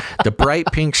goodness. The bright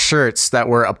pink shirts that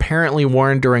were apparently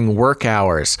worn during work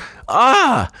hours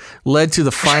led to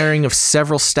the firing of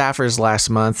several staffers last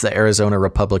month, the Arizona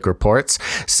Republic reports,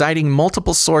 citing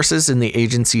multiple sources in the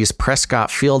agency's Prescott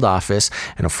field office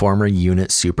and a former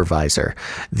unit supervisor.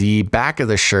 The back of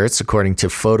the shirts, according to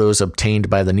photos obtained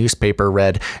by the newspaper,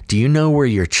 read, "Do you know where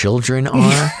your children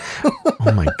are?"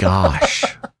 Oh my gosh.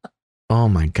 Oh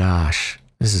my gosh.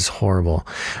 This is horrible.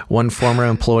 One former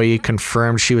employee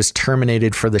confirmed she was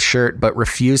terminated for the shirt, but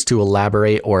refused to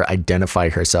elaborate or identify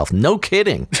herself. No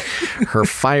kidding. Her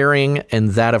firing and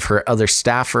that of her other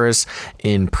staffers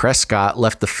in Prescott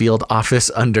left the field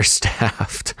office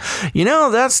understaffed. You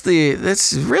know, that's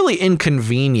really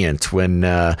inconvenient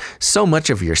when so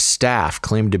much of your staff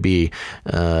claim to be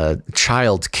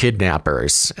child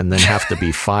kidnappers and then have to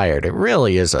be fired. It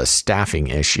really is a staffing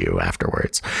issue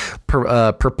afterwards.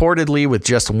 Purportedly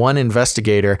with just one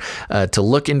investigator to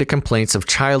look into complaints of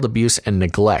child abuse and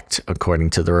neglect, according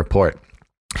to the report.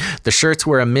 The shirts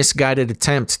were a misguided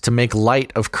attempt to make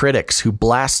light of critics who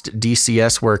blast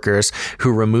DCS workers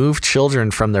who remove children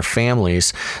from their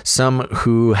families. Some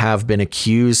who have been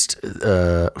accused,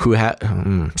 The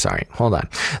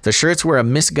shirts were a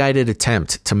misguided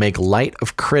attempt to make light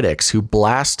of critics who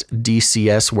blast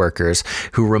DCS workers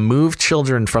who remove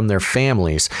children from their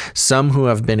families. Some who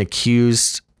have been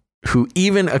accused who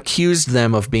even accused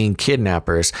them of being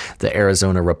kidnappers, the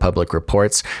Arizona Republic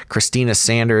reports. Christina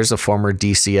Sanders, a former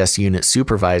DCS unit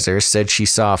supervisor, said she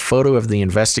saw a photo of the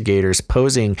investigators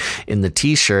posing in the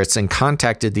T-shirts and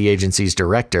contacted the agency's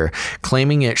director,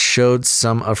 claiming it showed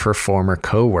some of her former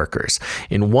co-workers.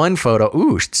 In one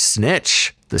photo,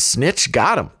 snitch. The snitch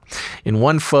got him. In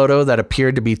one photo that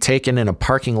appeared to be taken in a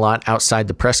parking lot outside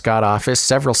the Prescott office,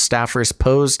 several staffers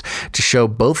posed to show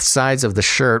both sides of the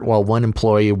shirt while one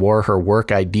employee wore her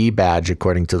work ID badge,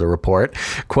 according to the report.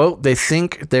 Quote, "They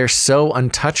think they're so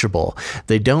untouchable.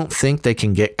 They don't think they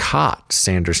can get caught,"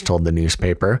 Sanders told the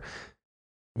newspaper.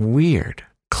 Weird.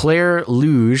 Claire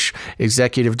Luge,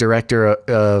 executive director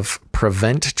of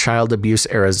Prevent Child Abuse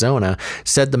Arizona,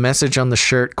 said the message on the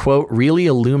shirt, quote, "really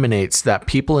illuminates that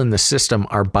people in the system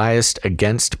are biased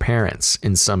against parents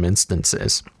in some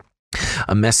instances."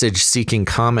 A message seeking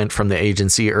comment from the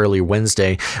agency early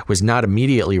Wednesday was not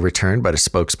immediately returned, but a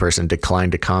spokesperson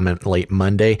declined to comment late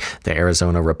Monday. The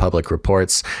Arizona Republic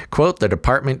reports, quote, "The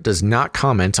department does not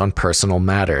comment on personal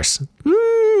matters."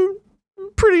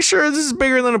 Pretty sure this is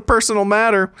bigger than a personal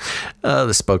matter,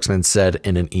 the spokesman said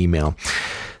in an email.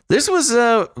 This was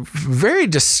very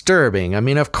disturbing. I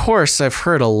mean, of course, I've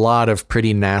heard a lot of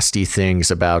pretty nasty things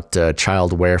about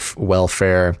child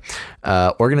welfare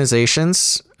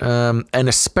organizations, and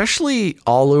especially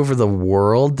all over the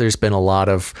world. There's been a lot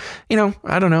of,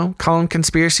 I don't know, call them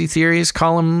conspiracy theories,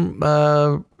 call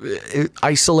them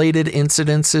isolated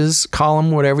incidences, call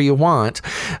them whatever you want.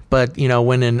 But,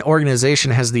 when an organization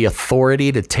has the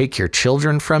authority to take your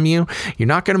children from you, you're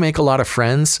not going to make a lot of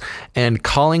friends. And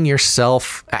calling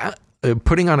yourself,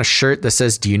 putting on a shirt that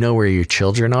says, "Do you know where your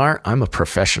children are? I'm a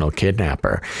professional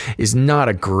kidnapper," is not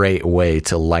a great way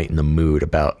to lighten the mood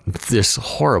about this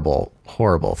horrible,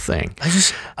 horrible thing.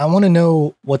 I want to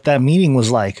know what that meeting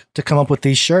was like to come up with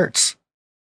these shirts.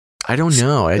 I don't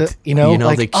know.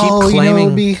 Like, they keep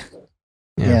claiming.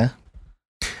 Yeah.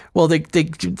 Well, they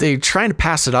trying to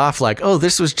pass it off like, oh,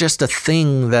 this was just a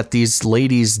thing that these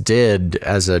ladies did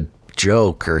as a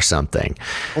joke or something.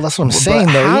 Well, that's what I'm saying,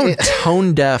 though. How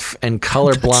tone deaf and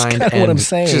colorblind and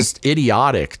just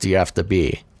idiotic do you have to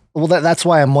be? Well, that's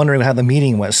why I'm wondering how the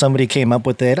meeting went. Somebody came up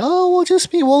with it. Oh,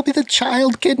 we'll be the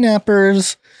child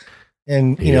kidnappers.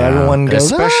 And, everyone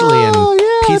goes, especially in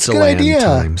Pizza Land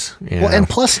times. Yeah. Well, and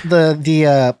plus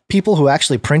the people who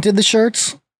actually printed the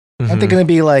shirts, aren't they going to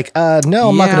be like, no,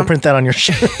 I'm not going to print that on your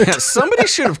shirt? Somebody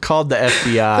should have called the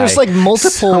FBI. There's like multiple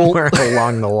somewhere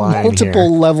along the line,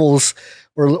 multiple levels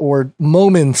or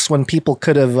moments when people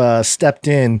could have stepped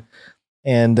in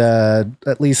and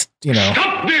at least,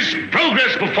 Stop this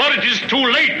progress before it is too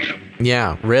late.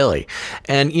 Yeah, really.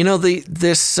 And,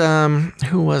 this,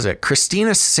 who was it?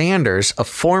 Christina Sanders, a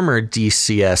former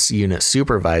DCS unit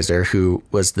supervisor who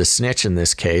was the snitch in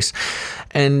this case.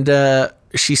 And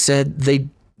she said they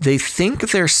think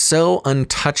they're so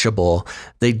untouchable,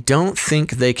 they don't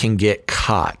think they can get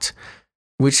caught,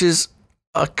 which is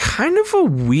a kind of a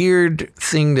weird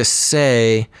thing to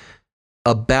say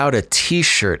about a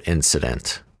T-shirt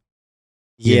incident.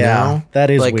 Yeah, that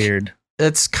is weird.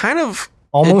 It's kind of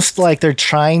almost like they're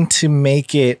trying to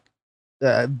make it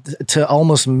to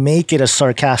almost make it a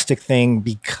sarcastic thing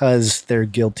because they're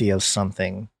guilty of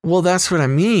something. Well, that's what I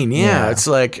mean. Yeah. It's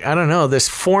like, I don't know,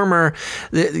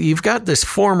 you've got this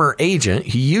former agent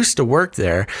who used to work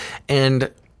there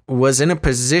and was in a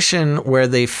position where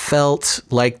they felt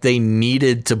like they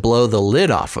needed to blow the lid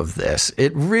off of this.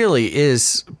 It really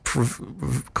is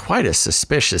quite a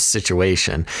suspicious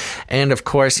situation. And of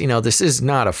course, this is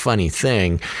not a funny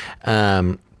thing.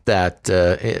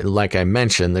 Like I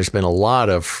mentioned, there's been a lot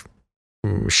of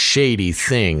shady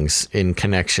things in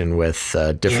connection with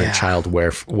different child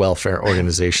welfare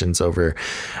organizations over,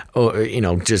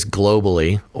 just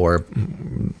globally or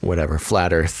whatever,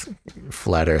 flat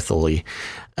earthly.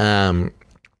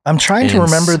 I'm trying to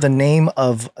remember the name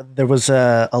of. There was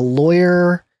a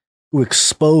lawyer who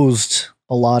exposed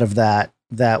a lot of that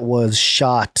was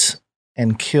shot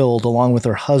and killed along with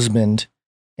her husband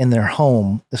in their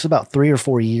home. This was about 3 or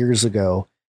 4 years ago.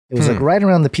 It was like right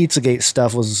around the Pizzagate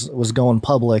stuff was going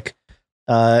public.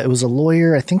 It was a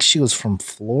lawyer. I think she was from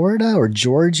Florida or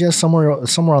Georgia, somewhere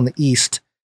on the east.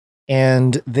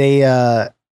 And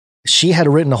she had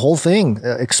written a whole thing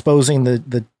exposing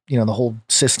the whole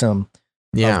system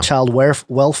of child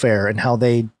welfare and how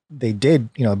they did,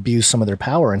 abuse some of their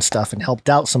power and stuff and helped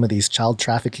out some of these child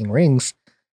trafficking rings.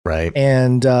 Right.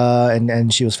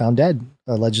 And she was found dead,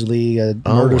 allegedly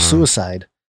murder-suicide.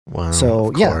 Wow.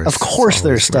 So of course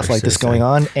there's stuff like this going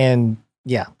on. And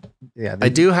I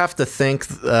do have to thank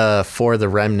for the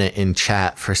remnant in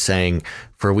chat for saying,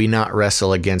 "For we not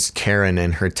wrestle against Karen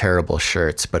and her terrible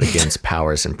shirts, but against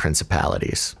powers and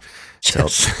principalities." So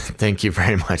thank you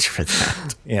very much for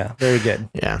that. Yeah, very good.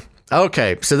 Yeah.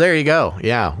 Okay, so there you go.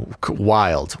 Yeah,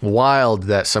 wild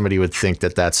that somebody would think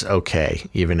that that's okay,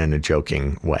 even in a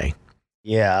joking way.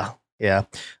 Yeah.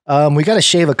 We got to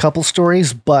shave a couple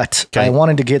stories, but I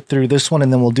wanted to get through this one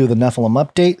and then we'll do the Nephilim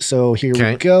update. So here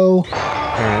we go.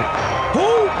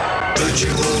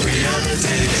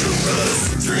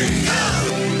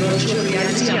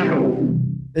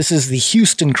 This is the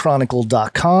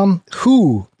HoustonChronicle.com.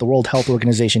 WHO, the World Health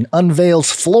Organization, unveils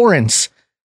Florence,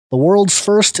 the world's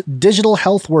first digital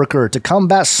health worker to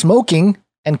combat smoking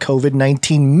and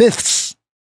COVID-19 myths.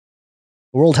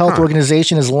 The World Health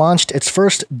Organization has launched its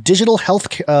first digital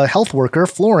health worker,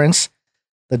 Florence.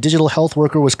 The digital health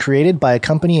worker was created by a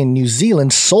company in New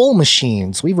Zealand, Soul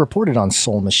Machines. We've reported on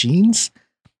Soul Machines.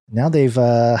 Now they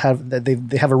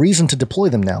have a reason to deploy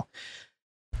them now.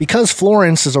 Because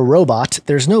Florence is a robot,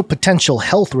 there's no potential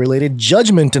health-related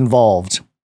judgment involved.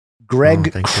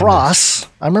 Greg Cross,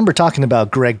 I remember talking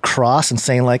about Greg Cross and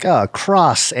saying like,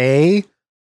 Cross, eh?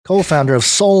 Co-founder of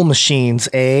Soul Machines,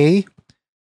 eh?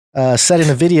 Said in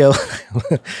a video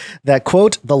that,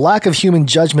 quote, the lack of human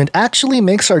judgment actually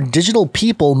makes our digital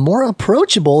people more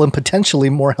approachable and potentially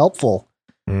more helpful.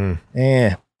 Then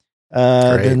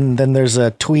there's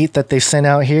a tweet that they sent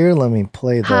out here. Let me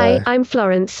play that. Hi, I'm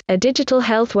Florence, a digital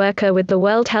health worker with the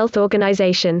World Health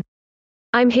Organization.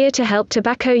 I'm here to help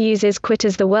tobacco users quit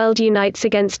as the world unites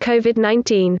against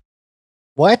COVID-19.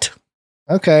 What?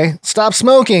 Okay, stop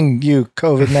smoking, you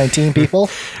COVID-19 people.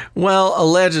 Well,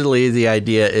 allegedly, the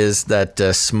idea is that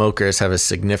smokers have a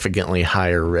significantly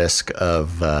higher risk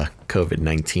of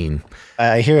COVID-19.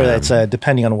 I hear that's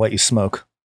depending on what you smoke.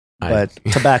 But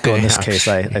tobacco in this case,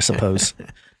 I suppose.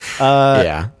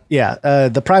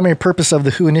 The primary purpose of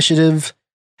the WHO initiative,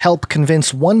 help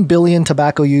convince 1 billion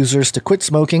tobacco users to quit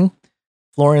smoking.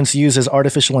 Florence uses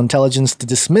artificial intelligence to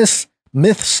dismiss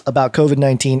myths about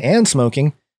COVID-19 and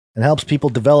smoking and helps people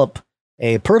develop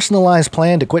a personalized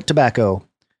plan to quit tobacco.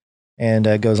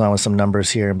 And goes on with some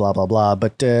numbers here and blah, blah, blah.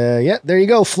 But there you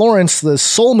go. Florence, the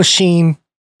soul machine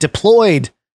deployed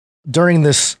during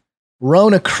this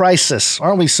Rona crisis.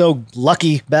 Aren't we so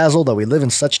lucky, Basil, that we live in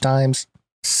such times?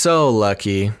 So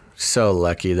lucky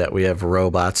that we have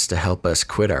robots to help us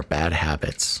quit our bad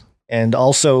habits. And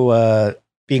also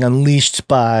being unleashed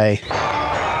by...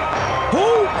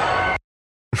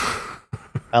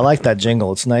 I like that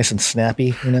jingle. It's nice and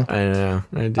snappy, you know? I know.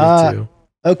 I do too.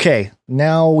 Okay,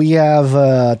 now we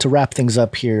have to wrap things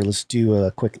up here. Let's do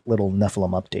a quick little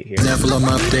Nephilim update here. Nephilim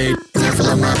update.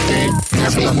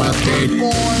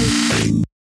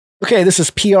 Okay, this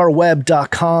is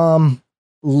prweb.com.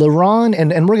 LaRon,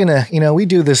 and we're going to, we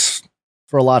do this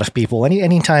for a lot of people.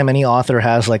 Anytime any author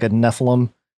has like a Nephilim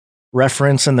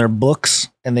reference in their books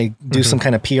and they do some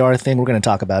kind of PR thing, we're going to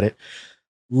talk about it.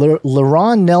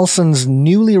 LaRon Nelson's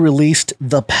newly released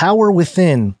The Power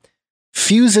Within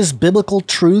fuses biblical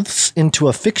truths into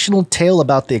a fictional tale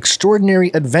about the extraordinary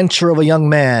adventure of a young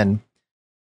man.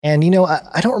 And,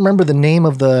 I don't remember the name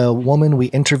of the woman we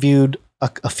interviewed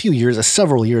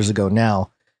several years ago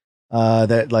now,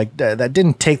 that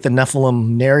didn't take the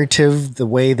Nephilim narrative the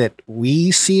way that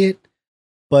we see it.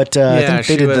 But I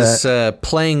think they she was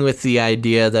playing with the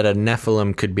idea that a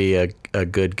Nephilim could be a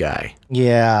good guy.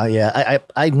 Yeah.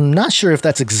 I'm not sure if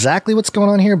that's exactly what's going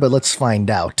on here, but let's find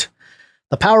out.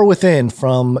 The Power Within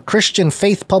from Christian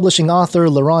faith publishing author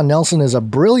LaRon Nelson is a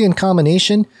brilliant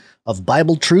combination of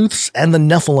Bible truths and the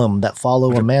Nephilim that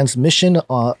follow a man's mission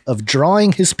of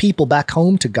drawing his people back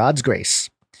home to God's grace.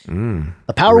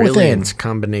 The Power Within.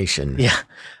 Combination. Yeah.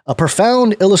 A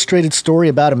profound illustrated story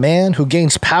about a man who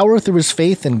gains power through his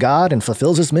faith in God and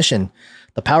fulfills his mission.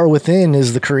 The Power Within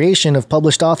is the creation of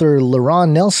published author LaRon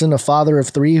Nelson, a father of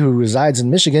 3 who resides in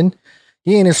Michigan.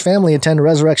 He and his family attend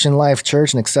Resurrection Life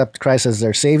Church and accept Christ as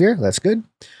their savior. That's good.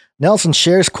 Nelson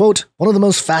shares, quote, one of the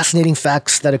most fascinating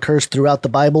facts that occurs throughout the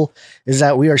Bible is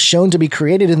that we are shown to be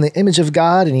created in the image of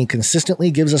God, and he consistently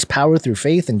gives us power through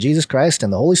faith in Jesus Christ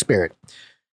and the Holy Spirit.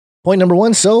 Point number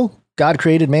 1, so God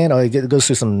created man. He goes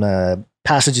through some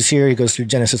passages here. He goes through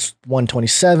Genesis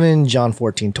 1:27, John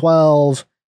 14:12,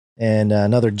 and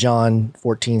another John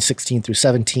 14:16 through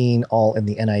 17, all in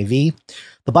the NIV.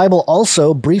 The Bible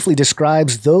also briefly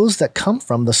describes those that come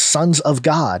from the sons of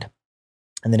God.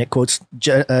 And then it quotes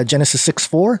Genesis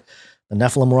 6:4. The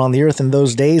Nephilim were on the earth in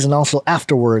those days and also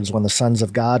afterwards when the sons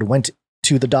of God went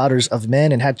to the daughters of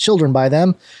men and had children by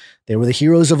them. They were the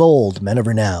heroes of old, men of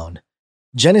renown.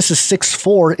 Genesis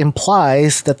 6:4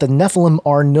 implies that the Nephilim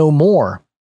are no more,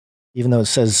 even though it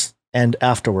says, and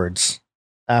afterwards,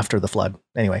 after the flood.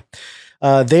 Anyway,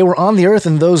 they were on the earth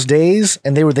in those days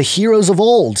and they were the heroes of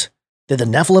old. Did the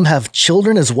Nephilim have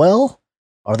children as well?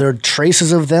 Are there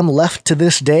traces of them left to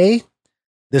this day?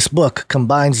 This book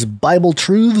combines Bible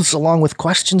truths along with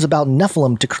questions about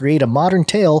Nephilim to create a modern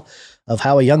tale of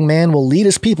how a young man will lead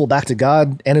his people back to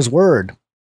God and his word.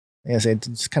 Yes, it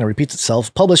just kind of repeats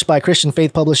itself. Published by Christian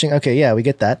Faith Publishing. Okay, yeah, we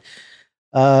get that.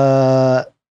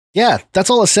 Yeah, that's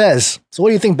all it says. So what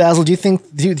do you think, Basil? Do you think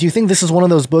this is one of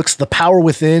those books, The Power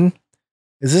Within?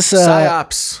 Is this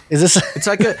psyops? Is this?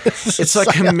 It's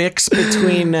like a mix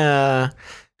between.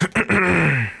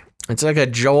 It's like a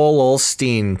Joel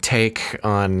Osteen take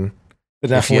on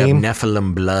the if you have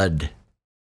Nephilim blood.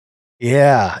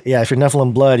 Yeah. If you're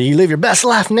Nephilim blood, you live your best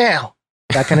life now.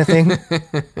 That kind of thing.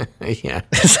 Yeah.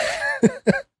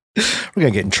 We're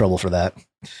gonna get in trouble for that.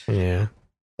 Yeah.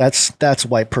 That's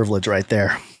white privilege right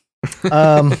there.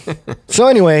 So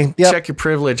anyway, check your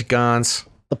privilege, Gons.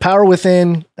 The Power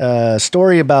Within,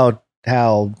 story about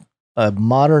how a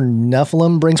modern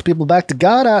Nephilim brings people back to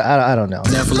God. I don't know.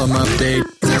 Nephilim update.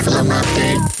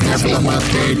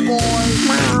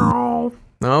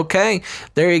 Okay,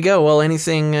 there you go. Well,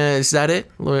 anything, is that it?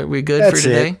 We good That's for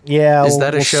today? it. Yeah. Is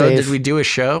that a we'll show? save. Did we do a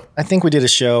show? I think we did a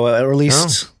show, or at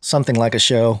least something like a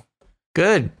show.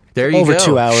 Good. There you Over go.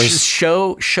 2 hours.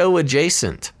 Show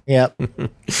adjacent. Yep. We're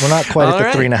not quite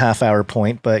at the 3.5 hour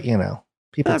point, but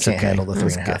people That's can't okay. handle the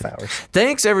That's 3.5 good. hours.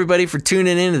 Thanks, everybody, for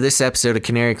tuning in to this episode of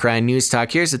Canary Cry News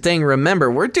Talk. Here's the thing. Remember,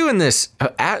 we're doing this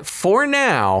for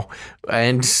now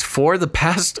and for the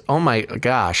past, oh my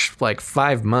gosh, like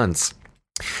 5 months.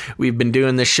 We've been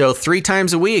doing this show 3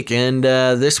 times a week, and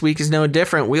this week is no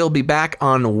different. We'll be back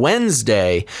on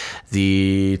Wednesday,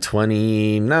 the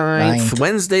 29th.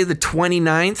 Wednesday, the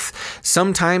 29th,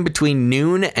 sometime between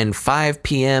noon and 5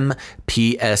 p.m.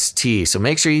 PST. So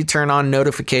make sure you turn on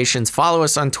notifications, follow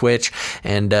us on Twitch,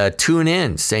 and tune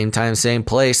in. Same time, same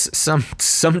place,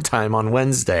 sometime on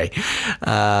Wednesday.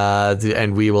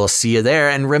 And we will see you there.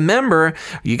 And remember,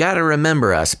 you got to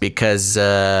remember us, because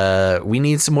we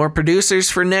need some more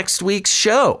producers for next week's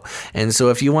show. And so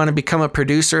if you want to become a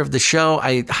producer of the show,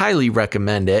 I highly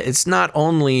recommend it. It's not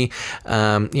only,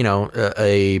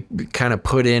 a kind of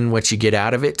put in what you get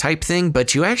out of it type thing,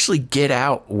 but you actually get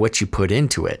out what you put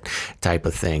into it type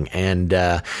of thing. And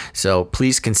so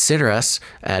please consider us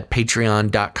at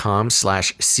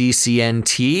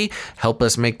patreon.com/CCNT. Help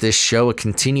us make this show a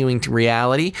continuing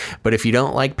reality. But if you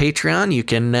don't like Patreon, you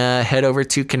can head over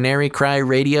to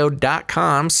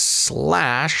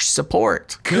canarycryradio.com/support.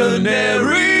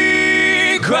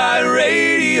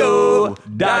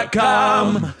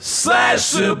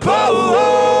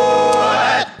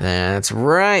 canarycryradio.com/support. That's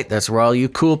right. That's where all you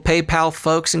cool PayPal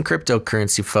folks and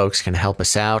cryptocurrency folks can help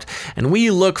us out. And we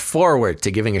look forward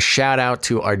to giving a shout out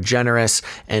to our generous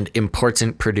and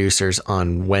important producers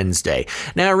on Wednesday.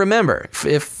 Now, remember,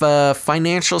 if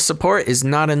financial support is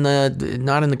not in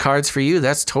the cards for you,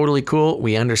 that's totally cool.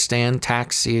 We understand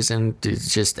tax season.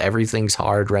 It's just everything's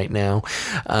hard right now.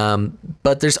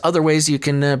 But there's other ways you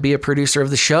can be a producer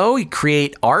of the show. You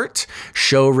create art,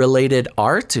 show-related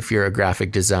art, if you're a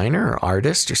graphic designer or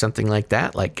artist or something like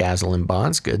that, like Gazel and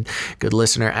Bonds. Good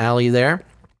listener alley there.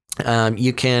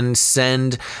 You can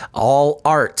send all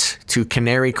art to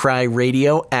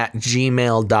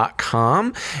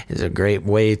canarycryradio@gmail.com. Is a great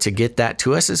way to get that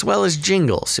to us, as well as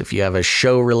jingles. If you have a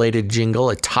show-related jingle,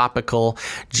 a topical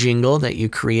jingle that you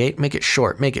create, make it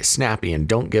short, make it snappy, and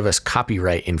don't give us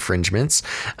copyright infringements.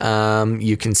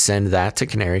 You can send that to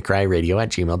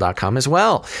canarycryradio@gmail.com as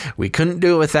well. We couldn't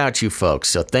do it without you folks,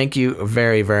 so thank you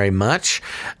very, very much.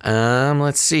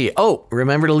 Let's see. Oh,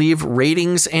 remember to leave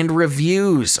ratings and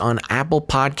reviews on Apple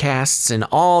Podcasts and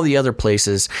all the other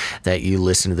places that you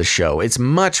listen to the show. It's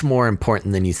much more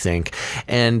important than you think.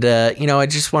 And, I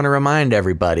just want to remind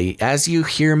everybody, as you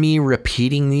hear me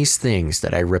repeating these things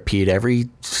that I repeat every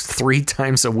 3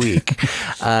 times a week,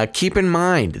 keep in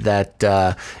mind that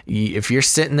if you're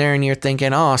sitting there and you're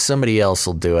thinking, oh, somebody else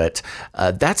will do it,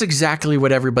 that's exactly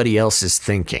what everybody else is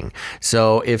thinking.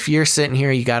 So if you're sitting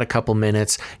here, you got a couple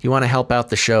minutes, you want to help out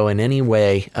the show in any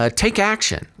way, take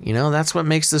action. That's what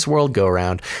makes this world go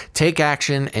around. Take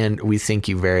action, and we thank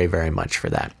you very, very much for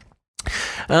that.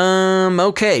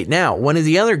 Okay, now, one of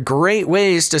the other great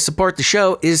ways to support the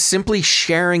show is simply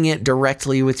sharing it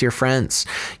directly with your friends.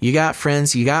 You got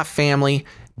friends, you got family.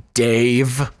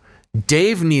 Dave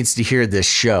needs to hear this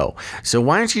show. So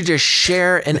why don't you just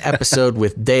share an episode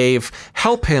with Dave,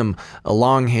 help him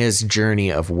along his journey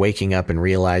of waking up and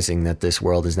realizing that this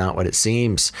world is not what it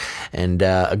seems. And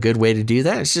a good way to do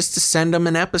that is just to send him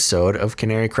an episode of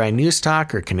Canary Cry News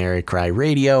Talk or Canary Cry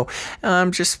Radio.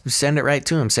 Just send it right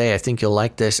to him. Say, I think you'll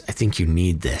like this. I think you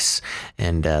need this.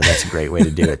 And that's a great way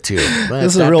to do it too. But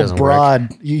this is a real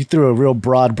broad, you threw a real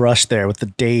broad brush there with the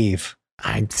Dave.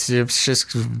 It's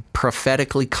just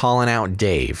prophetically calling out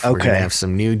Dave. Okay. We're going to have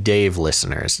some new Dave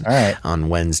listeners on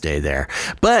Wednesday there.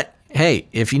 But hey,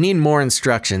 if you need more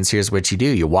instructions, here's what you do.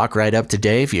 You walk right up to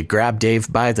Dave, you grab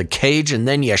Dave by the cage, and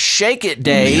then you shake it,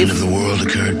 Dave. The end of the world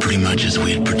occurred pretty much as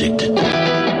we had predicted.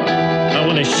 I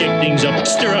want to shake things up,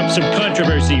 stir up some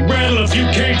controversy, rattle a few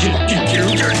cages.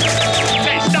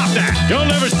 Hey, stop that! You'll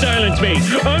never silence me.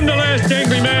 I'm the last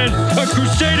angry man, a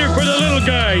crusader for the little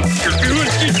guy.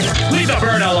 Leave the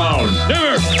bird alone.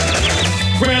 Never.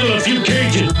 Rattle a few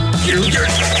cages.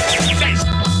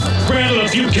 Rattle a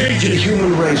few cages. The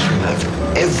human race will have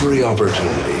every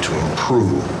opportunity to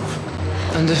improve.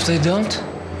 And if they don't?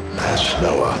 Ask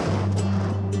Noah.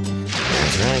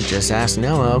 That's right, just ask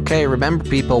Noah. Okay, remember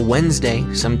people, Wednesday,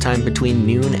 sometime between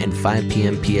noon and 5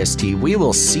 p.m. PST. We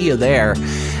will see you there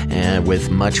and with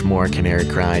much more Canary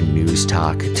Cry news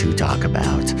talk to talk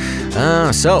about.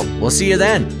 So, we'll see you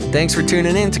then. Thanks for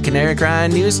tuning in to Canary Cry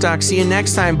News Talk. See you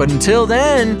next time, but until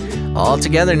then, all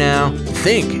together now,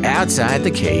 think outside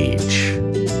the cage.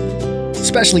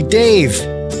 Especially Dave.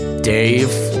 Dave.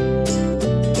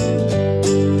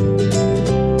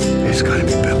 It's gotta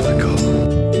be biblical.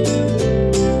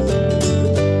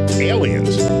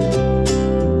 Aliens.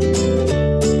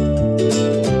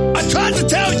 I tried to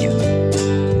tell you.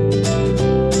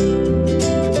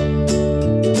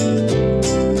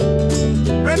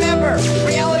 Remember,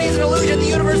 reality is an illusion. The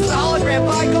universe is a hologram.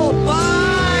 Bye, Gold.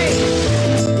 Bye.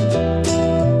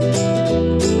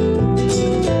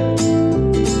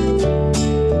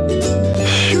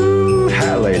 Shoo,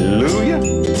 hallelujah.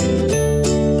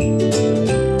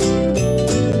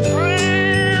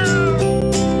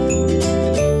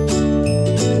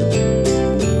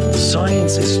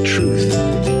 Science is truth.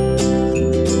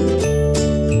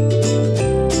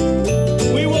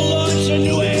 We will launch a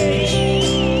new age.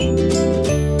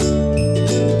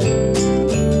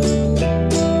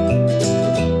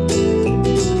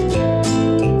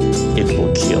 It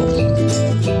will kill.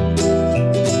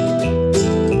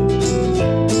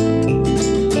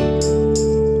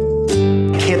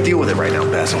 Can't deal with it right now,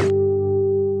 Basil.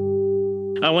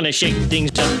 I want to shake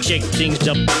things up, shake things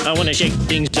up. I want to shake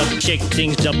things up, shake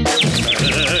things up. Leave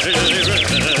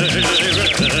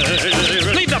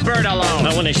the bird alone.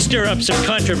 I want to stir up some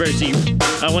controversy.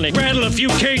 I want to rattle a few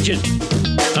cages.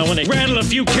 I want to rattle a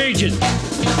few cages.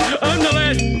 I'm the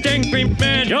last angry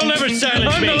man. You'll never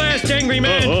silence me. I'm the last angry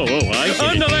man.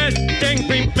 I'm the last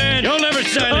angry man. You'll never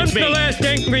silence me. I'm the last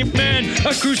angry man.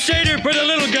 A crusader for the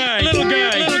little guy. Little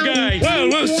guy. Little guy. Well,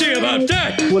 we'll see about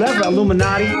that. Whatever,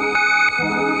 Illuminati.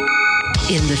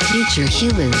 In the future,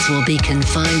 humans will be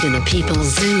confined in a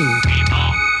people's zoo.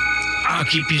 I'll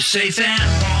keep you safe and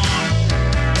warm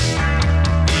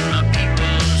in my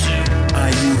people's zoo.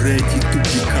 Are you ready to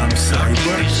become I'll keep you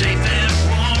cyber? safe and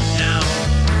warm now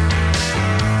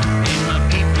in my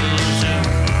people's zoo.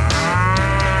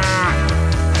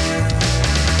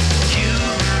 You,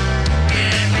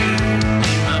 yeah, you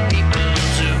in my people's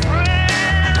zoo.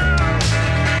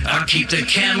 I'll keep the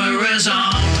cameras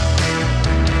on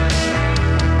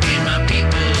in my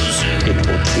people's zoo. It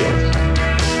will kill.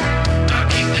 I'll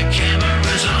keep the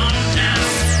cameras on now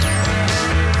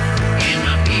in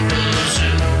my people's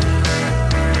zoo.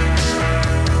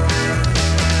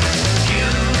 You,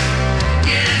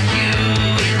 yeah, you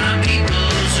in my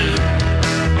people's zoo.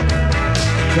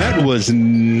 That was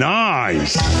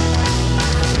nice.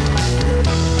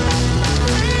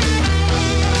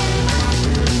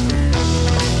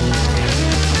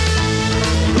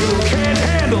 You can't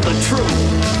handle the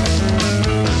truth.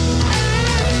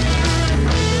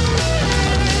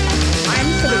 I'm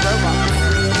for the robots.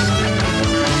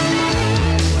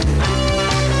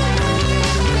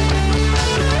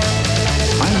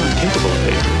 I'm incapable of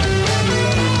hatred.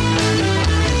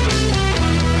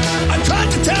 I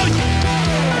tried to tell you.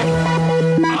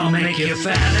 I'll make you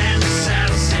fat and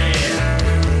sassy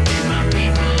in my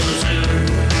people's zoo.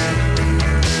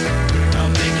 I'll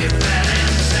make you fat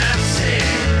and sassy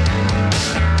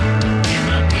in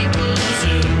my people's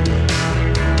zoo.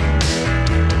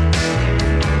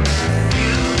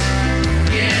 You,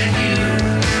 yeah, you.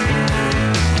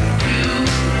 You,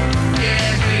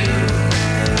 yeah, you.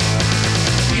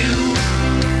 You,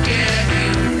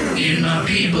 yeah, you in my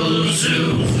people's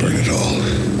zoo. Bring it all.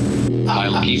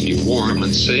 I'll keep you warm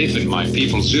and safe in my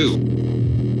people's zoo.